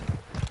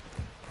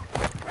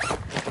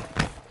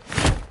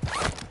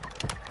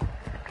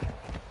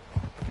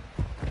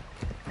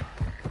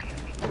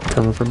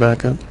 Coming for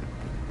backup.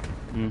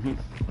 Mm-hmm.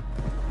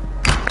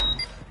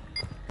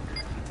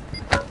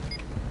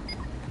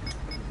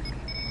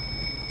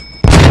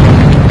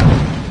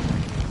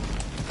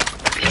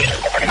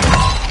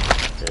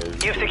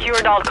 You've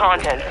secured all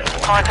contents.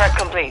 Contract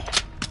complete.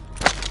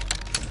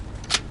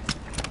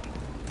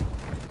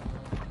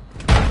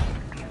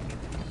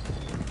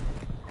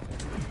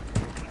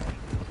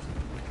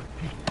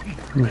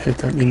 I'm gonna hit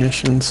that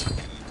munitions.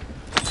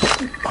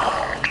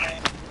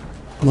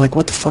 I'm like,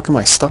 what the fuck am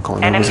I stuck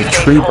on? There was Enemy a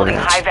safe tree holding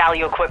branch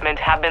high-value equipment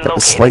have been that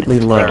was located. slightly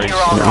low, and it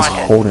Secure all was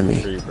contents. holding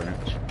me. Tree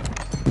branch.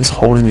 It was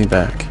holding me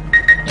back.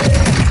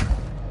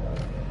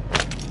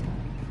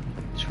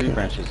 Tree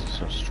branches are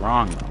so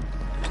strong though.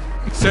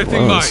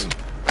 Setting was. mine.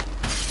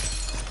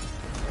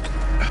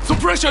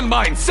 Suppression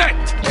mine set.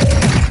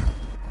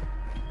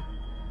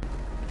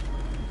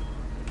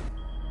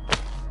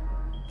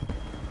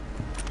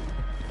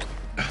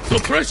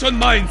 Suppression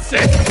mine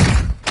set.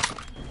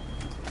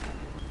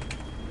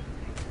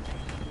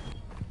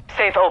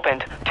 Safe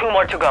opened. 2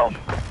 more to go.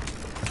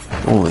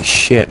 Holy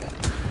shit.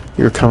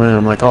 You were coming in,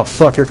 I'm like, oh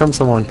fuck, here comes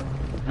someone.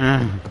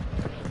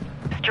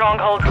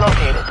 Strongholds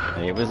located.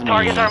 It was me.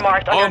 Targets are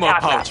marked on your Armor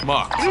attack pouch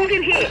map. marked.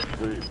 Moving here.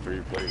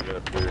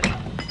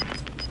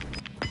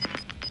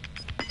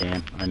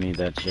 Damn, I need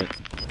that shit.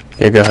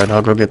 Yeah, go ahead,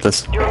 I'll go get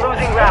this. You're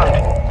losing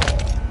ground.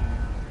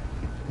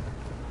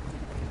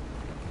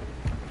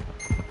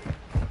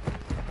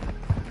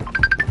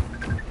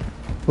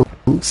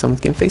 Ooh, someone's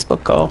getting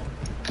Facebook call.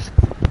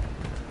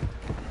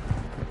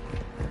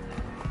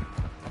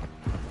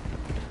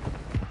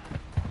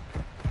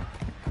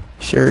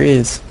 Sure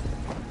is.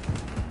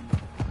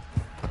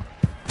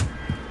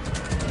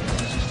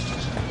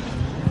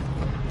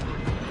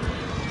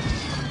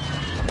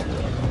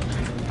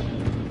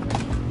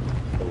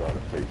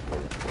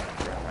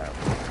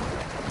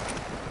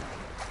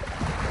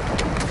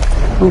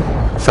 Ooh,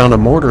 found a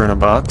mortar in a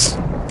box.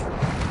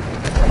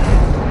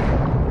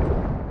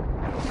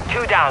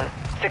 2 down.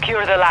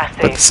 Secure the last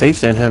But the safe. safe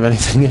didn't have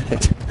anything in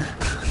it.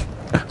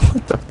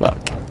 What the fuck?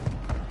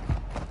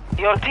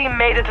 Your team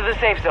made it to the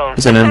safe zone.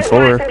 There's an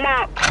M4. Rifle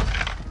marked.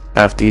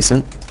 Half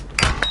decent.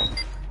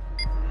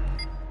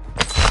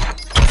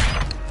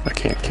 I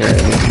can't carry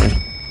it with me.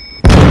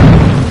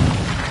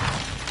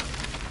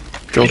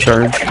 Drill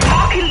charge.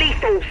 Marking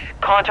lethals.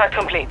 Contract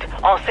complete.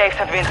 All safes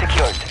have been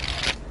secured.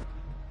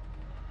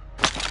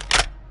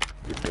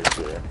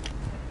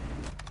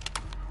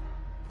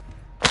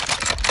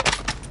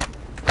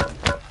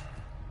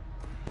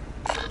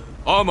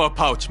 Armor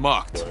pouch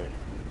marked.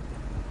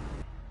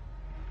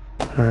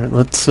 Alright,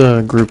 let's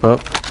group up.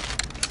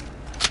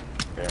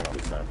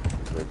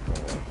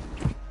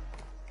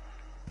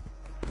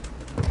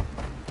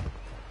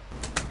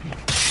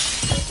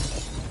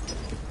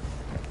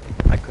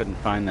 I couldn't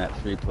find that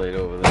 3-plate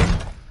over there.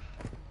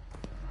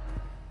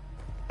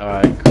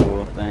 Alright,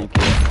 cool, thank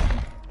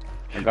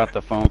you. I got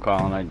the phone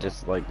call and I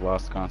just like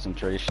lost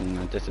concentration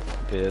and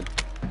disappeared.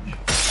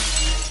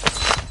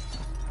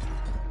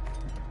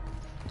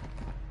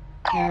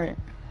 Merry,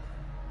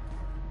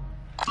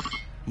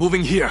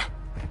 Moving here.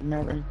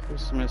 Merry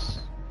Christmas.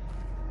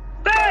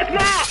 Bird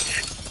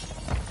marked!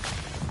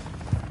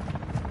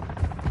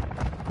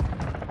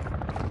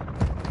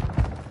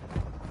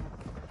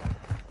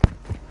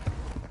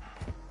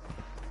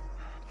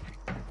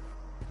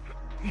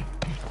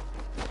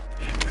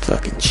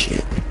 Fucking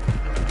shit.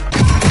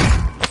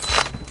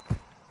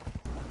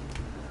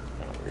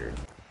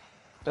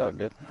 It's all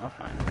good. I'll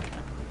find it.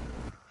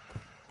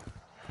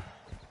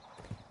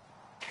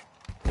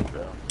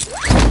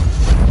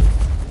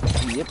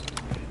 Yep.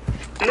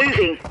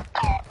 Moving.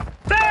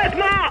 Bird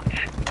marked!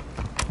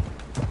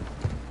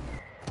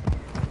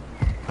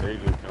 They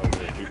just know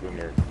that people in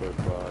there close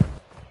by.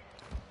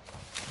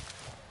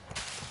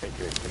 Think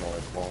they can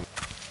only spawn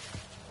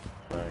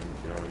things,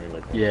 you know what I mean?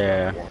 Like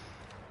Yeah.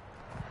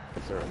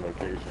 a certain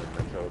location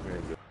that tells me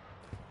that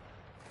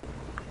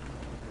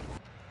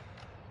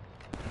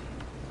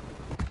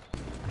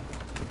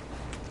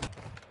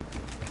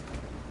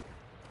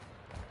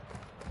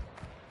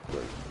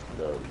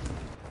does.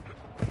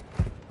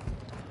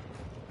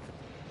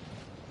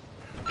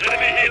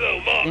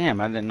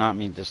 Damn, I did not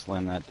mean to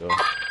slam that door.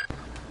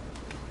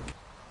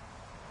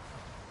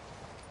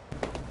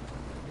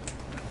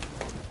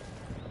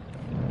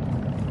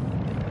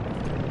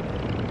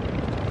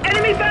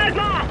 Enemy bird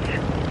marked!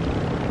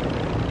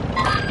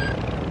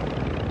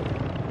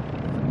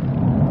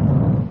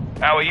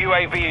 Our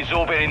UAV is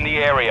orbiting the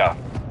area.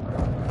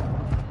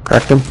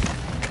 Cracked him.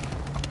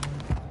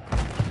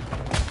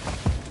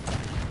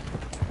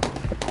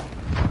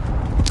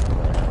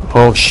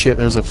 Oh shit,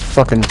 there's a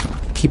fucking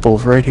people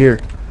right here.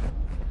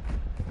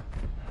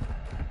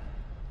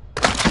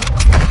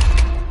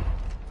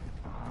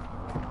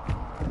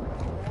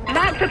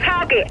 Mark the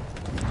target!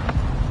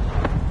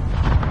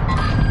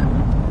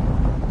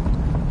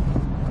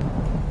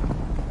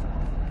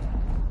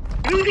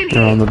 Moving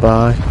They're here! on the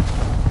buy.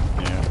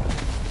 Yeah.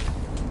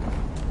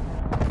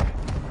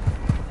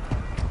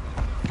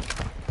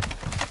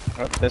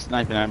 Oh, they're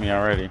sniping at me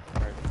already.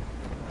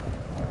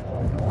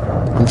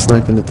 I'm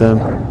sniping at them.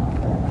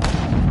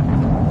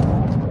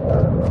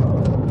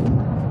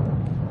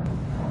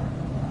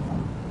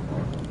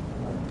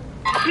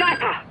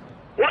 Sniper!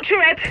 Watch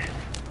your head!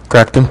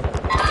 Cracked him.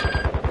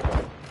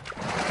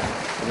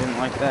 I didn't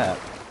like that.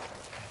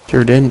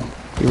 Sure didn't.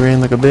 He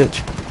ran like a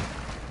bitch.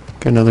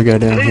 Got another guy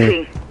down here.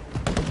 Moving!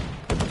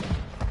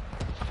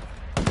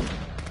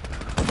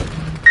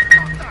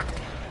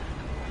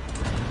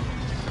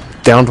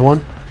 Downed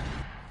one.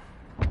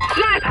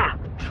 Sniper!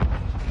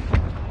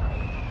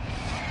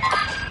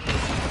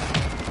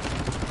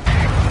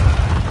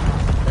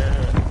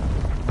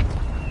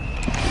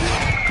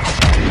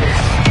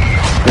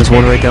 There's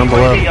one right down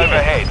below. UAV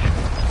overhead.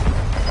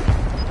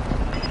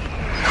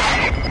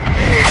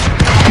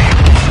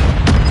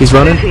 He's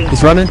running.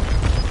 He's running.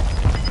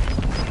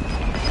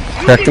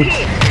 Cracked him.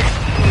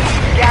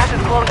 Gas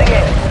is closing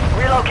in.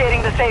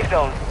 Relocating the safe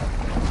zone.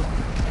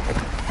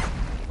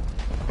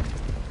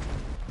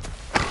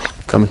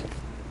 Coming.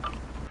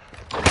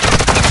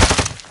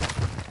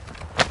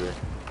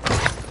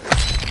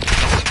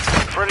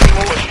 Friendly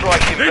mortar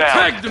strike They inbound.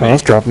 tagged I me.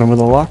 was dropping him with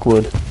a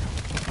Lockwood.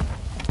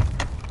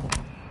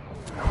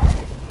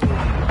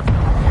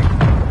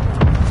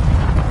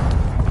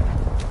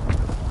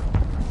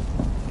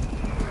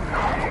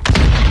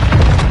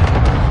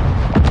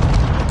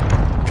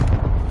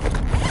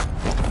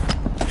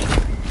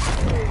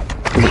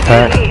 In the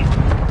pack.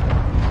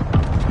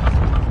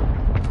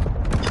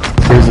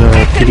 Here's a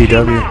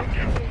PDW.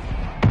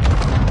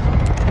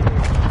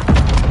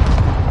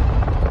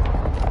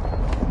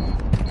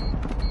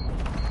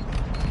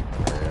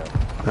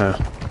 Ah.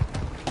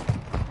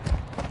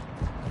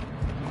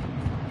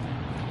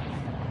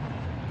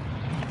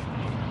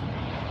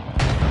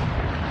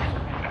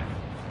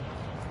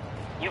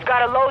 You've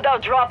got a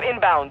loadout drop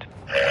inbound.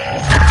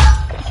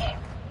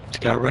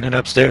 Scout running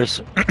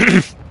upstairs.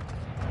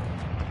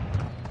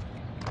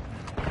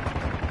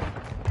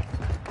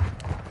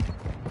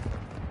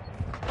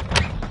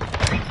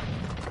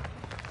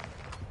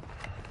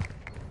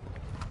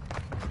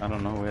 I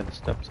don't know where the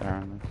steps are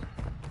on this.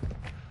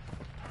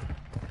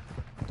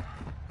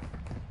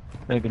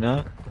 Maybe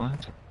not.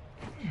 What?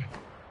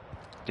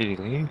 Did he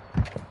leave?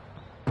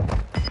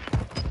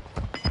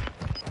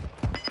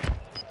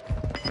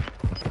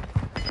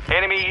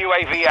 Enemy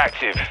UAV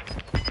active.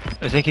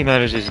 I think he might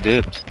have just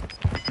dipped.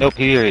 Nope,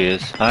 here he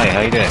is. Hi,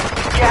 how you doing?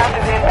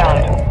 Gas is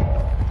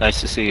inbound.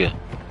 Nice to see you.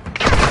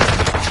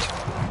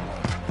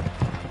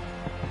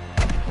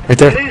 Right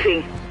there.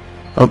 Moving.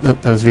 Oh, no,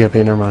 that was VIP,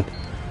 never mind.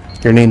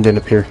 Your name didn't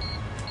appear.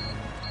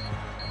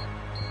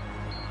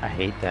 I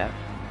hate that.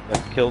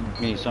 That's killed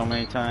me so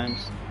many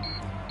times.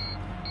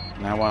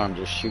 Now I'm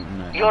just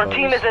shooting at Your my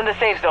team buddies. is in the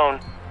safe zone.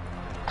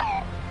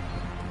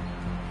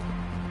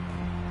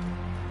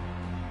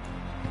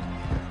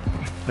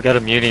 I got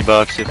a muni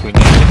box if we need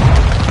it.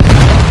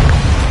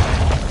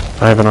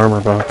 I have an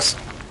armor box.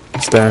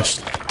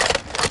 Stashed.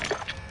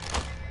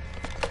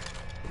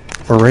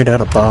 We're right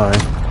out of buy.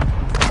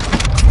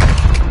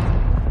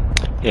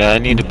 Yeah, I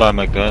need to buy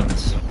my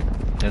guns.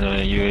 And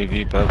a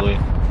UAV probably.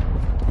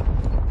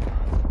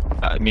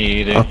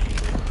 Me either.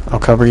 I'll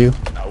cover you.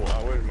 I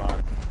wouldn't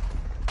mind.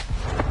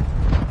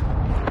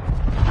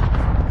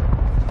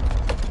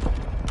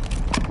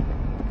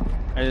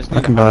 I just I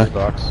need can buy.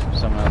 $100.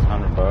 Someone has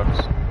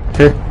 $100.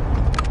 Here.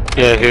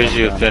 Yeah, here's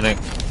you, Fennec.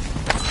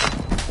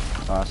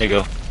 Awesome. There you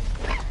go.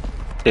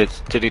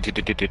 It's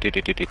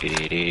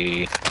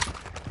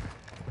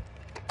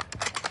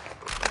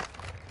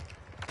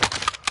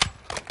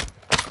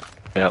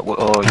yeah.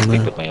 Oh, you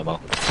picked up my ammo.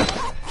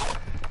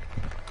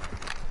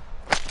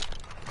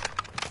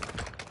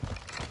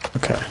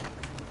 Okay.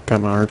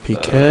 Got my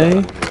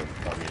RPK.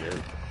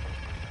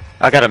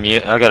 I got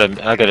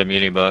a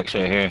muni box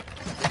right here.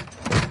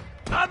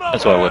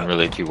 That's why I wasn't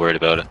really too worried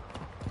about it.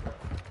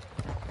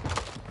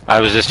 I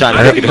was just trying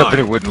to pick it up and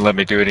it wouldn't let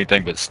me do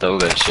anything but stow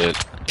that shit.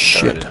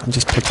 Shit, I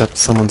just picked up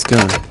someone's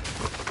gun.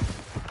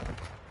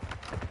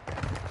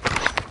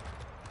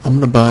 I'm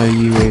gonna buy a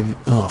UAV.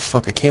 Oh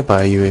fuck, I can't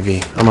buy a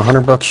UAV. I'm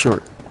 $100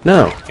 short.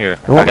 No. Here,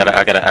 It won't- I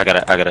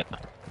got it.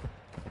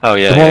 Oh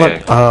yeah, it won't yeah, let-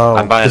 yeah. Oh,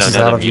 I'm buying this is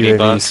another out of muni UAVs.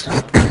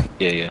 box.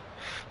 Yeah.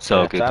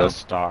 So Yeah, good it's out though. of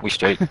stock. We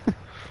straight.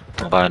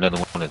 I'll buy another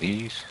one of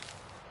these.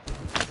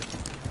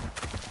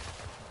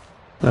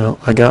 Well,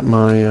 I got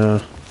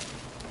my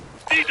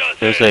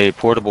There's a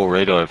portable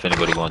radar if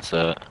anybody wants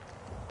that.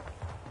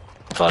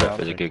 Bought it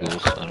for the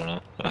giggles. I don't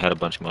know. I had a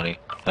bunch of money.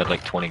 I had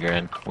like 20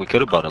 grand. We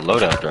could have bought a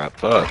loadout drop.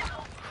 Fuck.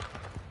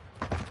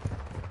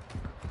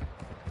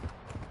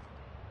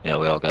 Yeah,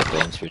 we all got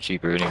guns for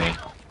cheaper anyway.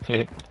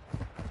 I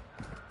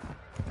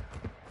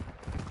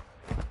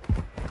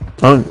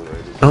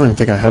don't even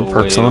think I had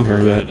perks on here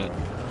yet.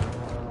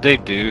 They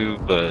do,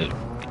 but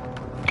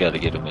gotta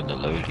get them in the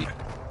loadie.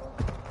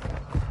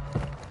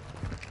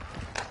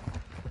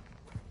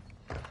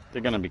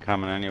 They're gonna be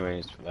coming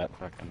anyways for that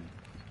fucking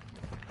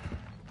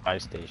buy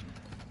station.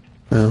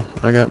 Well,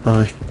 I got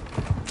my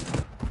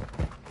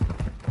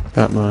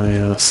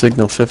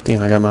Signal 50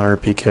 and I got my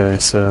RPK,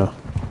 so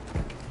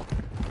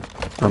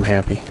I'm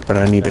happy. But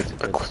I need That's a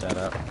to good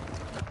setup.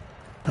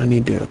 I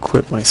need to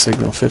equip my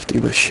Signal 50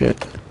 with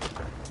shit.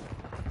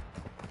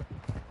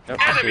 Yep,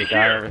 I see a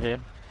guy over here.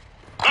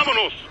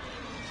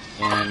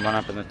 And one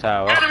up in the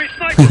tower.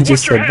 He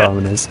just said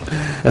Vominos.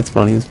 That's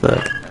funny as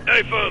fuck.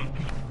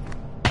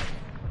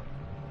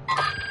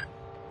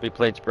 Three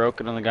plates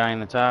broken on the guy in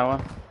the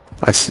tower.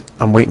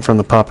 I'm waiting for him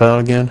to pop out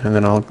again, and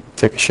then I'll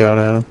take a shot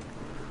at him.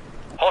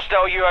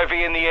 Hostile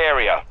UAV in the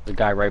area. The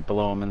guy right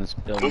below him in this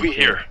building. Moving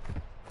here.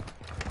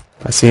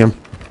 I see him.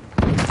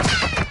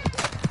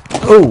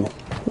 Oh!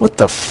 What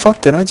the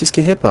fuck did I just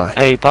get hit by?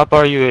 Hey, pop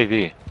our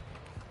UAV.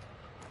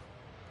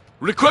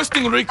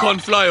 Requesting recon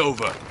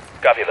flyover.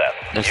 Copy that.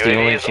 That's UAV the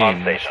only is on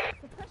team. station.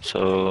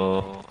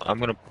 So I'm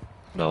gonna.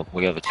 No,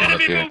 we have a team up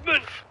here.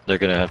 They're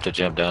gonna have to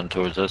jump down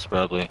towards us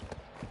probably.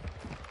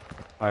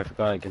 Oh, I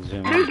forgot I could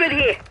zoom in. Movement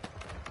here.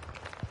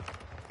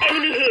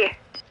 Enemy here.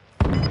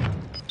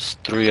 There's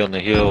 3 on the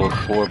hill,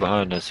 4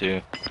 behind us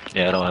here.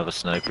 Yeah, I don't have a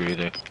sniper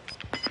either.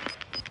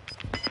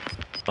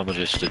 I'm gonna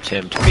just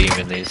attempt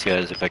beaming these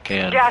guys if I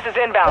can. Gas is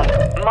inbound.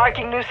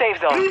 Marking new safe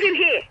zone. Moving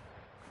here.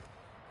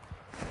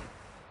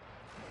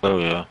 Oh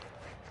yeah.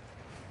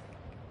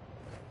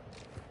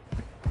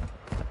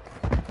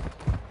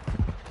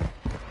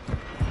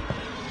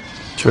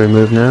 Should we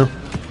move now?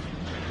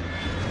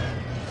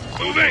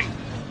 Moving.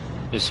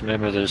 Just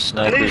remember there's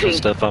snipers and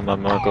stuff on my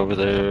mark over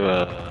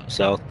there,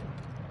 south.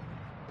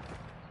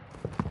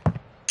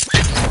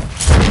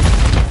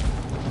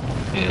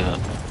 Yeah.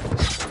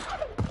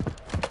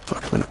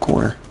 Fuck, I'm in a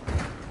corner.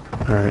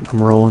 Alright,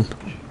 I'm rolling.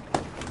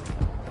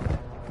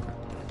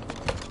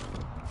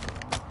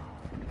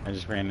 I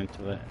just ran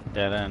into the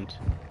dead end.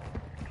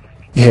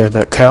 Yeah,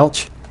 that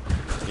couch?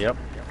 Yep.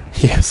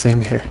 Yeah,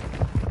 same here.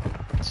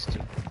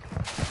 Stupid.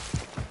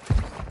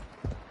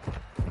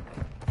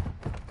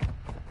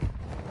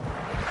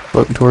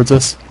 Floating towards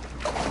us.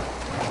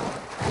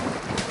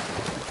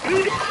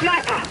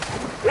 Sniper.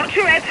 Watch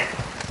your head.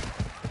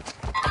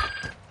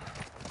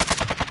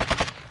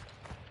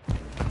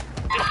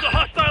 It's the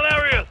hostile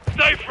area.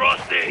 Stay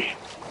frosty.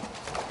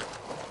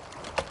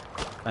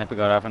 Sniper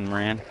got up and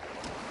ran.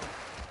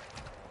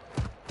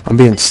 I'm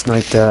being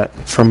sniped at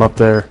from up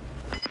there.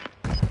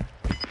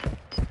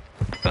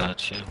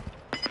 Gotcha.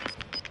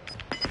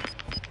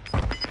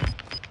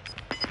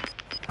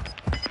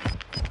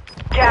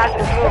 Gas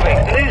is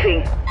moving.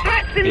 Moving.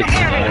 Threats in the Get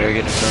in area. there,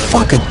 get in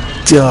front of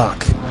Fucking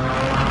duck!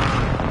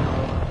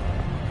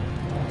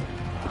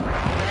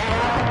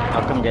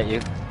 I'll come get you.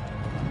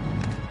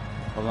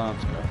 Hold on,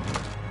 let's go.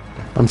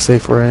 I'm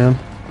safe where I am.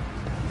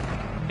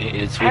 we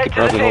Head could to the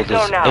probably safe hold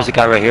this. zone now. There's a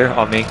guy right here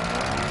on me.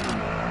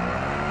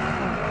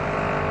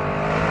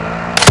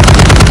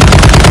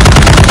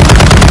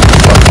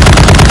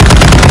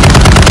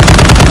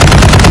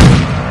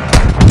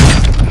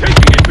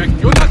 Taking it,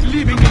 Vic. You're not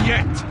leaving me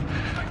yet.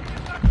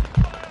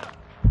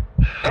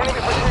 Enemy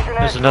precision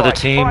There's airstrike. another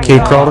team. Flying Can you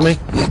down. crawl to me?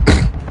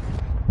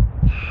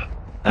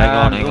 Hang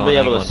on, hang You'll on, be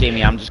hang able on. to see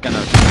me. I'm just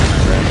gonna.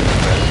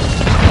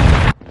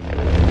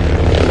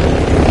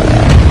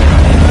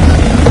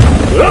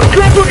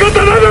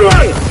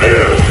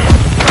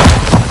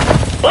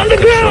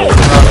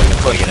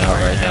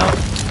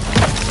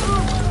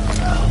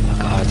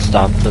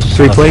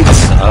 3 plates.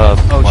 Oh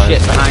shit,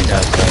 behind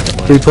us.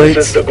 3 This plates.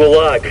 is the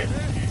Gulag.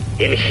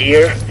 In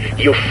here,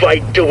 you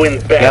fight to win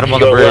back Got him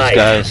on the your bridge, life.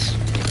 guys.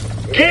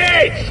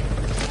 Get!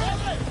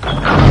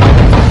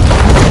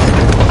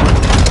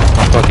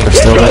 Fucking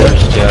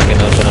soldiers jacking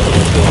up. I don't know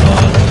what's going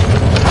on.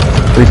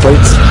 3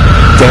 plates.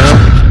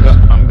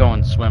 Down. I'm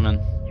going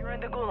swimming. You're in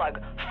the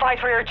Gulag. Fight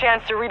for your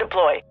chance to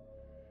redeploy.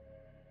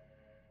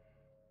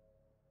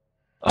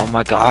 Oh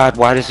my god,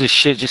 why does this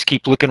shit just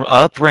keep looking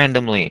up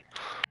randomly?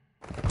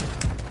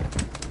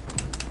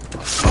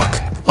 Fuck.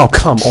 Oh,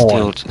 come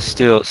on.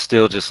 Still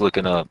just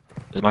looking up.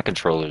 My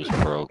controller's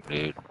broke,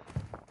 dude.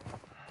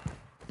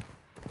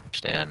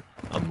 Understand.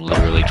 I'm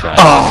literally trying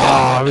to Oh, get it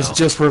right I was now.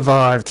 just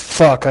revived.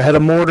 Fuck, I had a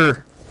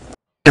mortar.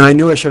 And I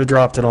knew I should have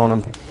dropped it on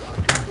him.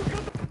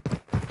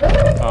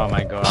 Oh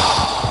my god.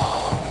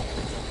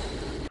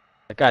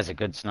 That guy's a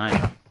good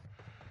sniper.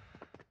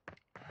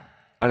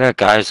 I got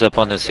guys up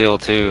on this hill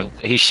too.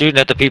 He's shooting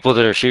at the people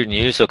that are shooting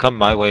you, so come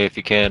my way if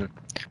you can.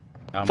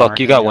 I'm Fuck,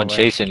 you got marking one your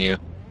way. chasing you.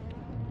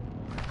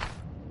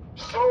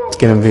 Let's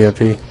get him VIP.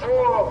 4 of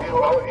you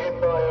are in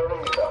my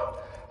arena.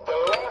 The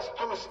last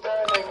 2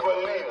 standing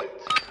will leave it.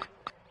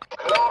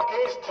 Clock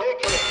is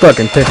ticking.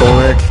 Fucking pickle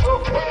Rick. To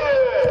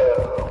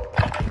kill.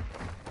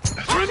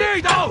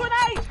 Grenade out!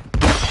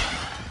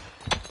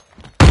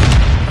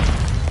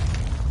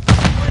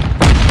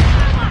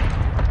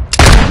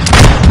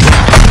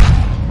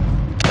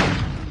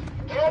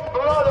 Get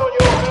blood on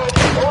your head,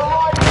 or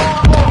my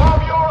dog will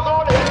have yours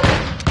on his.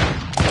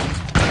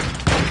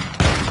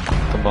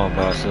 Come on,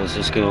 boss, let's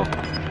just go.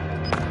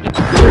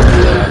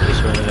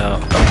 He's running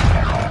out.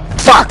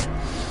 Fuck!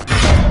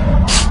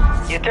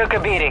 You took a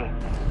beating.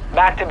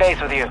 Back to base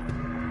with you.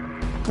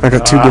 I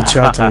got 2 good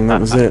shots on him,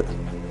 that was it.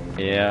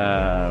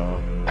 Yeah.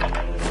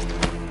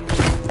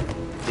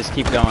 Just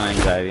keep going,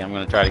 anxiety. I'm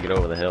gonna try to get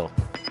over the hill.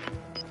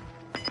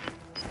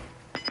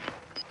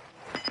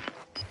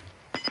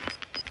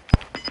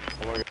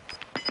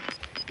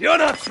 You're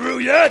not through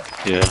yet!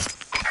 Yeah.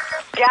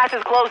 Gas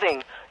is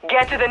closing.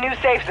 Get to the new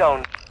safe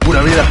zone.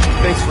 Pura vida.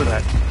 Thanks for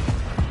that.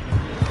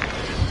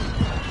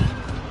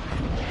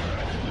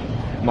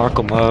 Mark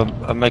him up.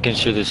 I'm making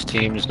sure this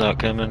team's not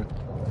coming.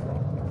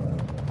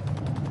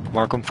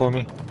 Mark him for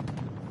me.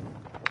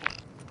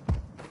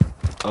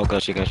 Oh,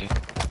 gotcha. Of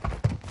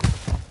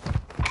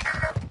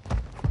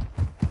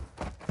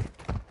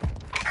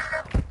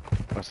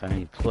course, I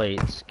need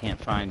plates. Can't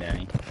find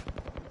any.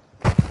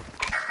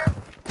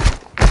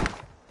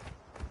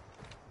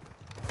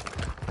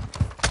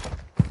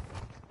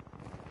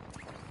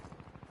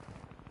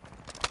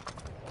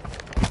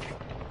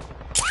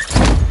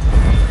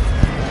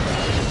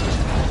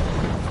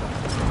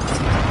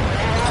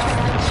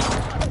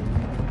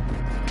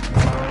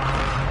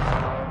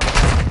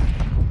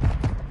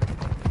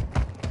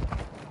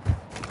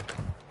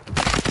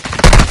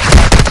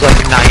 It's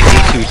like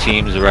 92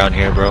 teams around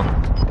here, bro.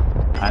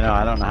 I know.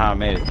 I don't know how I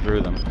made it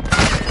through them.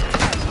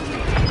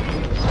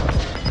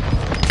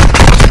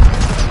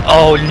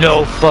 Oh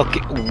no,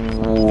 fucking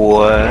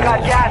what? We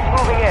got gas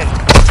moving in.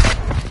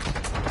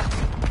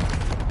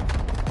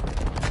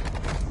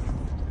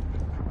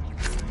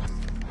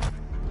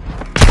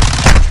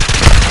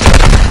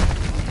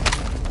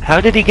 How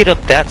did he get up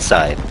that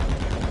side?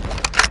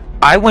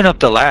 I went up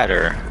the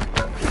ladder.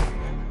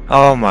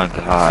 Oh my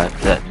god.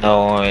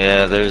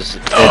 There's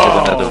the edge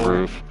of another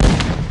roof.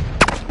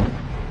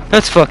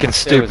 That's fucking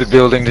stupid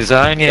building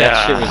design, yeah.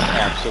 That shit was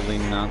absolutely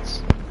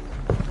nuts.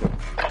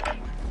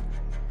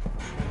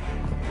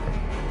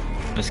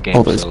 This game's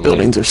All those so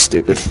buildings are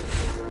stupid.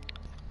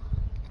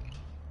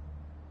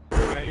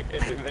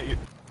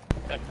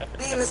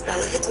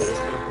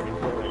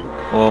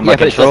 Well, my Yeah,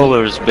 but it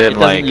controller's doesn't- been it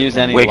like doesn't use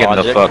any wigging the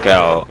logic. fuck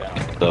out,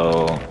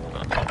 so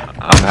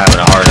I'm having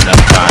a hard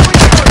enough time.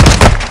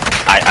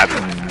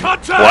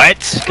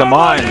 What? Come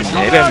on,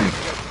 hit him.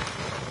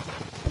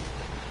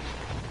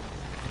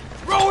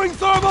 Throwing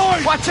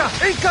thermite! Watch out!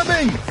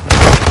 Incoming!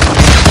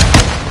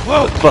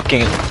 Whoa,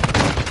 fucking.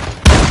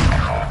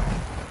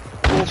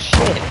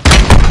 Bullshit.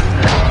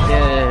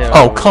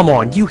 Oh, come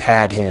on, you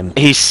had him.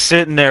 He's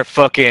sitting there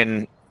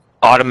fucking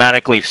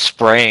automatically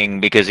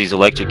spraying because he's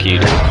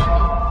electrocuted.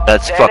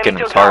 That's The fucking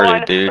enemy took that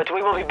one, retarded, dude. But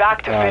we will be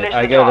back to finish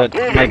I the got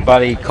job. my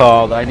buddy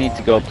called. I need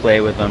to go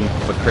play with him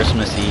for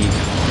Christmas Eve.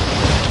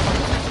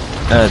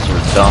 That's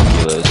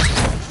ridiculous.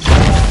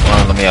 Come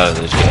on, let me out of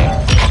this game.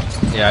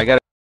 Yeah, I gotta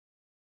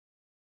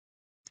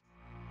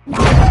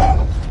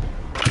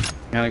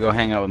go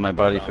hang out with my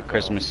buddy for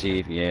Christmas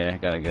Eve. Yeah, I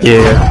gotta go.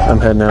 Yeah, I'm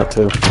heading out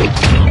too.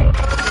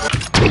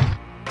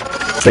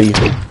 See you.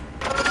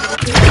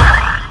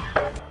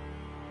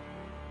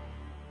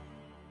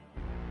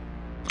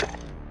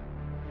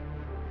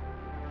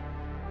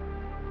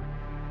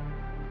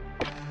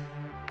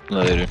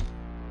 Later.